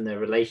dogs and their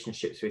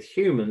relationships with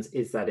humans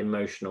is that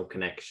emotional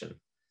connection,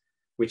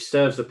 which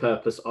serves the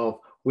purpose of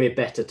we're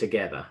better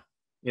together.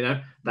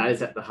 That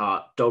is at the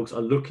heart. Dogs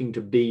are looking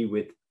to be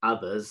with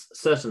others,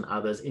 certain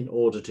others, in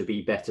order to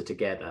be better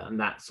together. And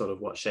that's sort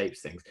of what shapes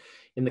things.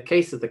 In the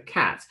case of the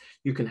cats,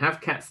 you can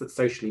have cats that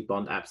socially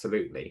bond,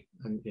 absolutely.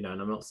 And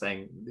I'm not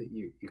saying that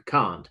you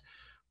can't,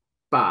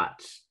 but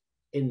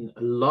in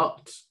a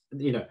lot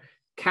you know,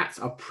 cats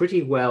are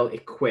pretty well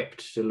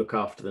equipped to look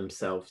after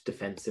themselves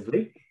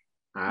defensively.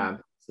 So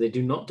they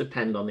do not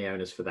depend on the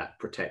owners for that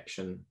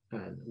protection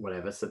and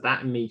whatever. So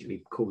that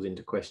immediately calls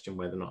into question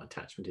whether or not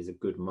attachment is a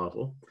good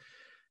model.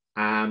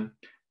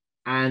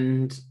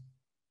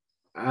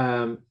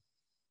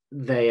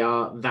 They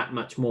are that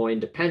much more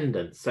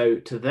independent. So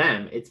to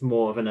them, it's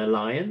more of an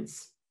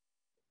alliance.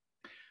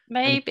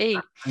 Maybe.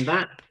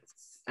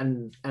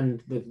 And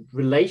the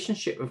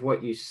relationship of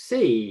what you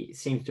see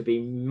seems to be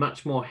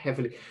much more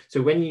heavily.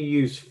 So when you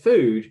use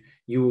food,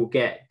 you will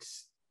get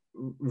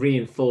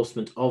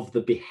reinforcement of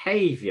the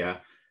behavior,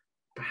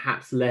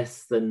 perhaps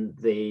less than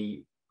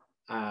the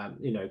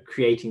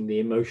creating the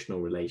emotional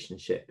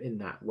relationship in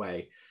that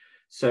way.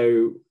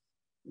 So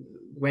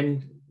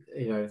when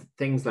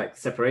things like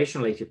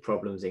separation related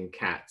problems in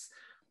cats,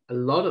 a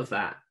lot of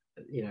that,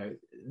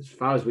 as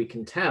far as we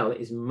can tell,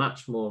 is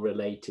much more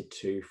related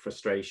to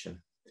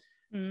frustration.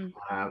 And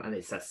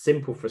it's that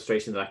simple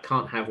frustration that I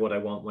can't have what I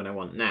want when I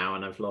want now,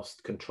 and I've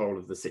lost control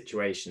of the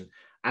situation,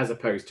 as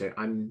opposed to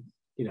I'm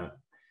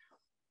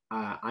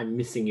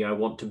missing you, I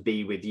want to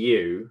be with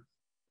you,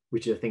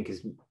 which I think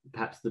is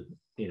perhaps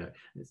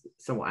it's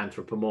somewhat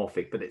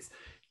anthropomorphic, but it's,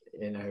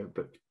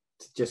 but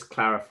to just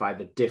clarify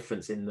the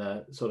difference in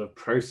the sort of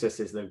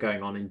processes that are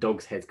going on in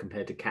dogs' heads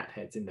compared to cat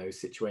heads in those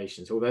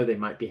situations. Although they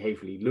might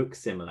behaviorally look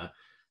similar,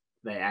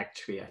 they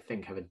actually, I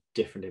think, have a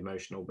different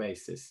emotional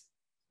basis.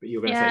 But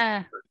you're going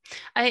to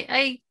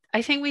say,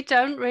 I think we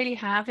don't really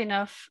have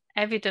enough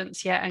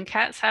evidence yet, and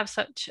cats have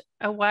such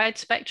a wide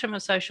spectrum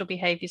of social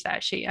behaviors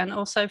actually, and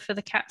also for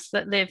the cats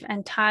that live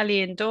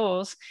entirely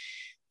indoors,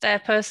 their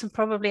person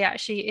probably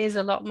actually is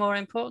a lot more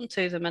important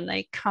to them, and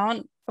they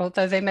can't,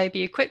 although they may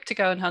be equipped to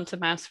go and hunt a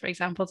mouse, for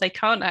example, they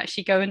can't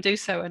actually go and do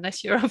so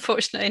unless you're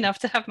unfortunate enough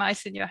to have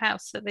mice in your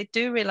house. So they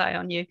do rely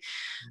on you.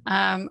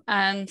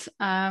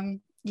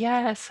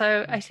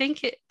 So I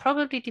think it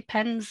probably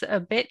depends a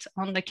bit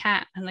on the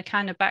cat and the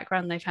kind of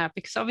background they've had,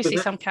 because obviously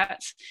some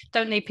cats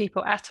don't need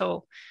people at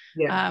all.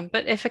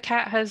 But if a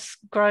cat has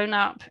grown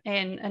up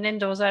in an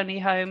indoors only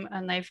home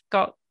and they've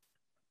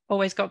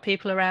always got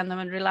people around them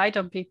and relied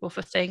on people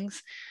for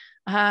things,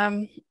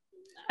 I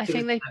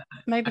think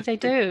they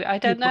do. I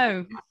don't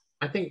know.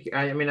 I think,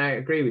 I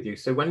agree with you.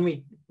 So when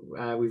we've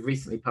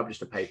recently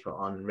published a paper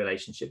on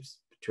relationships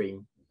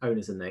between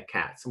owners and their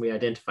cats, and we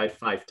identified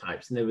 5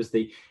 types, and there was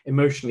the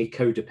emotionally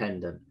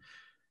codependent.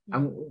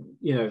 And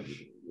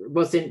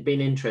what's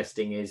been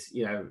interesting is,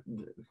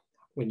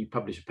 when you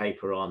publish a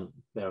paper on,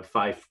 there are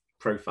 5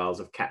 profiles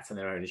of cats and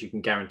their owners, you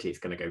can guarantee it's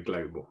going to go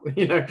global.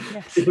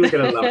 Yes. People are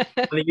going to love it.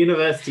 And the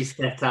university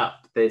set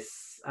up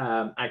this,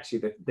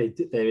 actually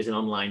there is an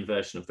online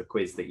version of the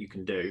quiz that you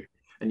can do,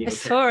 and I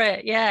saw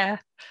it, yeah.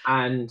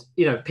 And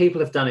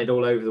people have done it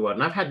all over the world,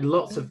 and I've had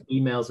lots of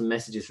emails and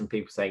messages from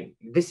people saying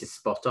this is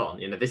spot on,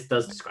 this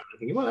does describe it. I'm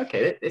thinking, well,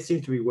 okay, it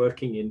seems to be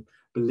working in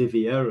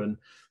Bolivia and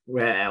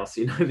where else,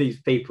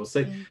 these people.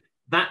 So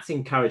that's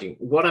encouraging.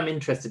 What I'm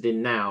interested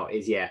in now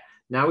is,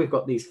 now we've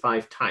got these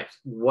 5 types.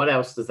 What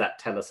else does that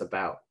tell us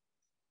about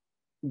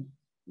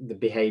the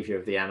behavior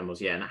of the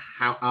animals? And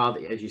how are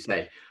they, as you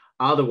say,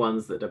 are the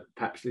ones that are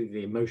perhaps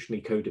the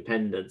emotionally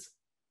codependent,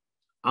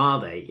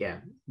 are they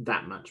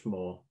that much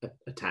more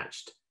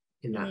attached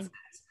in that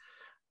sense?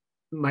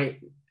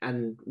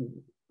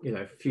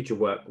 Future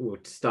work will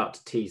start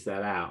to tease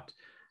that out.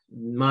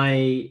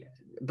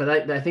 But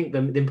I think the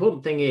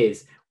important thing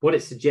is, what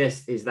it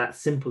suggests is that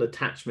simple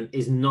attachment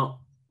is not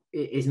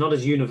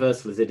as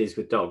universal as it is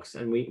with dogs.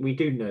 And we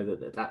do know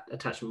that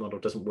attachment model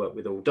doesn't work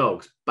with all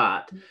dogs,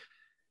 but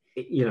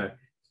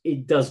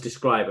it does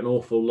describe an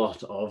awful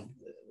lot of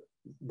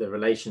the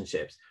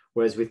relationships,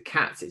 whereas with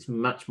cats it's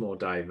much more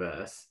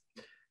diverse.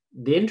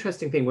 The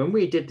interesting thing, when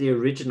we did the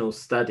original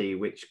study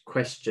which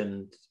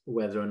questioned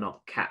whether or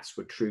not cats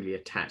were truly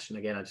attached, and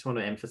again I just want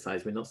to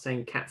emphasize, we're not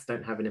saying cats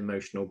don't have an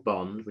emotional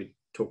bond, we're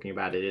talking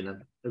about it in a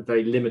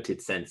very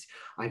limited sense.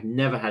 I've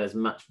never had as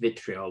much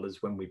vitriol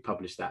as when we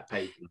published that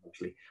paper.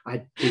 Actually,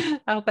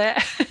 I'll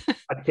bet.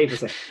 I had people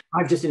say,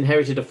 I've just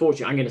inherited a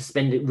fortune, I'm going to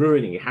spend it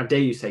ruining it. How dare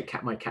you say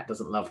my cat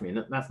doesn't love me?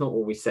 And that's not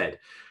what we said.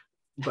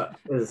 But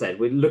as I said,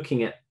 we're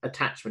looking at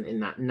attachment in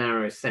that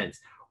narrow sense.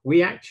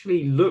 We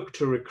actually look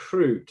to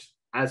recruit,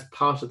 as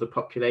part of the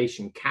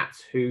population,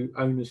 cats who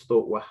owners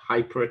thought were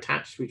hyper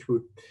attached, which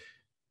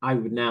I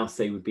would now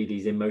say would be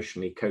these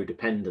emotionally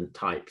codependent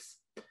types.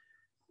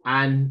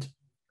 And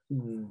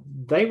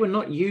they were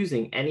not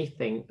using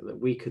anything that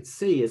we could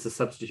see as a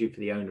substitute for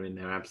the owner in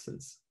their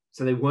absence.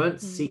 So they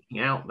weren't seeking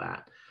out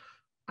that.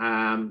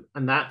 And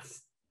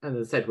that's, as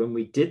I said, when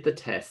we did the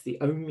test, the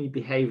only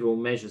behavioral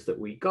measures that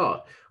we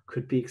got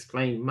could be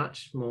explained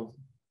much more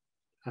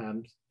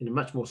in a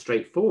much more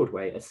straightforward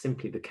way, as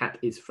simply the cat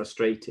is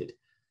frustrated.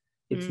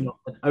 It's not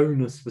an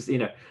onus,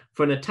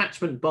 for an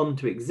attachment bond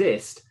to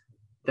exist,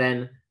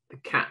 then the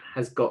cat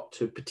has got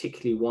to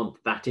particularly want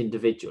that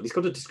individual. He's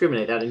got to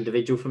discriminate that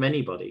individual from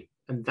anybody.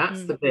 And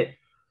that's the bit,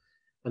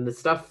 and the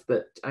stuff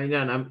that I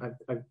know, and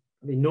I've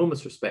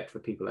enormous respect for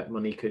people like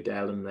Monique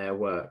Odell and their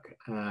work.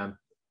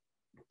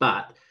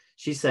 But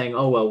she's saying,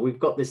 oh, well, we've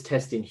got this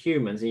test in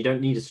humans and you don't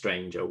need a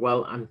stranger.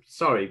 Well, I'm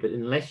sorry, but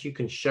unless you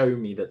can show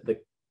me that the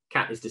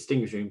cat is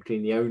distinguishing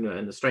between the owner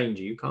and the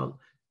stranger, you can't,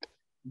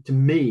 to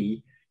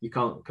me, you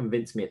can't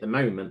convince me at the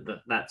moment that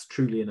that's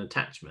truly an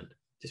attachment,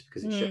 just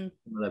because it shows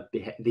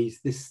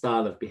this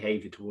style of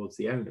behavior towards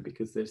the owner,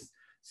 because there's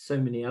so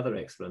many other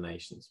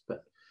explanations.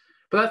 But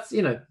that's,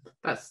 you know,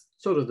 that's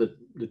sort of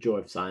the joy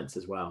of science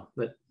as well,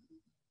 that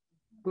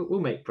we'll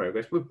make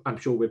progress. I'm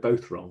sure we're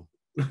both wrong.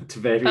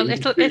 Well,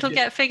 it'll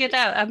get figured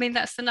out. I mean,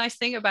 that's the nice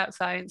thing about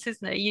science,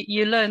 isn't it?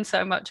 You learn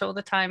so much all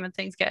the time, and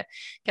things get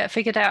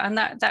figured out. And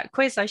that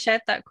quiz, I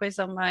shared that quiz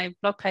on my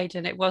blog page,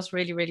 and it was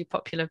really, really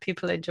popular.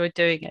 People enjoyed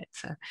doing it.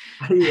 So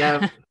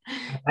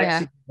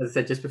actually, as I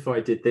said, just before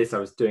I did this, I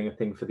was doing a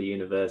thing for the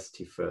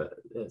university for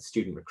a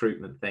student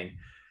recruitment thing,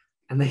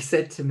 and they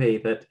said to me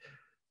that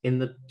in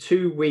the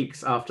 2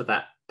 weeks after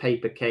that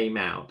paper came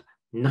out,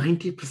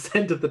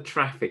 90% of the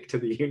traffic to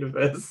the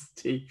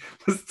university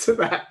was to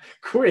that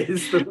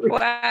quiz.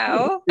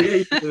 Wow.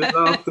 This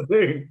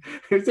afternoon.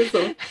 It was just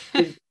sort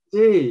of,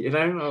 gee, you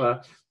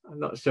know, I'm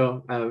not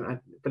sure,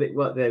 but it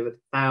worked. There were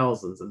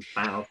thousands and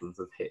thousands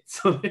of hits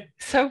on it.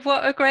 So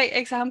what a great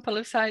example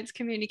of science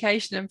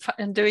communication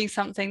and doing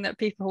something that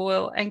people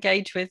will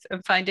engage with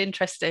and find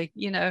interesting.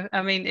 You know,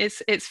 I mean,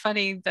 it's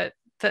funny that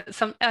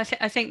I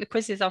think the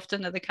quizzes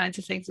often are the kinds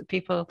of things that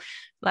people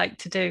like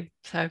to do.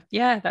 So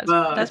yeah,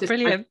 that's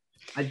brilliant.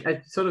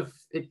 I sort of,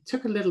 it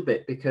took a little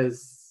bit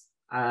because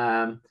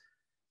I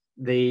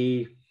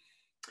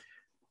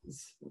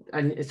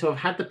sort of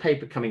had the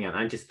paper coming out,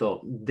 and I just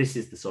thought, this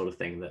is the sort of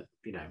thing that,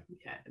 you know,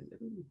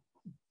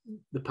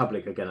 the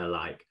public are going to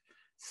like.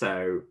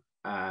 So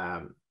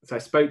I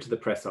spoke to the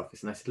press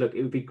office and I said, look,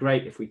 it would be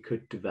great if we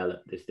could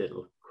develop this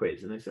little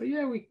quiz. And they said,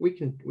 yeah, we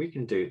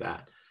can do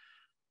that.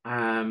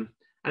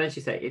 And as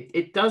you say,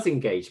 it does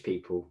engage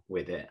people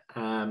with it,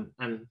 and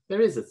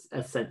there is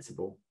a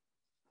sensible,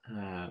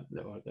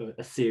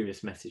 a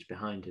serious message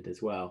behind it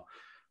as well.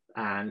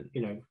 And,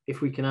 you know,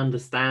 if we can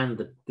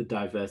understand the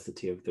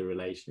diversity of the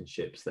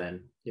relationships,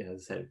 then, you know,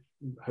 as I said,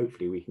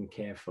 hopefully we can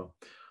care for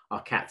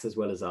our cats as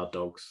well as our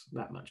dogs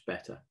that much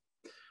better.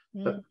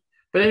 But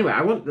anyway,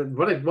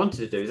 what I wanted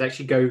to do is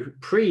actually go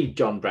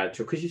pre-John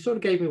Bradshaw, because you sort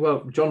of gave me,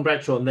 well, John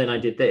Bradshaw, and then I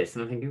did this,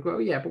 and I'm thinking,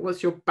 well, yeah, but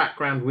what's your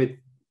background with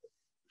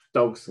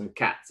dogs and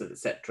cats,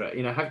 etc.?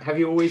 You know, have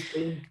you always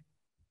been?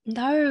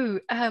 No,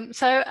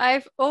 so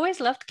I've always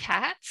loved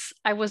cats.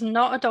 I was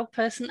not a dog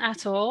person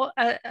at all.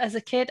 As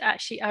a kid,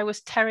 actually, I was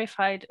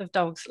terrified of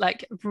dogs,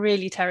 like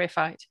really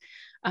terrified.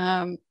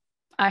 I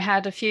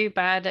had a few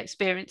bad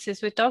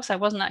experiences with dogs. I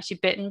wasn't actually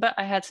bitten, but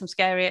I had some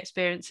scary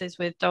experiences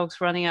with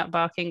dogs running out,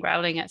 barking,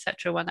 growling,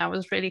 etc. when I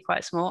was really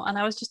quite small, and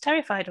I was just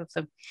terrified of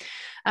them.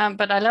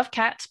 But I love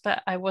cats,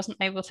 but I wasn't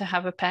able to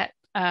have a pet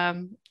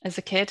as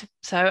a kid.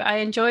 So I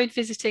enjoyed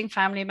visiting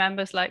family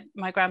members, like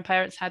my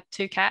grandparents had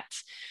 2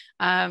 cats.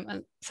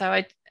 And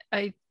so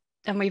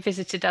and we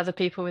visited other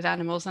people with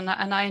animals, and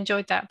I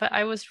enjoyed that. But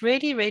I was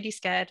really, really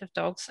scared of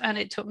dogs. And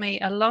it took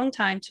me a long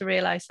time to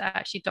realize that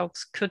actually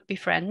dogs could be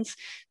friends.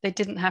 They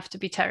didn't have to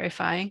be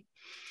terrifying.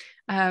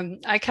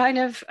 I kind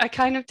of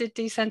did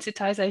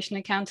desensitization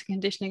and counter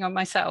conditioning on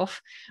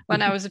myself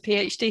when I was a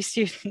PhD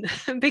student,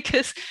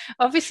 because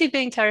obviously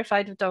being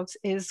terrified of dogs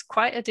is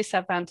quite a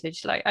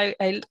disadvantage. Like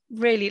I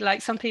really,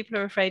 like, some people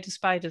are afraid of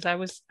spiders. I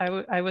was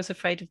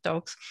afraid of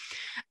dogs,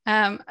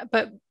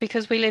 but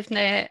because we lived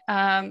near,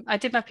 I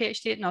did my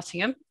PhD at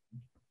Nottingham.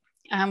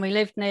 And we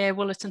lived near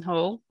Woollerton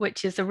Hall,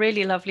 which is a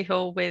really lovely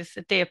hall with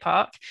a deer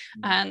park.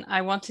 And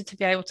I wanted to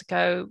be able to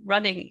go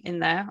running in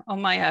there on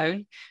my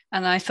own.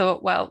 And I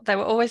thought, well, there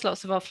were always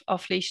lots of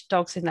off-leash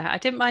dogs in there. I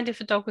didn't mind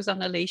if a dog was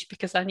on a leash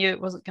because I knew it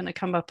wasn't going to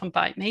come up and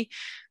bite me.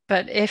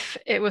 But if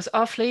it was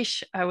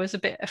off-leash, I was a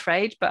bit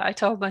afraid. But I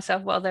told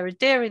myself, well, there are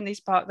deer in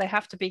these parks. They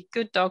have to be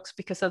good dogs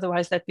because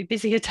otherwise they'd be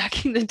busy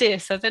attacking the deer.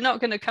 So they're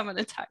not going to come and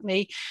attack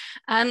me.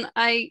 And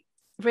I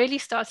really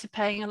started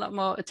paying a lot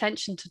more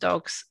attention to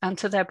dogs and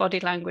to their body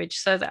language,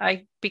 so that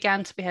I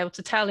began to be able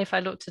to tell if I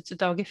looked at a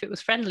dog if it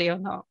was friendly or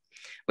not,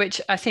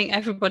 which I think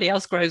everybody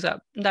else grows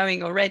up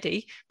knowing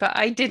already, but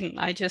I didn't.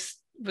 I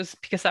just was,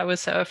 because I was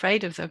so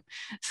afraid of them.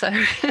 So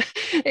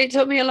it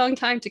took me a long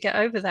time to get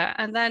over that.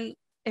 And then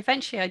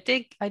eventually I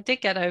did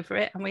get over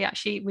it, and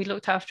we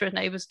looked after a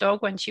neighbour's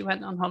dog when she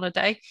went on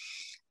holiday.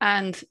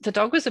 And the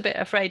dog was a bit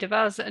afraid of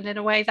us. And in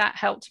a way that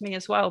helped me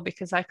as well,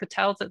 because I could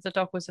tell that the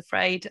dog was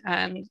afraid.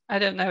 And I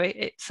don't know,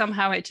 it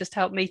somehow it just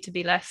helped me to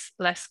be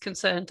less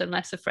concerned and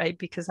less afraid,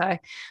 because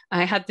I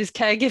had this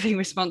caregiving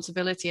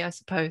responsibility, I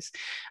suppose.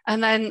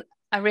 And then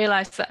I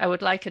realized that I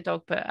would like a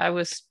dog, but I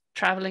was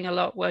traveling a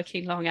lot,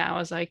 working long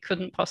hours. I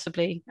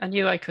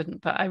knew I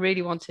couldn't, but I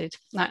really wanted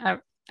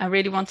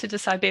a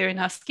Siberian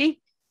Husky.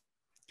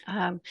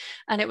 And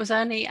it was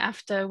only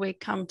after we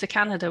came to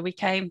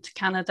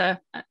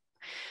Canada.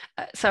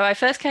 So I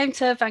first came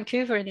to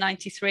Vancouver in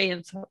 '93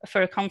 and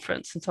for a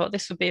conference, and thought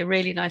this would be a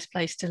really nice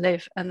place to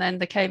live. And then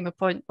there came a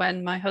point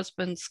when my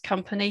husband's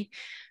company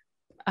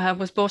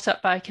was bought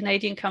up by a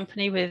Canadian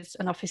company with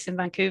an office in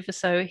Vancouver.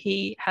 So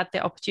he had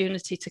the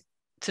opportunity to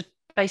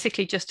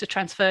basically just to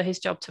transfer his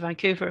job to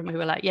Vancouver, and we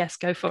were like, yes,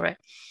 go for it.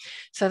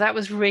 So that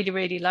was really,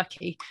 really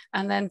lucky.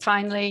 And then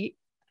finally,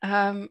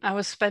 I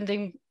was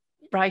spending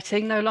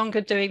writing, no longer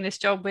doing this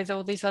job with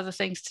all these other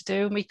things to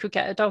do, and we could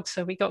get a dog.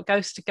 So we got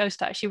Ghost.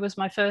 Ghost actually was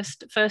my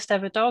first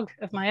ever dog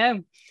of my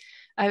own.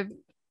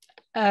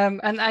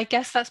 And I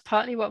guess that's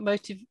partly what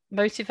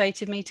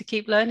motivated me to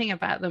keep learning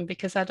about them,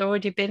 because I'd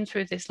already been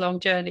through this long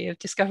journey of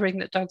discovering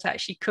that dogs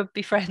actually could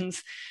be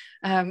friends.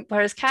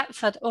 Whereas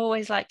cats, I'd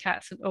always liked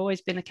cats and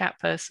always been a cat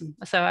person.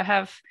 So I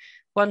have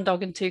one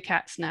dog and two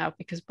cats now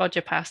because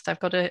Bodger passed. I've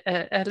got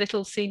a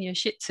little senior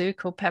Shih Tzu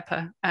called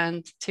Pepper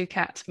and two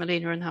cats,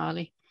 Melina and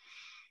Harley.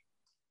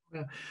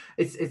 Well,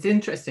 it's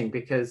interesting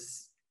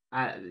because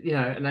you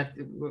know, and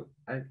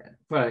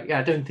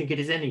I don't think it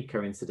is any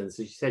coincidence.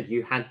 As you said,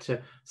 you had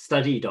to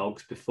study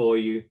dogs before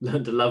you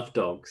learned to love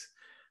dogs.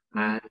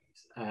 And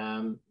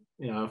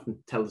you know, I often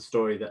tell the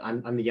story that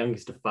I'm the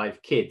youngest of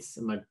 5 kids,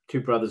 and my 2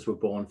 brothers were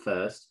born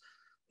first.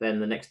 Then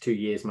the next 2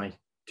 years, my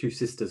 2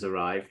 sisters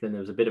arrived. Then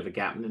there was a bit of a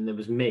gap, and then there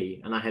was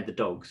me, and I had the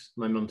dogs.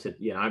 My mum said,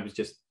 "Yeah, I was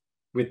just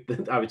with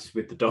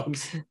the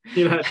dogs,"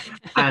 you know,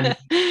 and.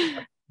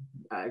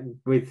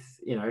 With,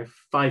 you know,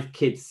 5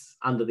 kids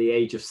under the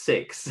age of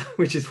 6,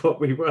 which is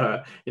what we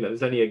were, you know,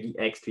 there's only an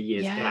extra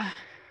year's gap.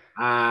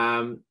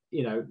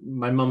 You know,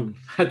 my mum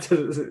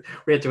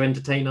we had to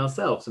entertain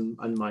ourselves, and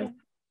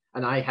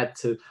I had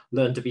to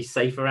learn to be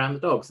safe around the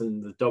dogs.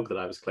 And the dog that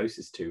I was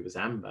closest to was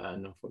Amber,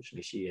 and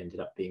unfortunately she ended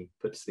up being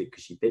put to sleep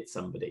because she bit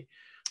somebody.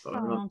 But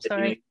I'm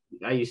sorry. You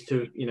know, I used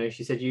to, you know,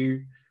 she said,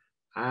 you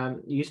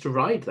used to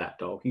ride that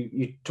dog.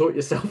 You taught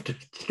yourself to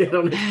get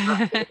on its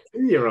back as a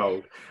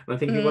 2-year-old. And I'm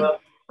thinking,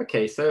 well,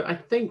 okay, so I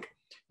think,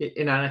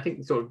 you know, and I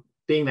think sort of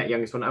being that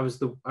youngest one, I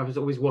was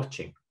always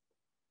watching.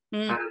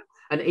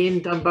 And Ian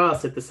Dunbar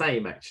said the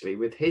same, actually,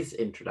 with his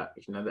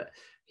introduction, you know, that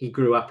he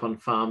grew up on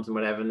farms and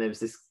whatever, and there was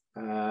this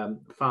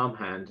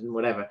farmhand and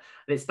whatever.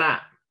 And it's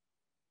that,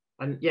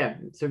 and yeah,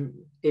 so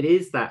it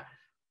is that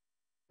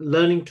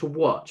learning to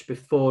watch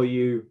before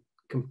you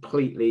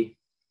completely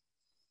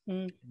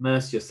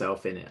immerse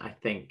yourself in it. I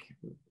think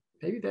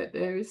maybe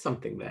there is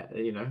something there,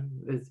 you know.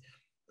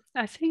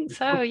 I think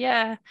so,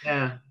 yeah.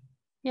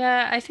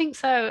 Yeah, I think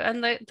so.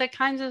 And the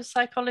kinds of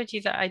psychology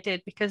that I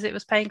did, because it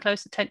was paying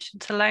close attention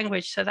to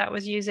language, so that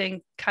was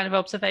using kind of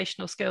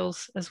observational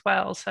skills as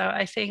well. So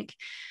I think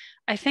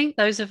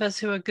those of us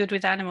who are good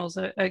with animals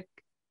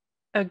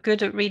are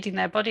good at reading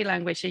their body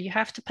language. So you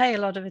have to pay a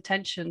lot of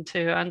attention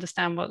to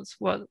understand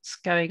what's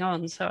going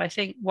on. So I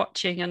think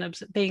watching and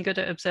being good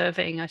at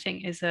observing, I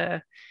think, is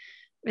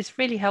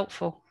really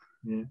helpful.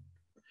 Yeah.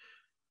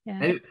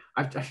 Yeah.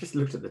 I've just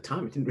looked at the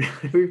time. I didn't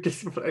realize we've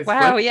just.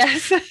 Wow.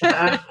 Yes.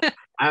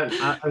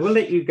 I will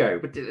let you go,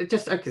 but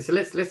just okay. So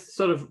let's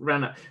sort of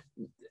round up.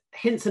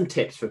 Hints and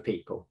tips for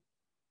people.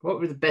 What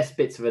were the best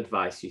bits of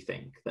advice you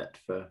think that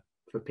for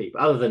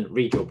people, other than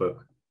read your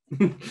book?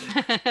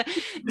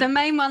 The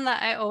main one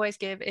that I always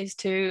give is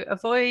to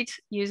avoid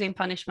using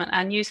punishment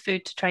and use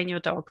food to train your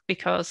dog,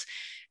 because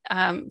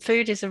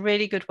food is a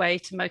really good way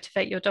to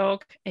motivate your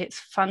dog. It's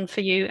fun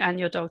for you and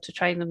your dog to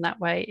train them that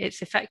way.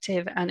 It's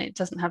effective, and it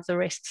doesn't have the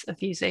risks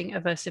of using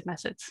aversive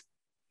methods.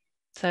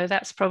 So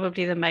that's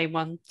probably the main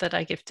one that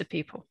I give to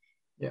people.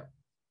 Yeah.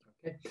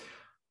 Okay.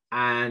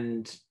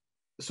 And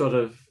sort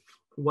of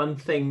one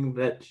thing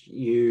that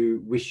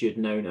you wish you'd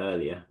known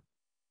earlier.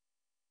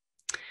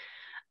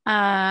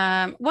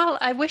 Well,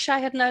 I wish I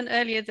had known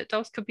earlier that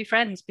dogs could be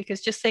friends,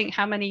 because just think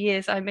how many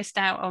years I missed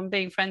out on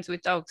being friends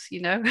with dogs,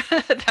 you know.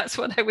 That's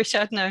what I wish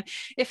I'd known.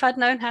 If I'd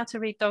known how to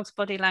read dogs'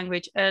 body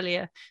language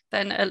earlier,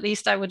 then at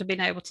least I would have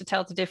been able to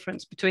tell the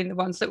difference between the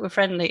ones that were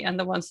friendly and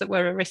the ones that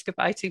were a risk of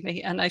biting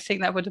me. And I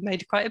think that would have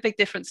made quite a big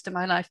difference to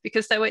my life,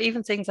 because there were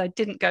even things I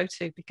didn't go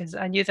to because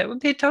I knew there would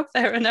be a dog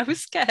there, and I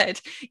was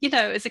scared, you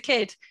know, as a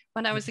kid,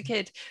 when I was a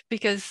kid,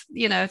 because,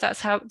 you know,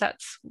 that's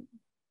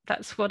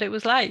what it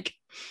was like.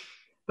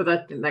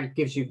 But that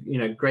gives you, you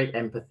know, great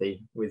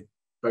empathy with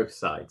both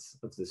sides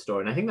of the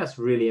story. And I think that's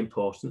really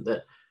important,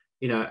 that,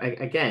 you know,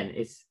 again,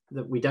 it's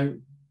that we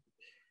don't,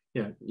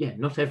 you know, yeah,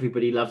 not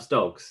everybody loves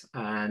dogs.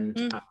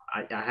 And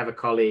I have a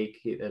colleague,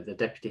 the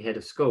deputy head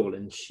of school,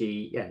 and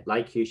she, yeah,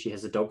 like you, she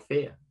has a dog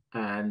fear.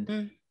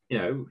 And, you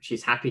know,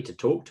 she's happy to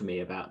talk to me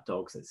about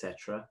dogs,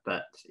 etc.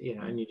 But, you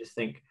know, and you just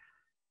think,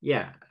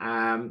 yeah,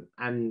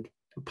 and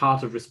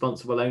part of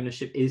responsible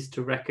ownership is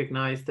to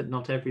recognize that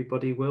not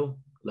everybody will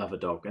love a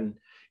dog. And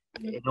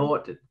in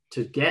order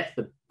to get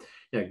the,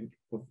 you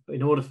know,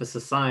 in order for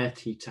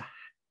society to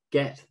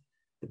get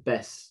the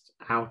best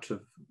out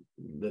of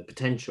the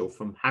potential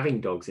from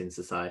having dogs in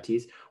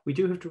societies, we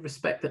do have to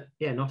respect that,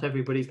 yeah, not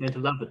everybody's going to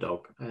love a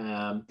dog.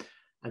 And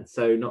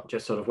so not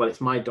just sort of, well,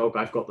 it's my dog,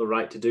 I've got the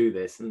right to do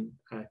this. And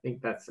I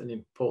think that's an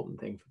important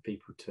thing for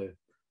people to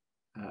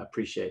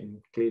appreciate.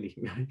 And clearly,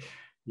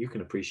 you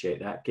can appreciate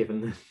that, given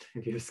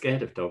that you're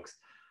scared of dogs.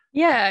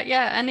 Yeah.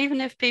 And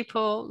even if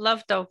people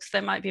love dogs,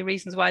 there might be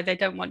reasons why they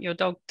don't want your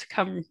dog to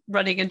come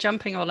running and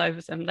jumping all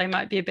over them. They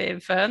might be a bit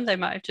infirm, they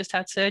might have just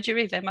had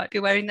surgery, they might be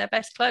wearing their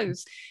best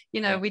clothes.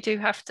 Yeah. We do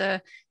have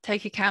to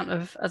take account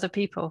of other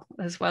people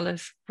as well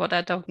as what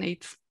our dog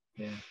needs.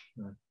 Yeah.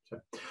 So,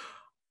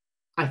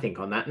 I think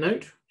on that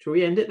note, shall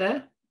we end it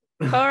there?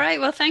 All right.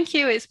 Well, thank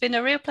you. It's been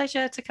a real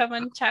pleasure to come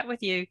and chat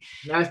with you.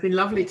 No, it's been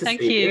lovely to Thank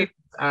see you.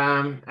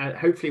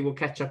 Hopefully we'll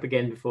catch up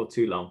again before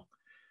too long.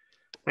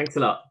 Thanks a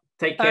lot.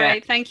 Take care. All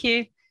right. Thank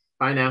you.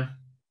 Bye now.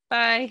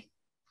 Bye.